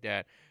back like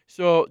that.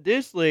 So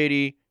this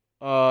lady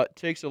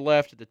takes a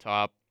left at the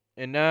top,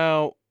 and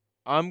now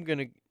I'm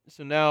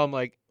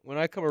like, when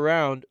I come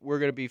around, we're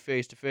gonna be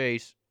face to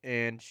face,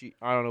 and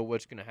I don't know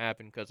what's gonna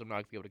happen because I'm not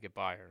gonna be able to get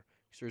by her.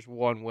 So there's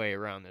one way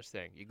around this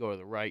thing. You go to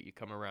the right, you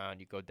come around,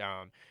 you go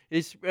down.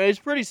 It's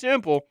pretty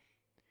simple.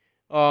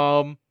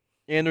 And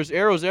there's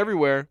arrows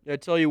everywhere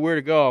that tell you where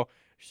to go.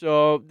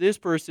 So this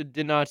person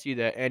did not see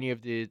any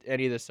of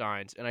the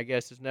signs, and I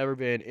guess has never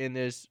been in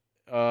this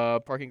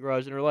parking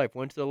garage in her life.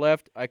 Went to the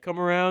left. I come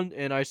around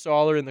and I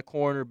saw her in the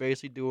corner,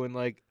 basically doing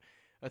like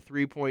a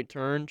 3-point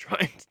turn,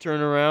 trying to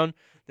turn around.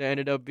 That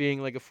ended up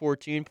being like a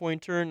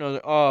 14-point turn. I was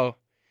like, oh,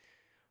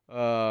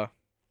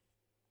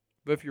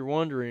 but if you're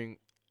wondering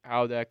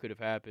how that could have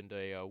happened,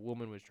 a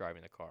woman was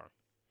driving the car.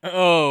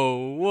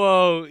 Oh,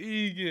 whoa,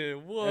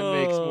 Egan, whoa. That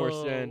makes more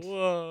sense.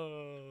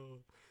 Whoa.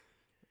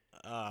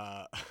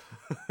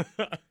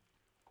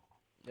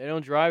 They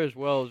don't drive as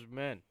well as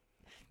men.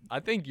 I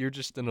think you're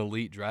just an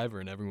elite driver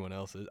and everyone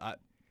else is.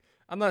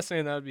 I'm not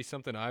saying that would be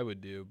something I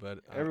would do, but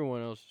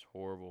Everyone else is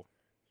horrible.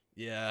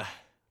 Yeah.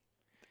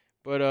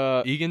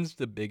 But Egan's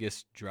the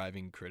biggest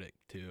driving critic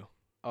too.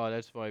 Oh,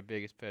 that's my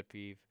biggest pet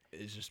peeve.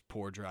 It's just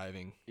poor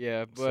driving.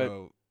 Yeah, but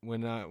so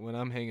when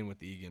I'm hanging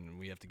with Egan and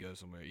we have to go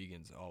somewhere,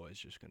 Egan's always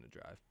just gonna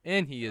drive,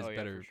 and he is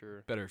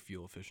better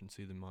fuel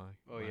efficiency than my.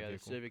 Oh my yeah, vehicle.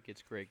 the Civic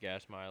gets great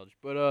gas mileage.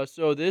 But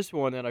so this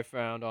one that I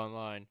found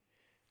online,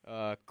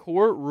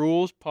 court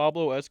rules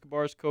Pablo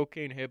Escobar's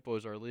cocaine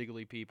hippos are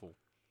legally people.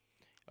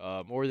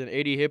 More than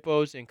 80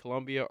 hippos in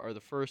Colombia are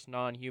the first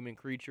non-human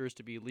creatures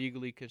to be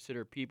legally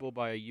considered people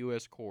by a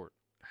U.S. court.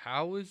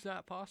 How is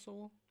that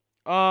possible?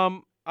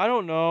 I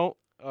don't know.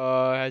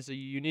 Has a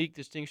unique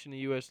distinction in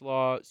U.S.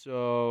 law.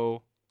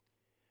 So,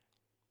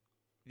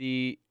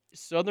 the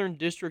Southern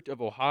District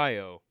of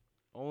Ohio,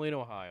 only in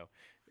Ohio,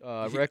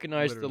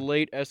 recognized the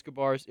late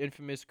Escobar's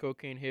infamous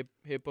cocaine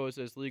hippos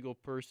as legal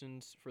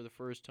persons for the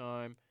first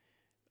time.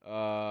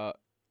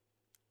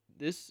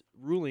 This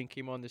ruling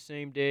came on the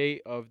same day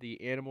of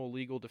the Animal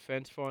Legal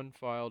Defense Fund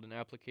filed an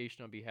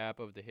application on behalf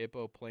of the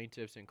hippo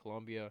plaintiffs in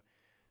Colombia.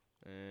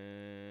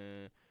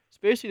 So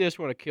basically, they just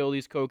want to kill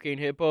these cocaine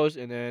hippos,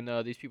 and then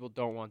these people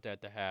don't want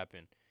that to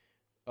happen.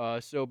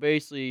 So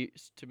basically,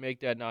 to make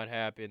that not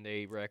happen,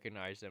 they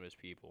recognize them as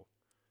people.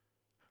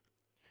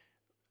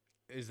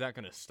 Is that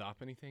gonna stop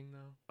anything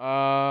though?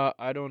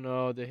 I don't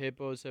know. The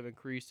hippos have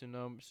increased in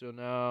number, so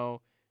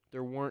now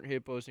there weren't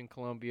hippos in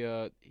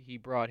Colombia. He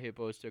brought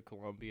hippos to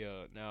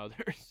Colombia. Now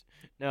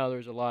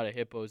there's a lot of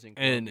hippos in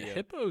And Colombia.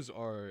 hippos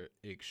are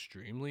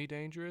extremely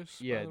dangerous.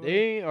 by Yeah, the way.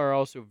 they are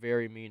also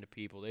very mean to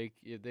people.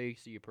 If they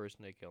see a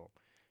person, they kill them.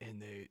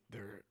 And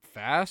they're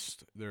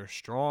fast, they're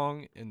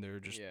strong, and they're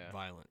just Yeah.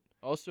 violent.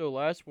 Also,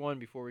 last one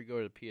before we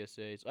go to the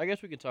PSAs. I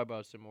guess we can talk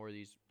about some more of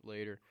these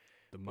later.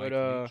 The But,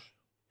 Mike Leach.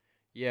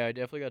 Yeah, I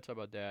definitely got to talk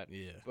about that.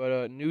 Yeah.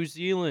 But New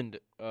Zealand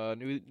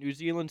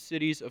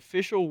City's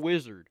official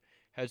wizard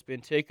has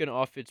been taken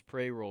off its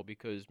payroll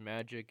because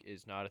magic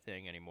is not a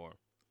thing anymore.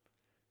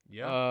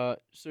 Yeah.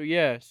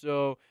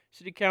 So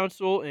City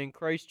Council in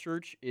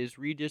Christchurch is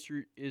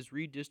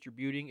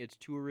redistributing its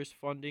tourist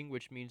funding,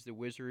 which means the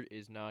wizard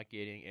is not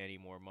getting any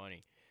more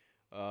money.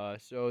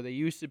 So they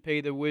used to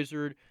pay the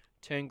wizard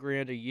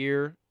 $10,000 a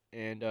year,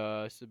 and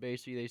so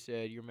basically they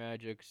said your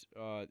magic's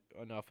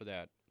enough of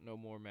that, no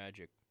more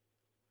magic.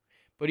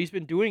 But he's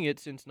been doing it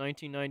since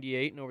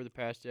 1998, and over the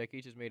past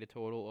decades has made a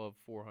total of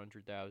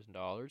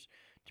 $400,000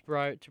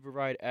 to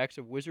provide acts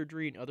of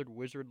wizardry and other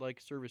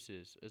wizard-like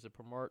services as a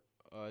part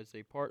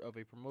of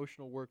a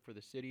promotional work for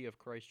the city of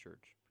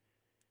Christchurch.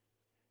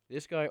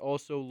 This guy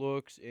also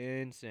looks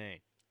insane.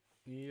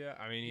 Yeah,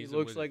 I mean, He he's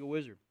looks like a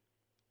wizard.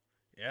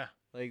 yeah,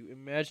 Like,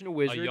 imagine a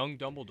wizard. a young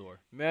Dumbledore.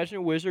 Imagine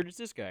a wizard. It's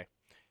this guy.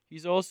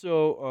 He's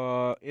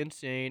also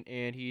insane,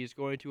 and he's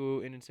going to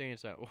an insane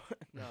asylum.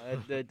 No,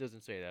 that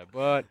doesn't say that.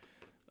 But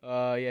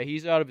yeah,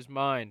 he's out of his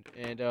mind.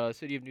 And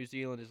City of New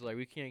Zealand is like,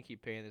 we can't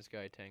keep paying this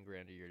guy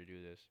 $10,000 a year to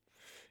do this.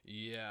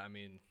 Yeah, I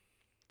mean,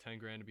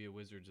 $10,000 to be a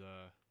wizard's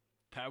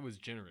that was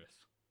generous.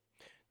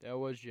 That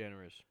was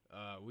generous.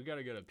 We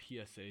gotta go to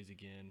PSAs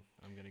again.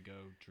 I'm gonna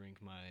go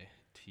drink my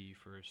tea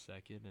for a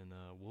second, and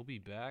we'll be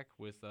back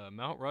with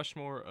Mount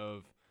Rushmore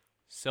of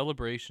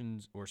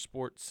celebrations or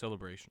sports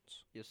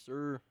celebrations. Yes,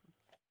 sir.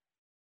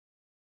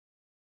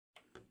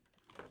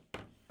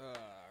 All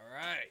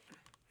right.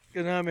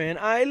 Because I'm an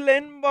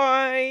island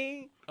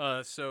boy.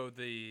 So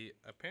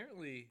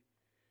apparently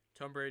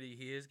Tom Brady,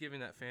 he is giving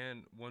that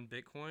fan 1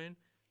 Bitcoin.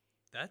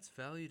 That's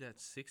valued at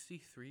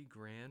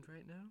 $63,000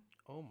 right now.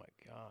 Oh, my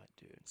God,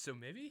 dude. So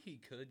maybe he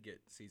could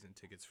get season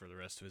tickets for the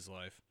rest of his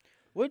life.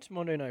 What's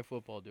Monday Night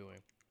Football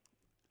doing?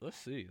 Let's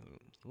see.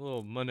 A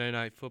little Monday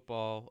Night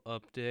Football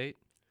update.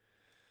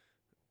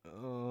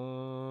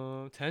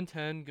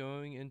 10-10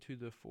 going into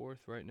the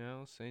fourth right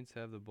now. Saints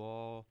have the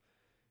ball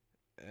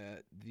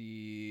at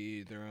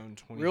their own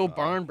 25. Real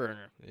barn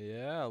burner.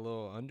 Yeah, a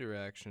little under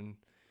action.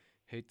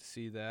 Hate to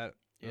see that.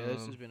 Yeah,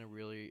 this has been a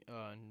really...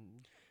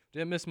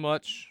 Didn't miss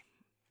much.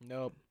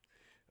 Nope.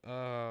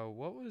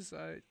 What was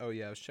I? Oh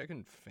yeah, I was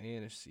checking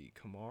fantasy.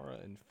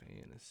 Kamara and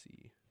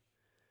fantasy.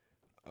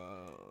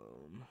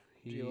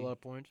 Do you have a lot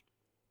of points?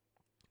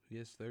 He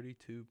has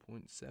 32.7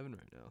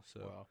 right now. So,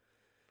 Wow.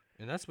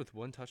 and that's with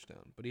 1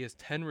 touchdown. But he has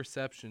 10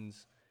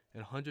 receptions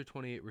and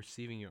 128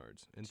 receiving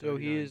yards. And So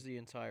he 39 is the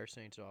entire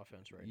Saints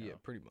offense right now. Yeah,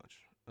 pretty much.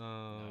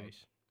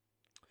 Nice.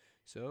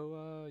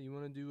 So you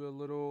want to do a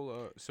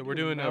little? So Do we're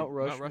doing Mount a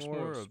Rushmore, Mount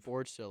Rushmore of of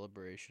sports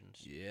celebrations.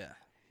 yeah,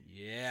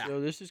 yeah.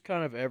 So this is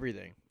kind of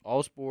everything.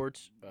 All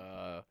sports.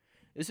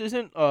 This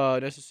isn't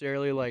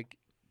necessarily like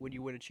when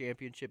you win a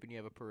championship and you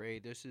have a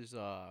parade. This is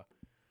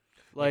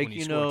like when you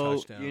you score a know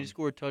touchdown. you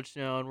score a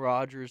touchdown.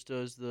 Rogers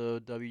does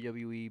the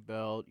WWE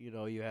belt. You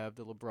know you have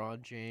the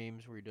LeBron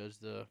James where he does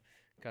the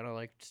kind of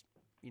like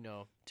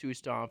 2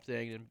 stomp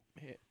thing and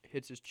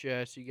hits his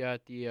chest. You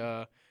got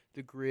the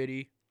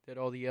gritty that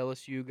all the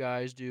LSU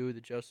guys do.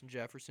 That Justin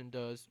Jefferson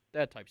does.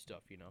 That type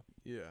stuff.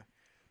 Yeah.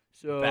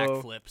 So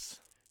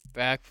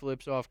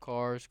backflips off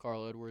cars,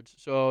 Carl Edwards.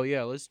 So,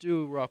 yeah, let's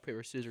do rock,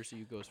 paper, scissors, see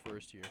who goes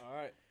first here. All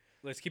right.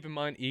 Let's keep in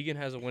mind Egan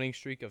has a winning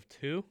streak of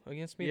 2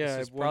 against me. Yeah,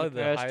 This is I've won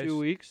the past highest, 2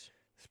 weeks.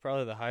 It's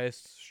probably the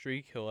highest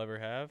streak he'll ever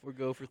have. We'll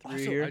go for 3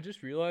 Also, here. I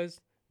just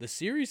realized the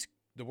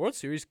World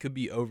Series could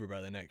be over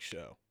by the next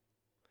show.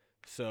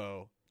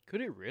 So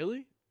Could it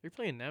really? They're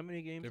playing that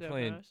many games they're that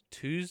playing fast?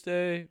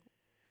 Tuesday,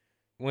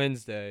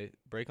 Wednesday,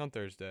 break on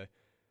Thursday,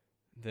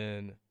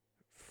 then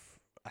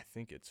I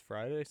think it's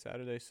Friday,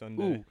 Saturday,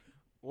 Sunday.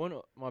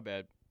 Ooh, my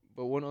bad.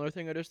 But one other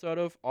thing I just thought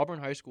of, Auburn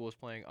High School is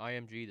playing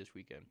IMG this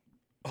weekend.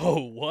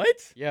 Oh,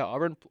 what? Yeah,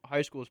 Auburn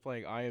High School is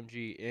playing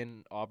IMG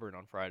in Auburn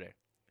on Friday.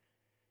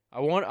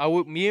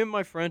 Me and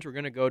my friends were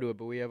going to go to it,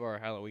 but we have our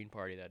Halloween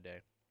party that day.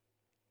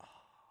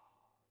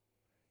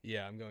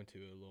 Yeah, I'm going to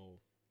a little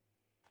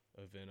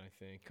event, I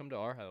think. Come to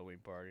our Halloween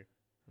party.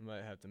 I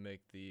might have to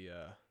make the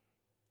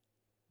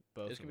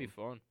both. It's going to be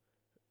fun.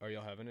 Are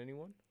y'all having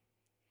anyone?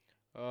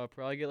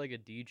 Probably get like a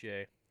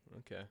DJ,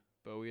 Okay.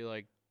 but we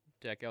like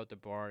deck out the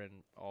barn in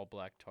all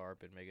black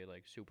tarp and make it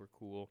like super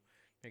cool.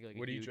 Make it like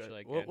What a do you huge try?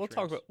 like We'll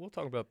talk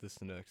entrance. about this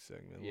in the next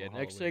segment. Yeah, little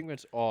next Halloween.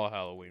 segment's all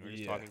Halloween. We're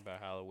just Yeah. talking about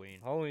Halloween.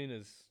 Halloween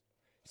is.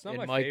 It's not And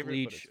my Mike favorite,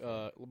 Leach,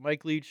 but it's fun.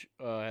 Mike Leach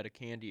had a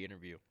candy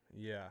interview.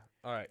 Yeah.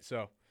 All right.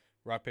 So,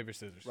 rock paper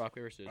scissors. Rock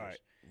paper scissors. All right.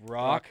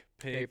 Rock,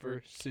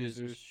 paper,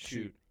 scissors,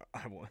 shoot.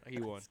 I won. He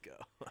won. Let's go.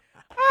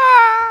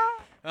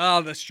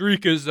 Oh, the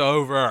streak is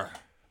over.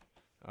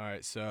 All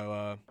right,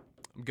 so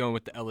I'm going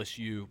with the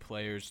LSU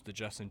players, the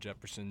Justin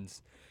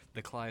Jeffersons,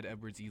 the Clyde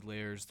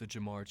Edwards-Helaire's, the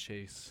Jamar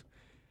Chase,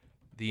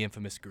 the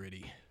infamous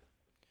Gritty.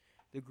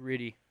 The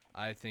Gritty.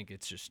 I think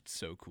it's just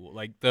so cool.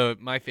 Like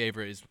my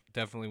favorite is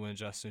definitely when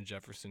Justin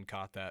Jefferson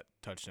caught that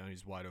touchdown.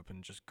 He's wide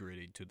open, just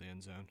grittied to the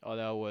end zone. Oh,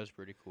 that was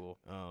pretty cool.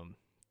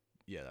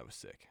 Yeah, that was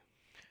sick.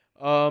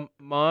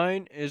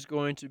 Mine is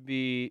going to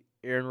be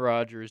Aaron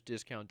Rodgers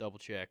discount double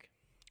check.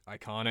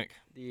 Iconic.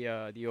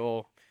 The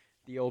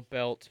old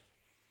belt.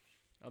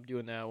 I'm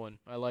doing that one.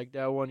 I like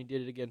that one. He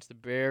did it against the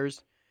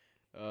Bears.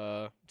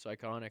 It's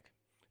iconic.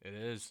 It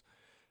is.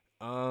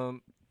 I'll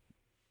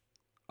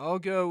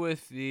go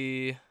with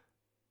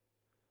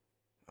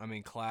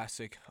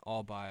classic,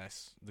 all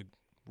bias, the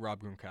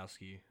Rob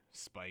Gronkowski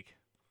spike.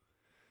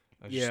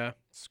 Yeah.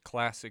 It's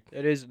classic.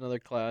 That is another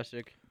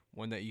classic.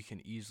 One that you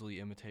can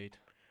easily imitate.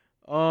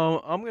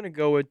 I'm gonna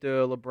go with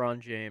the LeBron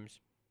James,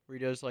 where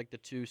he does like the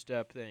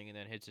 2-step thing and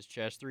then hits his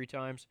chest 3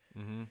 times.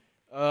 Mm-hmm.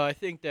 I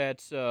think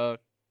that's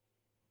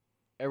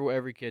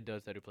every kid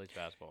does that who plays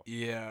basketball.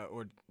 Yeah,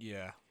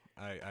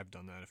 I've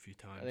done that a few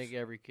times. I think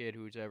every kid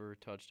who's ever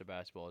touched a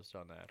basketball has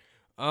done that.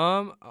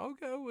 I'll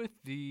go with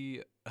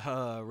the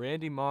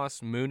Randy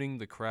Moss mooning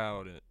the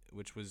crowd,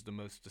 which was the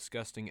most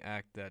disgusting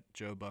act that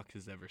Joe Buck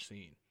has ever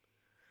seen.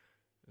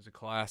 It was a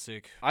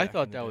classic. I back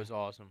thought in the that day. was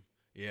awesome.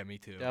 Yeah, me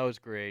too. That was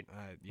great.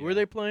 Yeah. Who were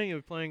they playing? They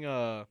were playing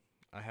I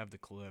have the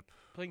clip.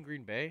 playing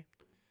Green Bay.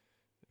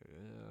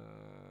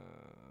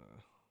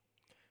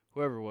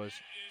 Whoever it was.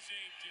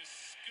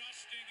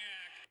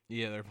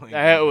 Yeah, they're playing.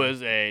 That Green Bay.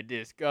 was a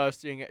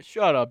disgusting.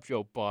 Shut up,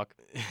 Joe Buck.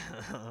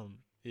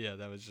 Yeah,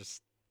 that was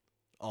just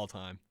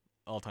all-time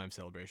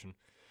celebration.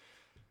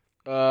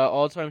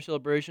 All-time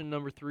celebration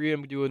number 3.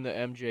 I'm doing the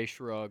MJ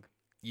shrug.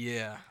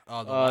 Yeah.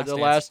 The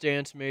Last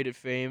Dance made it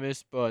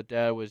famous, but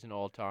that was an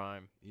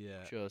all-time.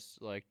 Yeah.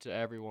 Just like to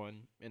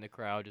everyone in the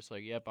crowd, just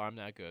like, yep, I'm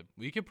that good.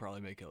 We could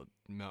probably make a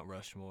Mount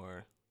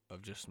Rushmore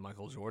of just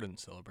Michael Jordan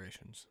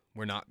celebrations.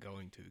 We're not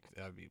going to. 'Cause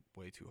that would be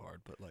way too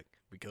hard, but like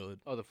we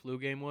could. Oh, the flu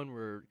game one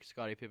where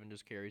Scottie Pippen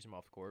just carries him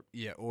off the court.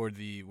 Yeah, or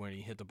when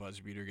he hit the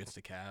buzzer beater against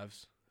the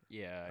Cavs.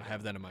 Yeah, I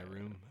have that in my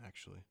room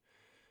actually.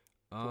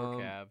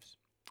 Poor Cavs.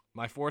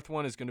 My fourth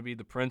one is going to be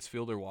the Prince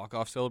Fielder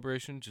walk-off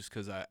celebration, just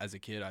because as a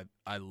kid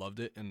I loved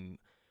it, and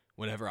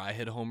whenever I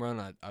hit a home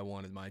run, I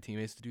wanted my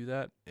teammates to do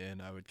that,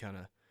 and I would kind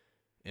of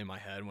in my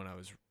head when I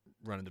was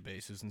running the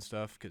bases and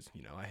stuff, because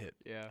I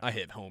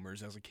hit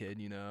homers as a kid.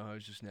 I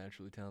was just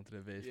naturally talented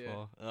at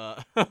baseball.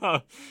 Why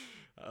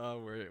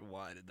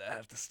did that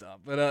have to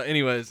stop? But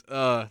anyways,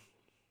 I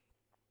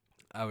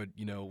would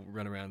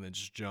run around and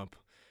just jump,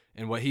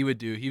 and what he would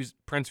do, he was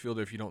Prince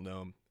Fielder. If you don't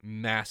know him,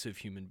 massive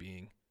human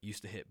being.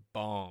 Used to hit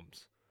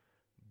bombs,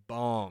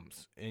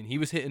 and he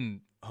was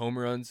hitting home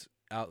runs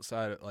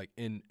outside like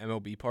in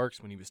MLB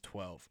parks when he was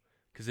 12,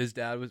 because his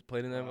dad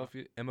played in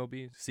the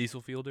MLB,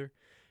 Cecil Fielder,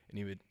 and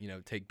he would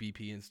take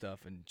BP and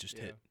stuff and just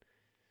hit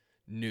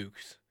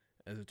nukes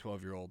as a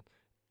 12-year-old.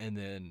 And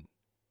then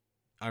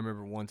I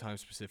remember one time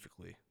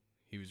specifically,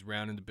 he was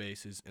rounding the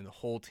bases and the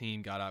whole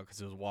team got out because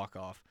it was a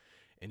walk-off,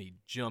 and he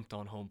jumped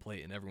on home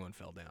plate and everyone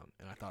fell down,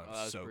 and I thought it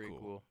was so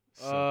cool.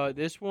 So cool.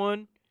 This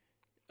one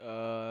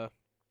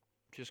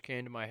just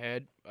came to my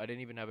head. I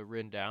didn't even have it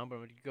written down, but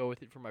I'm gonna go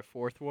with it for my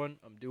fourth one.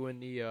 I'm doing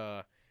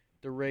the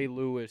Ray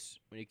Lewis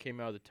when he came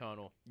out of the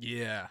tunnel.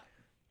 Yeah.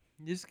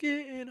 It's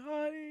getting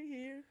hot in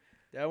here.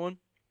 That one.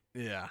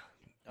 Yeah.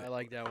 I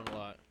like that one a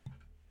lot.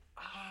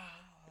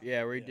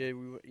 Yeah, where he did.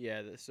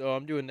 So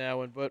I'm doing that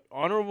one. But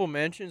honorable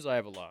mentions, I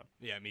have a lot.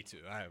 Yeah, me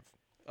too. I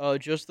have.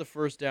 Just the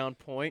first down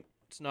point.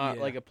 It's not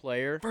like a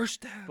player.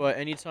 First down. But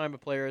anytime a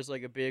player has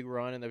like a big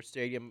run and the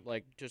stadium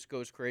like just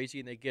goes crazy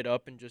and they get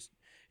up and just,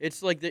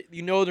 it's like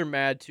they're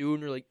mad too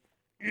and they're like,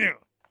 yeah,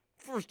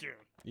 first down.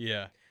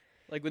 Yeah.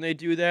 Like when they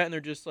do that and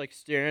they're just like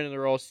staring and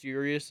they're all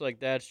serious, like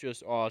that's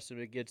just awesome.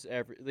 It gets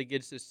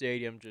the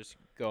stadium just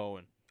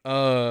going.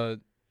 The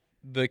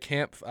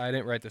camp. I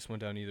didn't write this one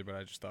down either, but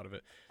I just thought of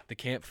it. The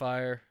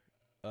campfire,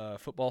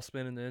 football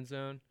spin in the end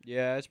zone.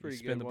 Yeah, that's pretty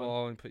good. Spin the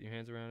ball and put your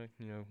hands around it.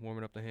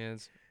 Warming up the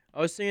hands. I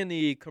was saying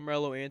the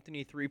Carmelo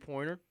Anthony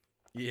 3-pointer.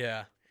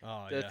 Yeah.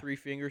 Oh, the 3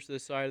 fingers to the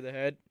side of the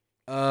head.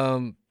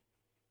 The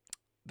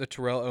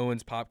Terrell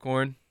Owens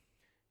popcorn.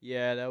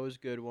 Yeah, that was a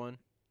good one.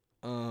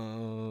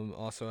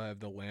 Also I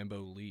have the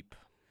Lambeau leap.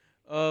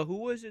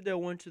 Who was it that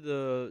went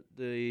to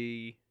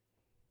the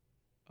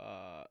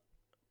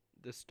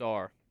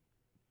star?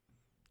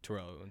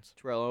 Terrell Owens.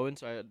 Terrell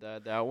Owens. I had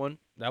that one.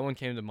 That one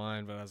came to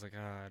mind, but I was like,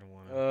 I don't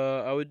want to.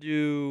 I would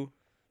do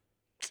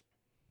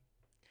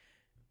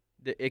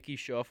the Icky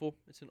Shuffle.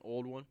 It's an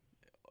old one.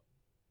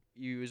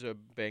 You as a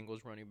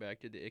Bengals running back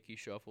did the Icky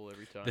Shuffle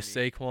every time. The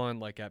Saquon,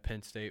 like at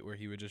Penn State, where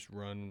he would just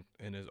run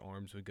and his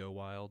arms would go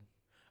wild.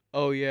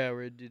 Oh yeah,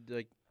 where it did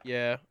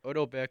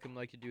Odell Beckham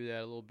liked to do that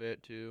a little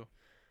bit too.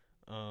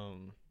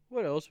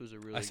 What else was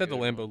it really? I said the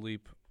good Lambeau one?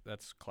 leap.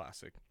 That's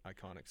classic,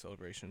 iconic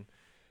celebration.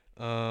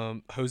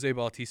 Jose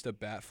Bautista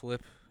bat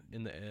flip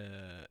in the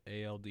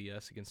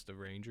ALDS against the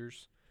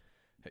Rangers.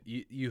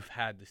 You've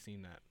had to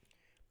seen that.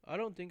 I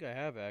don't think I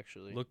have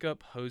actually. Look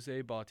up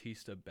Jose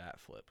Bautista bat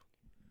flip.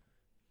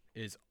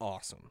 Is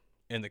awesome.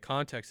 And the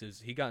context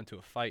is he got into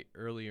a fight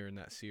earlier in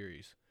that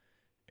series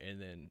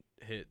and then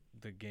hit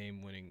the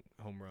game-winning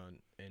home run,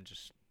 and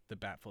just the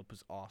bat flip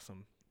was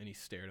awesome, and he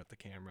stared at the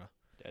camera.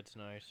 That's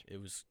nice.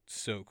 It was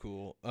so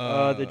cool.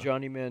 The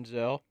Johnny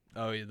Manziel.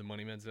 Oh, yeah, the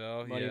Money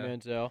Manziel. Money yeah.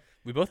 Manziel.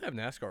 We both have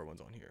NASCAR ones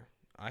on here.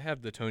 I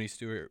have the Tony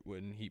Stewart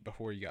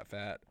before he got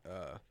fat,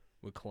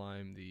 would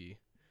climb the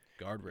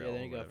guardrail. Yeah,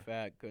 then he or got whatever.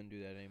 fat, couldn't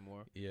do that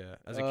anymore. Yeah,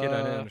 as a kid,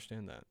 I didn't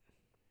understand that.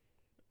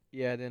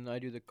 Yeah, then I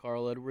do the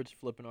Carl Edwards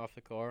flipping off the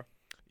car.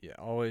 Yeah,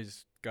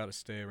 always got to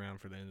stay around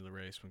for the end of the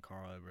race when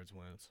Carl Edwards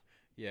wins.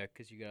 Yeah,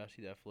 'cause you gotta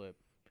see that flip.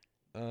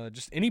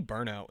 Just any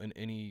burnout in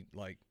any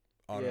like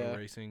auto Yeah.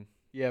 racing.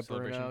 Yeah,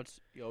 Celebration. burnouts.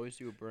 You always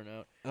do a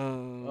burnout.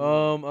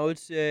 Um, I would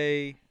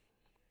say,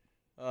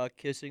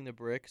 kissing the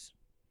bricks.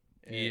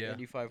 At Yeah.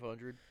 Indy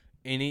 500.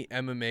 any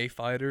MMA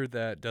fighter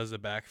that does a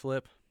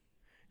backflip.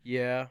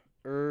 Yeah.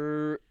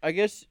 I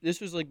guess this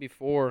was like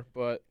before,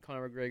 but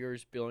Conor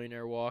McGregor's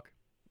billionaire walk.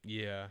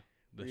 Yeah,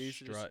 where the he used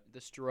to just- strut.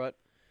 The strut.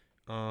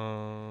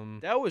 Um,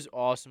 That was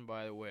awesome,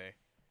 by the way.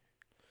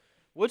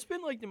 What's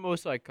been like the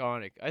most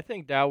iconic? I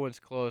think that one's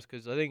close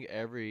because I think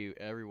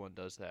everyone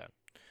does that.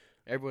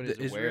 Everyone is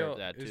the aware of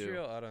that too.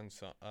 Israel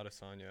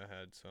Adesanya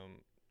had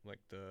some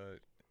the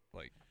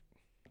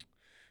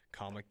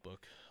comic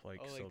book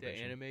Like the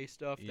celebration. anime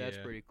stuff. That's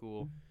Yeah. pretty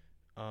cool.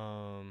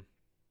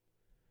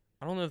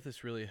 I don't know if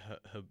this really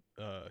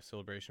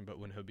celebration, but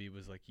when Habib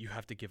was like, "You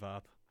have to give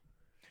up."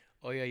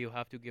 Oh yeah, you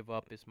have to give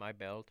up. It's my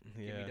belt. Give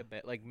me Yeah. the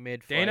belt. Like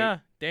mid fight.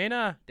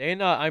 Dana,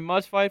 Dana, I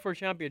must fight for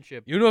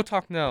championship. you no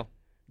talk now.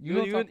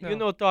 You talk now.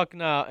 no talk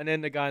now. And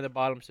then the guy in the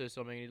bottom says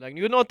something. He's like,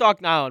 you no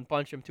talk now, and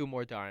punch him 2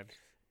 more times.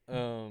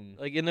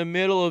 Like in the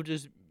middle of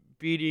just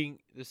beating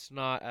the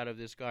snot out of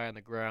this guy on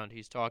the ground,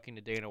 he's talking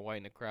to Dana White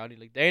in the crowd. He's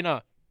like,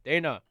 Dana,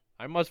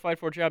 I must fight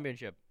for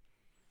championship.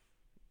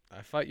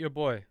 I fight your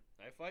boy.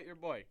 I fight your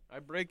boy. I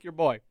break your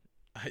boy.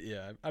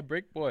 Yeah, I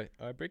break boy.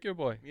 I break your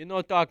boy. You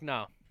no talk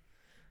now.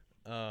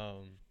 There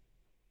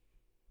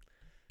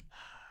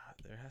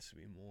has to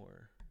be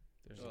more.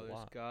 There's a There's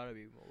lot. gotta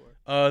be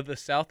more. The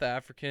South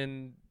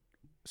African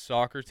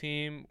soccer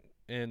team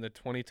in the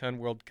 2010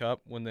 World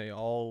Cup, when they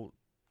all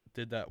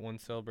did that one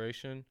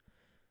celebration.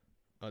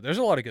 There's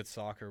a lot of good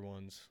soccer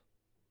ones.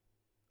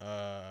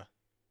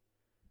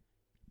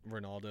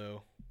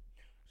 Ronaldo.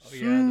 Oh yeah,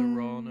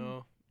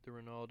 the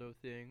Ronaldo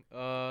thing.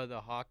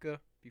 The haka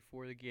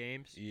before the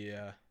games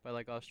Yeah, by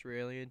like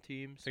Australian I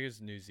teams, think it's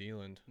New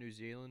Zealand. New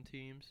Zealand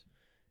teams.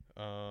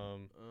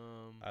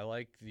 I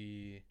like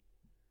the.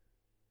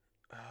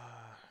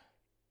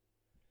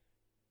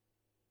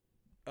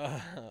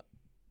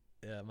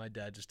 Yeah, my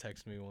dad just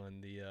texted me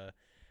one.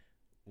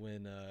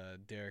 When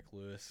Derek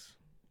Lewis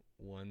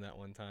won that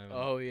one time.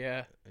 Oh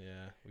yeah,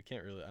 Yeah, we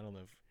can't really. I don't know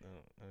if.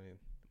 I mean,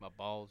 my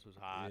balls was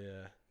hot.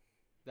 yeah,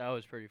 That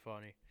was pretty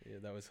funny.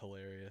 that was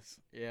hilarious.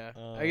 Yeah,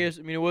 Um, I guess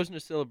it wasn't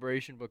a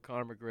celebration, but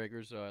Conor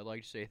McGregor's. I'd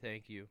like to say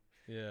thank you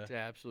Yeah, to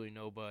absolutely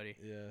nobody.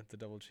 yeah. The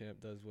double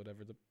champ does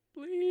whatever the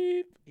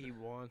bleep. He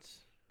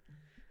wants.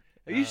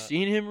 Have you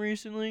seen him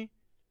recently?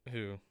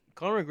 Who?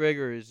 Conor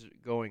McGregor is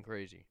going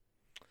crazy.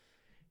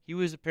 He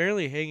was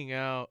apparently hanging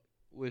out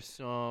with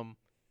some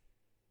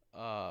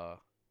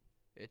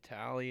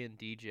Italian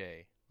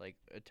DJ, like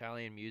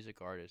Italian music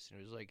artist, and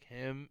it was like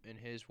him and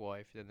his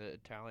wife, then the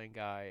Italian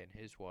guy and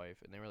his wife,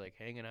 and they were like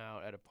hanging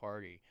out at a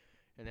party,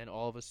 and then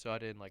all of a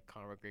sudden, like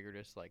Conor McGregor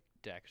just like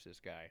decks this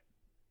guy,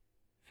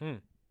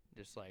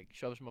 just like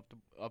shoves him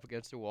up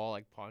against the wall,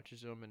 like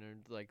punches him, and they're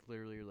like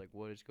literally like,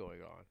 what is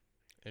going on?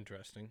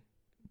 Interesting.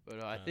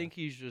 But I think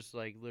he's just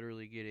like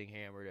literally getting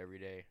hammered every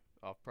day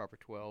off Proper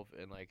 12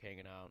 and like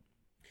hanging out.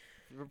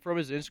 From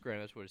his Instagram,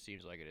 that's what it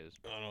seems like it is.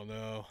 I don't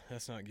know.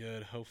 That's not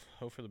good. Hope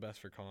for the best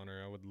for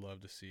Conor. I would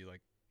love to see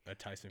like a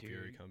Tyson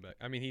Fury Dude. come back.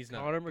 I mean, he's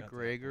not. Conor got that, but-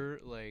 McGregor,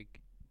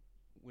 like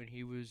when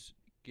he was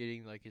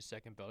getting like his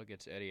second belt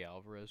against Eddie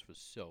Alvarez, was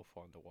so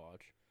fun to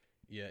watch.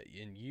 Yeah,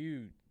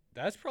 and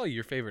that's probably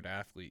your favorite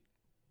athlete,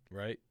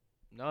 right?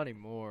 Not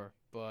anymore,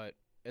 but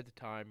at the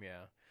time,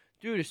 yeah.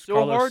 Dude, it's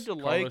so hard to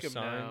like him Carlos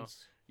now. Sainz.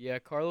 Yeah,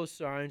 Carlos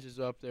Sainz is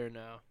up there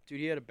now. Dude,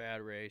 he had a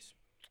bad race,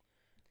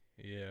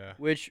 Yeah.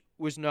 which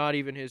was not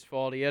even his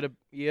fault. He had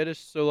a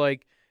so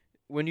like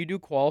when you do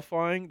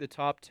qualifying, the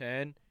top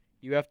 10,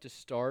 you have to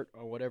start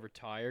on whatever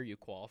tire you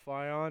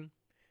qualify on.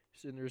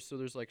 So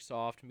there's like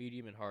soft,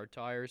 medium, and hard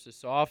tires. The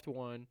soft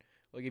one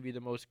will give you the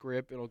most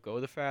grip. It'll go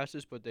the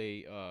fastest, but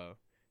they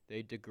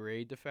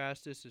degrade the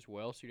fastest as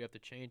well, so you have to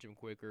change them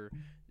quicker.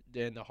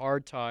 Then the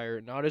hard tire,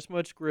 not as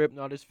much grip,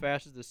 not as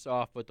fast as the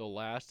soft, but they'll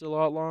last a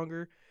lot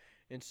longer.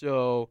 And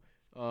so,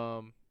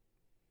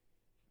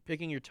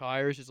 picking your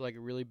tires is like a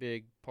really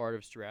big part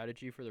of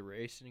strategy for the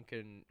race and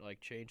can like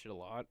change it a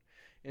lot.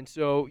 And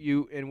so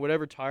in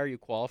whatever tire you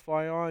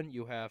qualify on,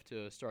 you have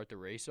to start the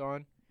race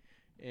on.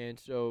 And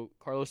so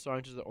Carlos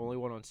Sainz is the only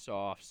one on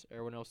softs.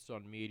 Everyone else is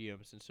on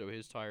mediums, and so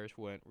his tires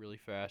went really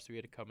fast. So he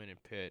had to come in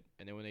and pit.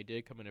 And then when they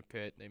did come in and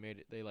pit,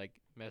 they like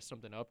messed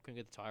something up, couldn't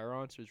get the tire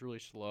on, so it was really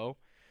slow.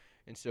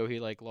 and so he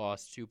like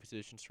lost 2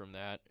 positions from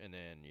that, and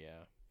then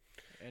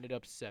ended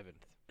up 7th,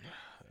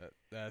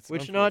 That's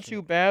which not too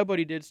unfortunate. bad, but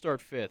he did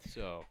start 5th.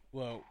 So,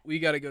 Well, we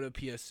got to go to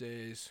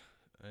PSAs,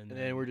 and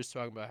then we're just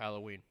talking about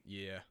Halloween.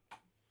 yeah.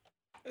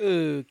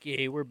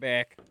 Okay, we're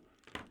back.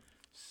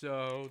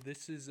 So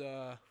this is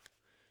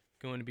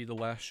going to be the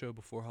last show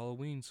before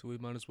Halloween, so we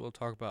might as well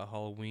talk about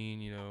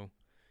Halloween.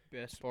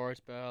 Best parts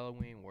about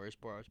Halloween,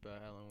 worst parts about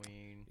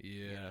Halloween.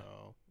 You Yeah.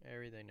 know,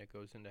 everything that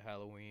goes into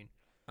Halloween.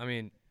 I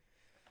mean,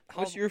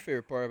 What's your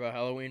favorite part about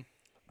Halloween?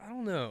 I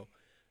don't know.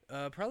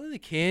 Probably the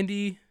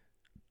candy.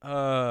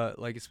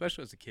 Like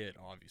especially as a kid,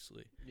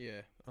 obviously.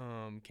 Yeah.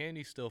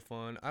 Candy's still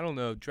fun. I don't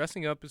know.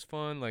 Dressing up is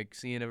fun. Like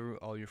seeing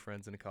all your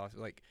friends in a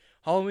costume. Like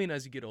Halloween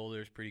as you get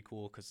older is pretty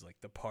cool because like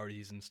the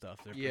parties and stuff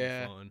they're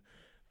Yeah. pretty fun.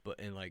 But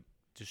and like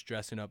just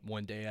dressing up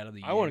one day out of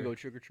the year. I want to go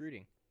trick or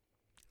treating.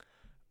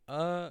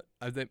 I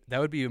think that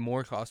would be a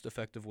more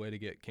cost-effective way to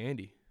get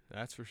candy.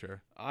 That's for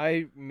sure.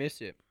 I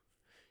miss it.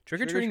 Trick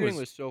or treating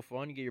was so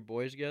fun. You get your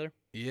boys together,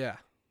 yeah.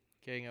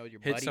 hanging out with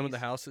your Hit buddies. some of the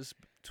houses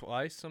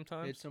twice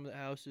sometimes. Hit some of the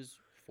houses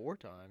 4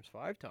 times,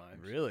 5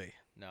 times. Really?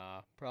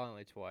 Nah, probably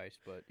only twice,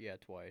 but yeah,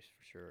 twice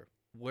for sure.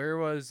 Where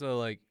was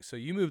like? So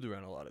you moved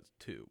around a lot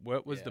too.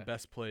 What was the Yeah.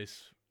 best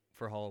place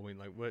for Halloween?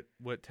 Like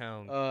what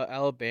town?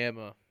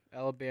 Alabama.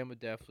 Alabama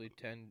definitely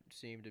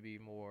seem to be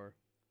more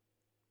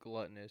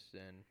gluttonous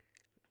than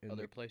in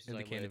other the, places in the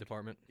I candy lived.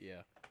 department.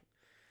 Yeah.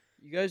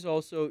 You guys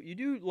also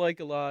do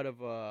like a lot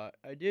of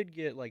I did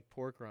get like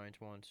pork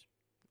rinds once.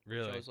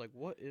 Really? So I was like,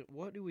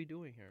 what are we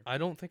doing here? I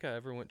don't think I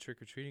ever went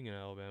trick or treating in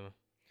Alabama.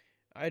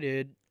 I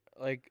did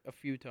like a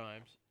few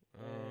times.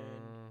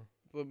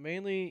 But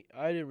mainly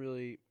I didn't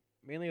really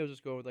mainly I was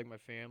just going with like my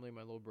family,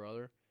 my little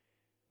brother.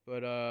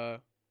 But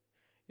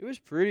it was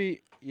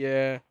pretty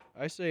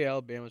I say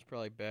Alabama's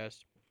probably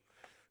best.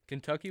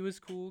 Kentucky was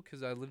cool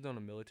because I lived on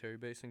a military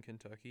base in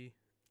Kentucky,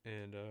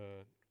 and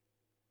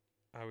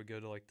I would go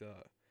to like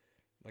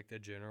the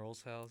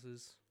generals'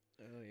 houses,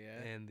 Oh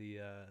yeah. and the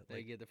They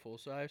like get the full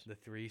size? the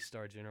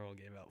 3-star general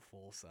gave out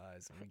full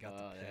size, and we got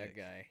Oh, to that pick.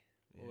 guy.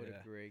 What Yeah.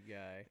 a great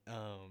guy.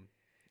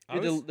 I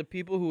Dude, was the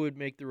people who would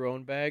make their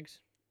own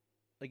bags,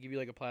 like give you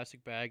like a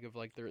plastic bag of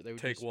like they would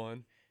take just,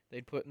 one.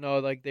 They'd put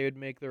like they would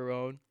make their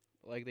own.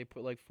 Like they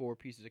put like 4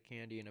 pieces of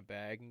candy in a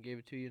bag and gave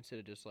it to you instead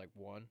of just like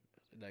one.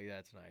 Like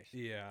that's nice.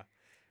 Yeah.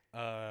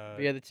 But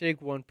yeah, the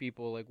take one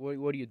people like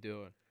what are you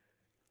doing?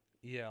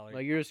 Yeah.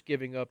 Like you're just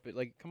giving up. It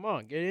like come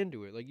on, get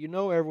into it. Like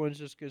everyone's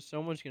just cause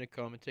someone's gonna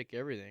come and take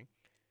everything.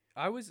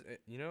 I was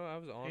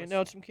honest. Hand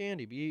out some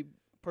candy.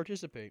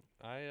 Participate.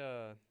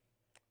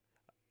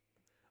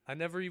 I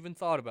never even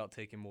thought about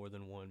taking more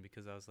than one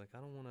because I was like, I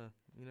don't want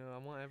to, I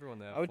want everyone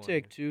to have I would fun.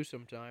 take 2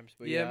 sometimes,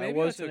 but Yeah, I maybe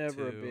I wasn't took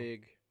ever 2.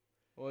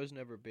 I was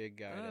never a big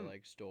guy that Um,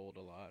 like stole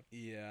a lot.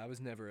 Yeah, I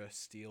was never a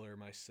stealer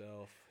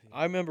myself.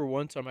 I remember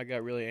one time I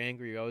got really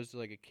angry. I was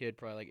like a kid,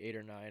 probably like 8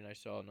 or 9. And I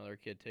saw another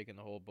kid taking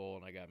the whole bowl,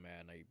 and I got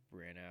mad, and I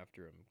ran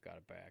after him, got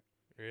it back.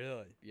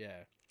 Really?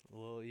 Yeah.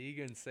 Little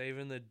Egan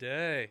saving the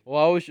day.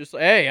 Well, I was just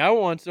like, hey, I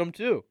want some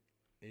too.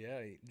 Yeah,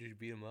 did you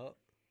beat him up?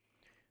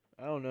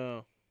 I don't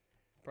know.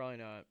 Probably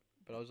not.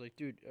 But I was like,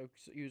 dude,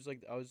 he was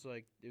like, I was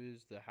like, it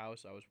was the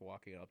house I was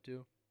walking up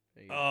to.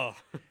 And Oh,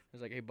 I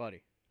was like, hey,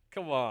 buddy,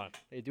 come on.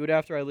 hey, do it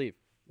after I leave.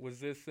 Was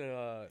this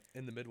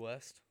in the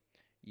Midwest?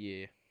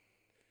 Yeah.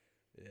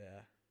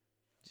 Yeah.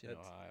 It's in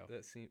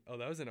Ohio.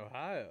 That was in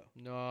Ohio.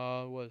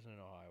 No, it wasn't in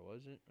Ohio,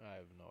 was it? I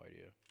have no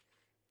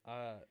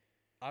idea.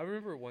 I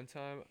remember one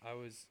time I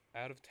was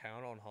out of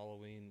town on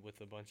Halloween with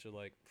a bunch of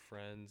like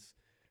friends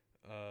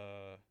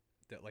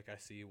that like I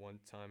see one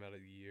time out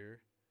of the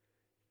year,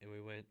 and we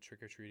went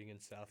trick or treating in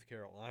South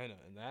Carolina,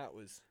 and that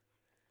was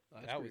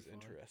That's that pretty was fun.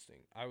 interesting.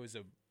 I was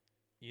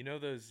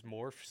those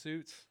morph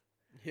suits?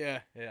 Yeah.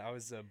 Yeah, I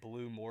was a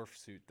blue morph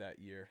suit that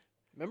year.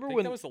 Remember I think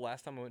when? that was the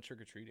last time I went trick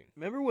or treating.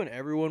 Remember when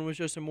everyone was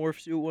just a morph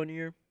suit one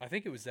year? I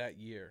think it was that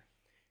year.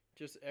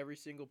 Just every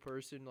single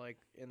person, like,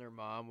 and their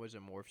mom was a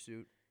morph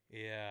suit.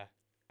 Yeah,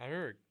 I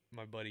remember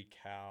my buddy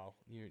Cal.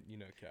 You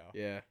know Cal.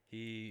 Yeah.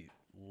 He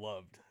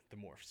loved the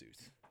morph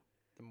suits.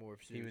 The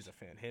morph suit. He was a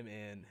fan. Him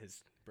and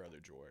his brother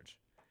George.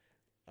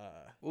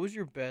 What was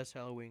your best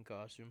Halloween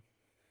costume?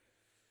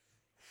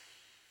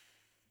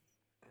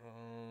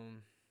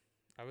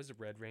 I was a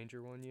Red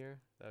Ranger one year.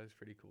 That was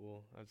pretty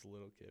cool. I was a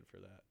little kid for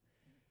that.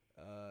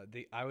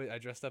 I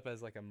dressed up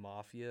as like a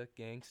mafia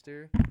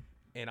gangster,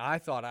 and I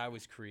thought I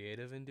was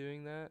creative in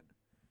doing that.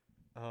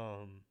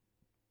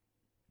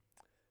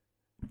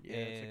 Yeah,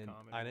 it's a and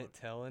common I one. didn't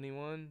tell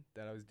anyone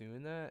that I was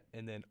doing that,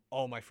 and then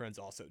all my friends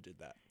also did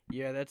that.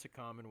 Yeah, that's a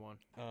common one.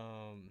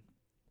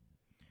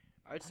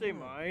 I'd say Oh.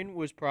 mine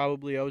was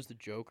probably I was the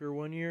Joker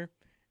one year,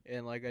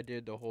 and like I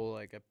did the whole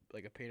like I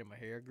painted my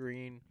hair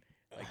green,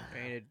 like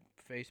painted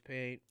face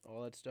paint,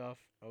 all that stuff.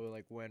 I would,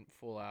 like went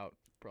full out.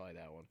 Probably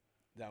that one.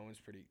 That one's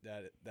pretty.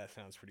 That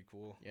sounds pretty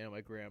cool. Yeah,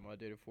 my grandma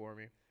did it for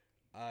me.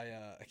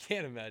 I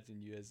can't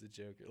imagine you as the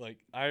Joker. Like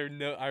I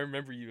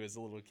remember you as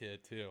a little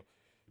kid too.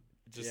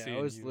 Just yeah, seeing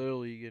I was you.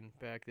 literally getting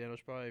back then. I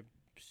was probably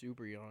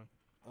super young.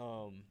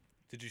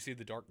 Did you see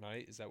The Dark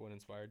Knight? Is that what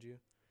inspired you?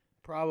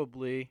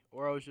 Probably.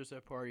 Or I was just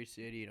at Party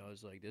City and I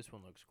was like, this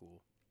one looks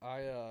cool.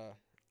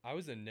 I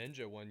was a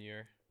ninja one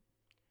year.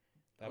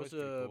 That I was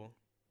was pretty a- cool.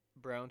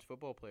 Browns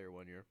football player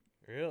one year.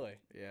 Really?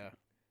 Yeah.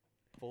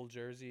 Full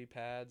jersey,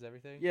 pads,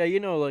 everything. Yeah,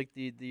 you know, like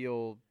the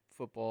old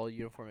football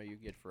uniform that you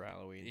get for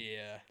Halloween.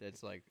 Yeah.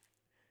 That's like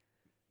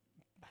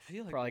I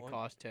feel like probably one-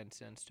 cost 10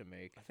 cents to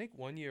make. I think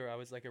one year I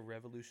was like a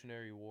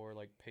Revolutionary War,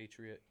 like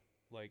patriot,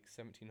 like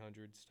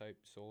 1700s type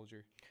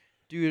soldier.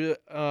 Dude,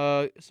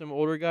 some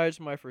older guys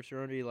in my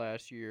fraternity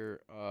last year,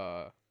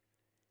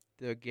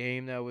 the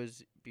game that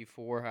was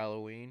before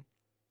Halloween,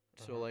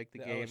 so like the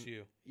game,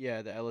 LSU.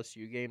 yeah, the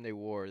LSU game they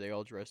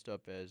all dressed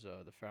up as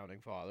the founding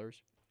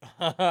fathers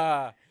and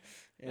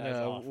That's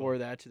awful. wore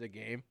that to the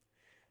game.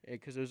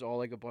 Because it was all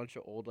like a bunch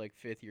of old like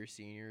 5th year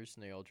seniors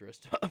and they all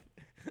dressed up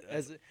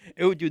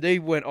dude, they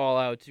went all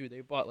out too.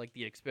 They bought like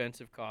the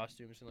expensive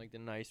costumes and like the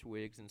nice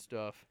wigs and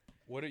stuff.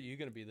 What are you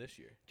gonna be this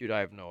year? Dude, I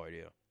have no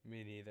idea.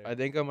 Me neither. I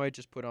think I might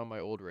just put on my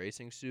old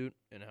racing suit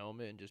and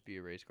helmet and just be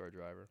a race car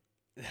driver.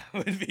 That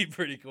would be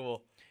pretty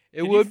cool.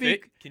 It Can would you be.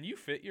 fit- Can you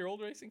fit your old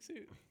racing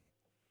suit?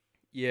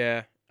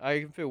 Yeah,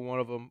 I can fit one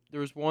of them. There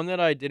was one that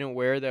I didn't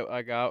wear that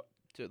I got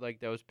to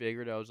like that was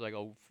bigger. That was like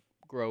I'll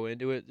grow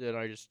into it. Then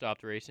I just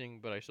stopped racing,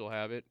 but I still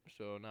have it.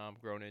 So now I'm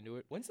grown into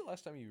it. When's the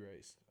last time you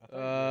raced? I thought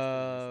you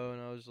raced pretty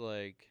When I was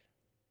like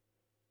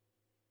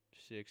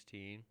 16.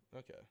 recently.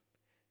 Okay.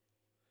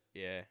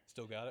 Yeah,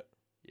 Still got it.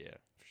 yeah,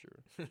 for sure.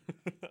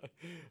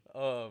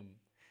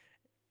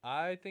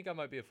 I think I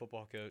might be a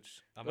football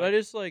coach. But I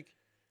just like,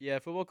 yeah,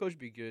 football coach would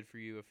be good for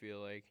you. I feel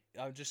like.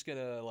 I'm just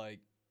gonna like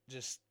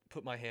just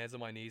put my hands on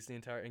my knees the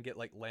entire and get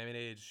like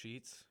laminated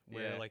sheets.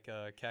 Wear Yeah. like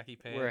khaki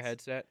pants. Wear a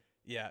headset.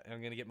 Yeah, and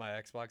I'm gonna get my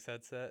Xbox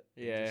headset.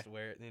 Yeah. And just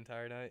wear it the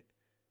entire night.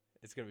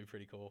 It's gonna be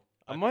pretty cool.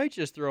 I might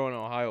just throw an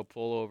Ohio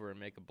pullover and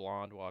make a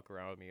blonde walk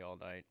around with me all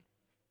night.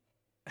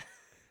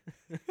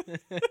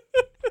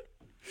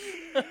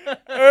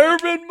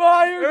 Urban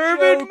Meyer.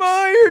 Urban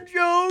Meyer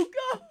joke.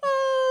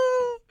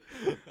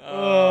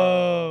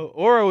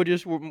 Or I would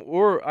just,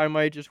 or I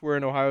might just wear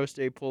an Ohio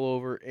State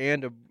pullover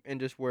and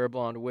just wear a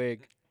blonde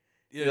wig.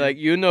 Yeah, Like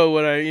you know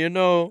what I.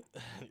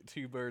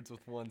 two birds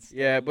with one stone.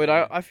 Yeah, but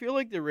I feel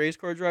like the race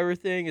car driver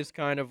thing is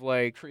kind of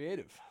like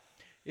creative.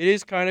 it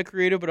is kind of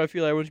creative, but I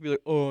feel like I want to be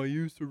like, oh, I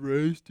used to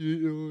race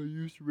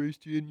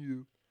in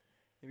you,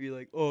 and be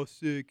like, oh,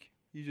 sick.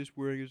 He's just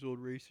wearing his old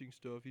racing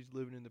stuff. He's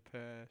living in the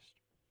past.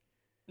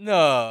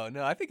 No,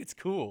 I think it's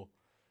cool.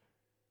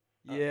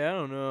 Yeah, I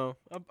don't know.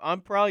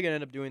 I'm probably gonna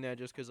end up doing that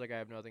just because like I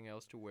have nothing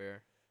else to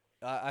wear.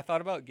 I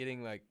thought about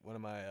getting like one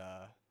of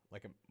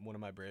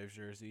my Braves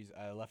jerseys.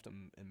 I left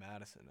them in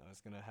Madison. I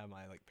was gonna have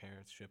my like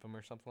parents ship them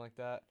or something like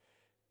that,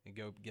 and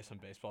go get some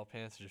baseball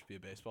pants to just be a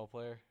baseball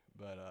player.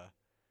 But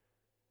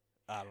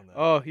I don't know.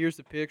 Oh, here's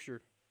the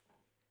picture.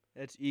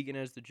 That's Egan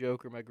as the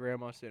Joker. My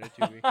grandma sent it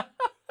to me.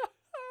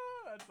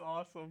 That's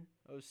awesome.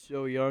 I was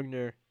so young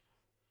there.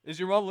 Is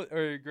your mom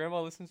or your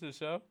grandma listening to the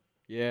show?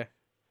 Yeah,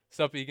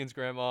 Sup, Egan's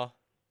grandma.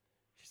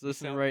 she's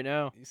listening sound- right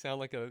now. You sound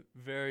like a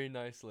very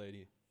nice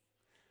lady.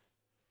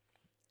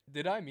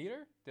 Did I meet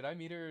her? Did I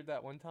meet her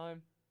that one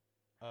time?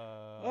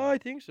 Oh, I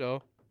think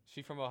so.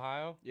 She from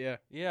Ohio? Yeah.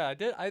 Yeah, I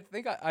did. I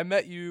think I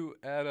met you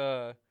at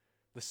the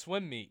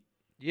swim meet.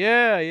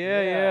 Yeah.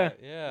 Yeah.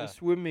 The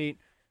swim meet.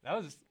 That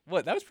was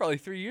what? That was probably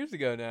 3 years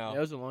ago now. That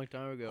was a long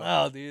time ago.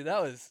 Wow, dude,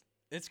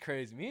 it's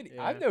crazy.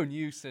 I've Yeah. known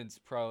you since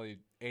probably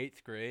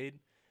 8th grade,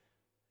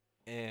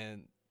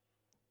 and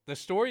the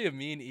story of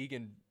me and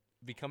Egan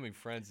becoming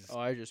friends is Oh,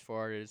 I just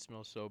farted. It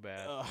smells so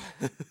bad.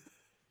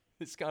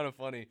 it's kind of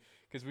funny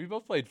because we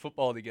both played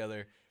football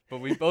together,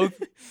 but we both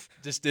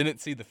just didn't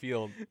see the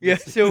field. Yeah,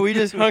 so we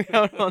just hung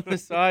out on the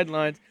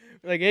sidelines.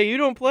 We're like, hey, you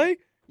don't play?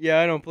 Yeah,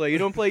 I don't play. You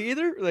don't play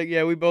either? Like,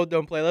 yeah, we both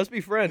don't play. Let's be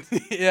friends.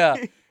 Yeah.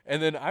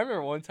 And then I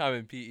remember one time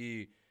in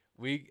PE,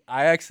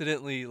 I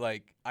accidentally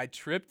I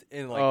tripped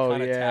and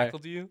kind of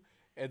tackled you,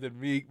 and then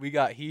we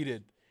got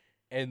heated,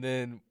 and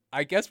then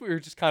I guess we were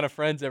just kind of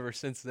friends ever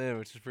since then,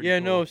 which is pretty Yeah,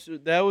 cool. no, so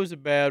that was a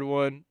bad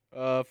one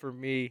for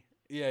me.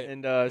 Yeah.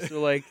 And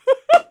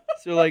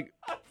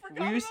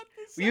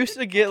we used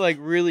to get like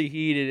really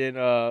heated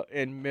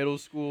in middle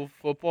school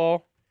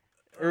football.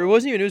 Or it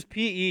wasn't even, it was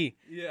PE.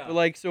 Yeah.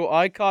 But so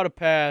I caught a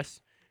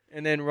pass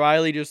and then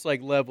Riley just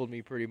leveled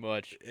me pretty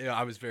much. Yeah,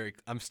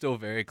 I'm still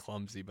very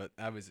clumsy, but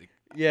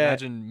Yeah.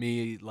 imagine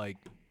me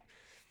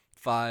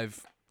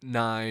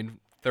 5'9",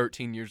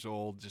 13 years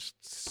old, just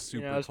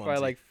super I was clumsy.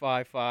 probably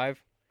 5'5".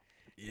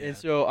 Yeah. And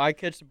so I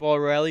catch the ball,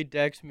 Riley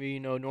decks me,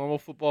 normal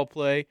football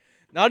play.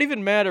 Not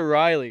even mad at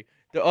Riley.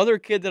 The other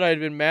kid that I had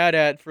been mad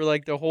at for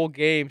the whole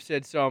game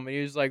said something.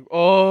 He was like,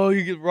 "Oh,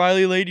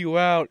 Riley laid you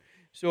out."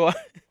 So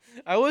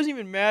I wasn't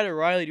even mad at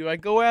Riley, dude. I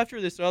go after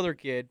this other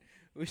kid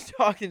who's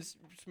talking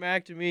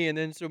smack to me, and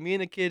then so me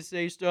and the kid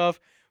say stuff.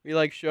 We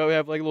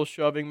have a little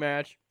shoving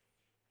match,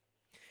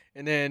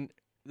 and then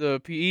the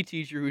PE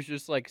teacher who's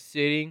just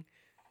sitting,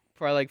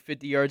 probably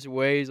 50 yards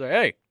away, he's like,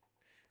 "Hey,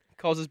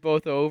 calls us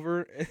both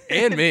over.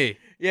 And me.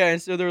 Yeah,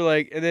 and so they're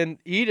like, and then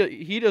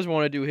he doesn't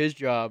want to do his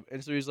job,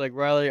 and so he's like,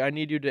 Riley, I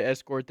need you to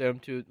escort them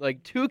to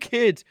like 2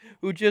 kids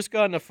who just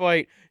got in a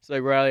fight. It's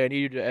like, Riley, I need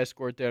you to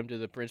escort them to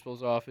the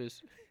principal's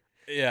office.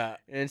 Yeah.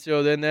 And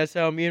so then that's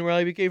how me and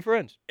Riley became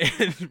friends.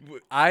 And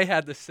I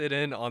had to sit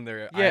in on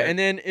their. Yeah, and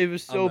then it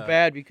was so the-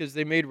 bad because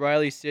they made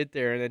Riley sit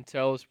there and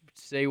then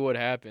say what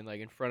happened, like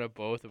in front of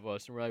both of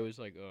us, and Riley was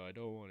like, "Oh, I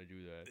don't want to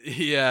do that."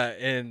 Yeah,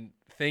 and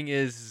thing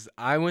is,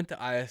 I went to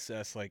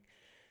ISS like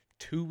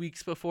 2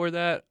 weeks before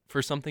that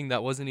for something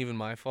that wasn't even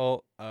my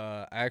fault.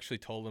 I actually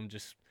told them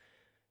just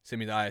send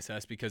me the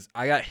ISS because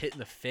I got hit in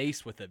the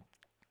face with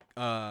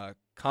a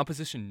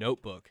composition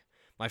notebook.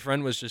 My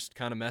friend was just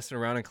kind of messing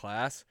around in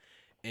class,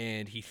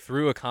 and he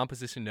threw a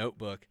composition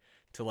notebook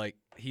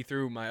he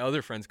threw my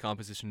other friend's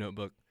composition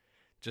notebook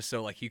just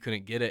so like he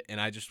couldn't get it,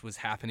 and I just was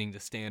happening to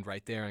stand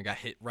right there and got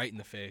hit right in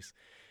the face.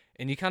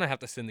 And you kind of have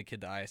to send the kid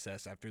to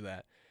ISS after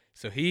that.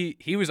 So he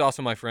was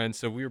also my friend,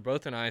 so we were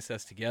both in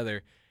ISS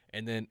together.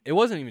 And then it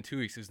wasn't even 2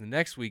 weeks; it was the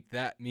next week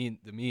that me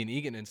and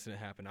Egan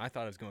incident happened. I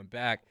thought I was going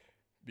back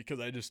because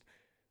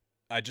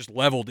I just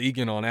leveled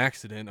Egan on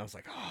accident. I was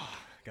like, oh,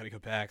 I gotta go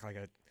back.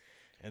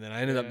 And then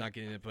I ended up not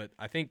getting it, but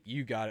I think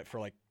you got it for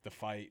like the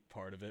fight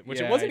part of it, which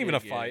Yeah, it wasn't I even a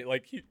did get fight. it.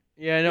 Like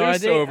Yeah, no, It I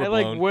was so think I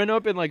like overblown. went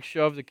up and like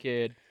shoved the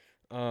kid,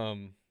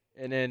 um,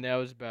 and then that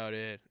was about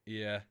it.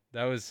 yeah,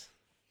 that was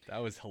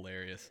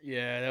hilarious.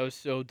 Yeah, that was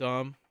so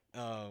dumb.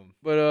 Um,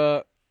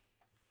 But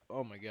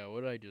oh my God,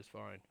 what did I just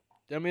find?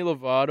 Demi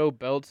Lovato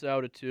belts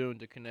out a tune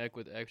to connect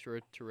with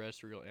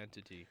extraterrestrial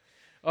entity.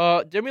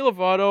 Demi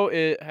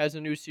Lovato has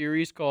a new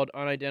series called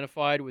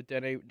Unidentified with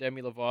Demi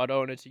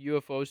Lovato, and it's a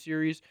UFO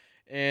series.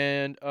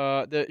 And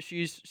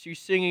she's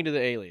singing to the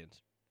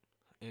aliens.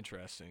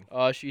 interesting.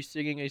 She's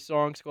singing a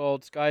song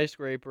called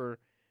Skyscraper,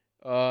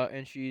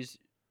 and she's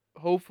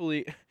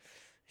hoping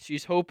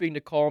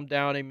to calm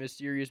down a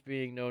mysterious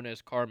being known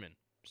as Carmen.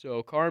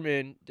 So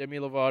Carmen, Demi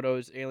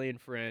Lovato's alien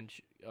friend,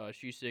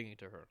 she's singing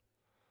to her.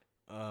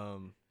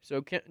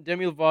 So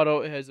Demi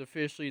Lovato has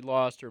officially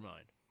lost her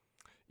mind.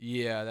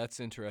 Yeah, that's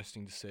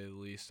interesting to say the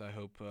least. I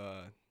hope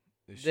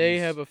They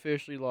have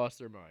officially lost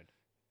their mind.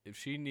 if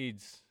she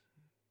needs,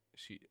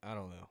 I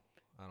don't know.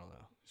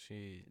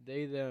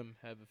 They them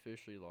have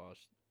officially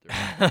lost their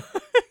mind.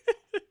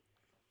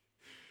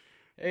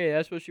 Hey,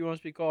 that's what she wants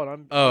to be called.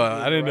 I'm Oh, doing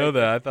I the didn't know right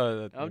that. I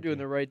thought that. I'm doing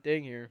the right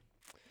thing here.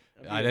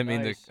 I'm I being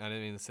didn't nice. I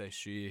didn't mean to say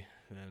she.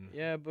 Then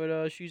Yeah,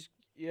 but she's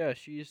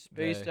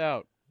spaced They.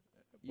 out.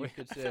 You Wait,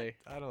 could say.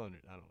 I don't want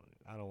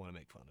to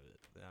make fun of it.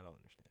 I don't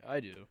understand. I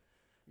do,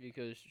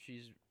 because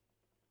she's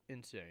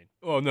insane.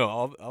 Oh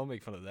no, I'll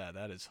make fun of that.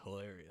 That is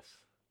hilarious.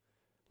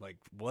 Like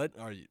what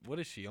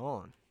is she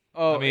on?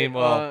 Oh, I mean, and,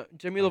 well,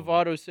 Demi I don't know.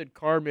 Lovato said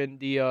Carmen,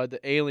 the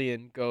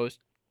alien ghost,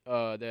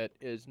 that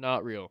is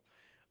not real,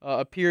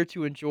 appeared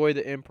to enjoy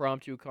the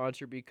impromptu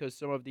concert because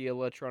some of the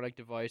electronic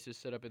devices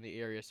set up in the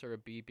area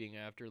started beeping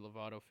after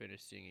Lovato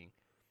finished singing.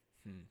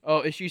 Oh,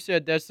 and she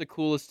said that's the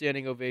coolest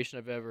standing ovation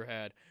I've ever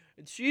had.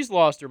 And she's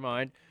lost her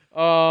mind.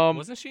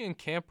 Wasn't she in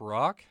Camp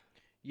Rock?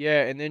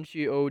 Yeah, and then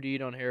she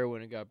OD'd on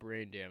heroin and got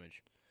brain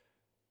damage.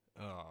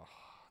 Oh,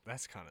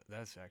 that's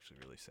actually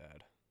really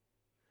sad.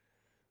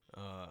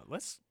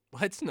 Let's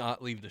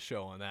not leave the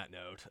show on that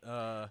note.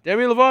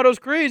 Demi Lovato's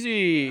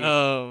crazy.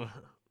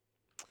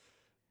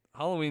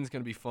 Halloween's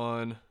gonna be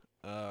fun.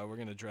 We're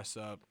gonna dress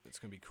up. It's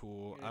gonna be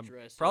cool. Gonna I'm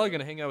dress probably up.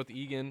 gonna hang out with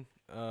Egan.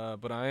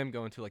 But I am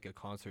going to like a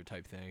concert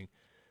type thing.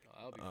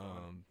 Oh, that'll be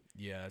fun.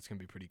 Yeah, it's gonna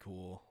be pretty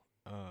cool.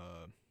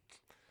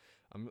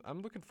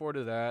 I'm looking forward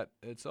to that.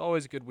 It's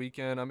always a good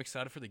weekend. I'm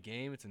excited for the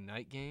game. It's a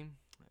night game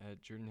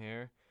at Jordan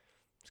Hare.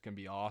 It's gonna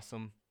be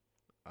awesome.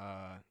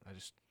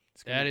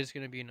 That is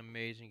going to be an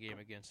amazing game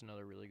against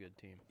another really good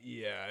team.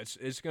 Yeah,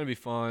 it's gonna be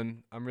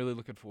fun. I'm really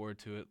looking forward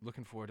to it.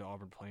 Looking forward to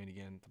Auburn playing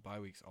again. The bye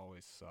weeks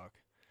always suck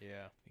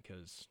Yeah.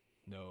 because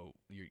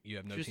you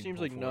have no. It just team to seems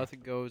pull like for. nothing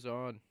goes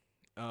on.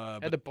 I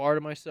But had the bar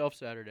to myself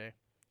Saturday.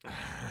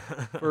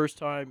 First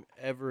time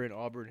ever in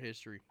Auburn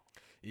history.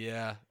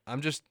 yeah,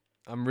 I'm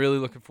really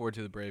looking forward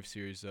to the Brave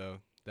series though.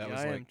 That Yeah,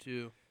 was I am like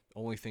too.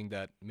 only thing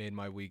that made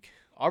my week.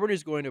 Auburn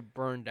is going to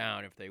burn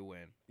down if they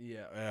win.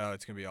 Yeah,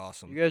 it's gonna be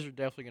awesome. You guys are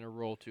definitely going to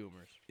roll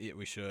tumors. Yeah,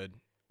 we should.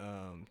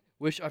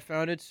 Which I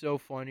found it so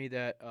funny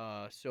that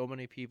so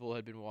many people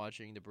had been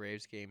watching the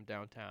Braves game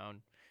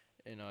downtown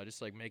and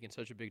just like making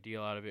such a big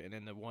deal out of it. And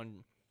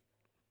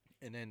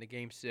then the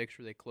game 6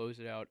 where they close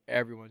it out,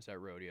 everyone's at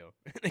rodeo.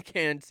 They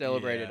can't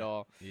celebrate at Yeah.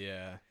 all.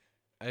 Yeah,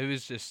 it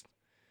was just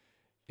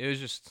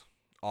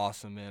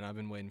awesome, man. I've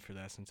been waiting for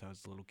that since I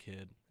was a little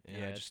kid. And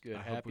Yeah, I it's just good. I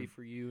hope Happy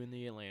for you and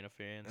the Atlanta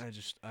fans.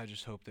 I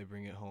just hope they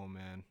bring it home,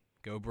 man.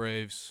 Go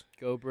Braves.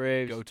 Go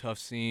Braves. Go Tough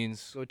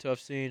Scenes. Go Tough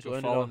Scenes. Go We'll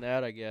end it follow- on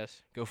that, I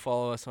guess. Go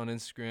follow us on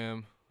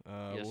Instagram.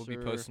 Yes, We'll be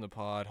sir. posting the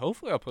pod.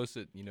 Hopefully, I'll post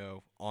it,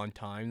 on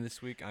time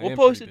this week. We'll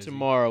post it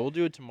tomorrow. We'll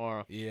do it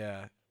tomorrow.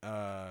 Yeah.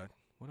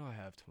 What do I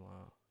have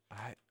tomorrow?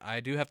 I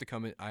do have to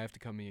come in. I have to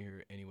come in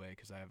here anyway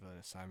because I have an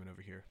assignment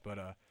over here.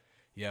 But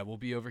yeah, we'll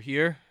be over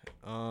here.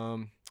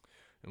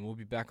 And we'll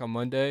be back on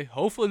Monday.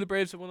 Hopefully the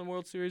Braves have won the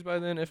World Series by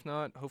then. If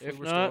not, hopefully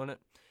we're still in it.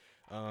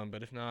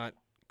 But if not,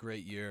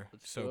 great year.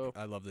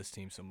 I love this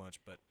team so much.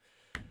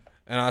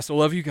 And I still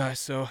love you guys.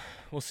 So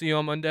we'll see you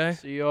on Monday.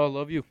 See y'all.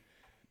 Love you.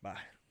 Bye.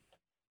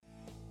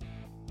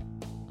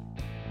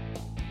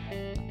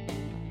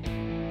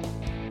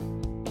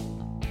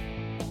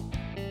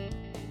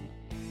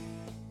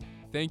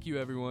 Thank you,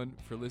 everyone,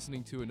 for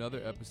listening to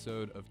another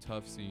episode of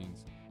Tough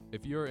Scenes.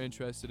 If you are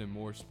interested in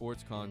more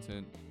sports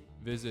content,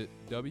 visit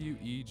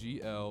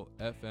weglfm.com.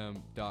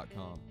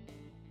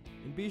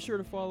 And be sure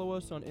to follow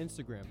us on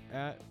Instagram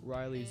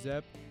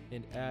 @RileyZepp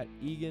and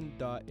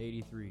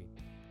 @Egan.83.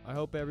 I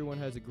hope everyone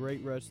has a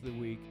great rest of the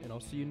week, and I'll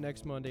see you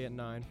next Monday at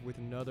 9 with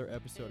another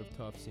episode of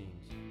Tough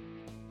Scenes.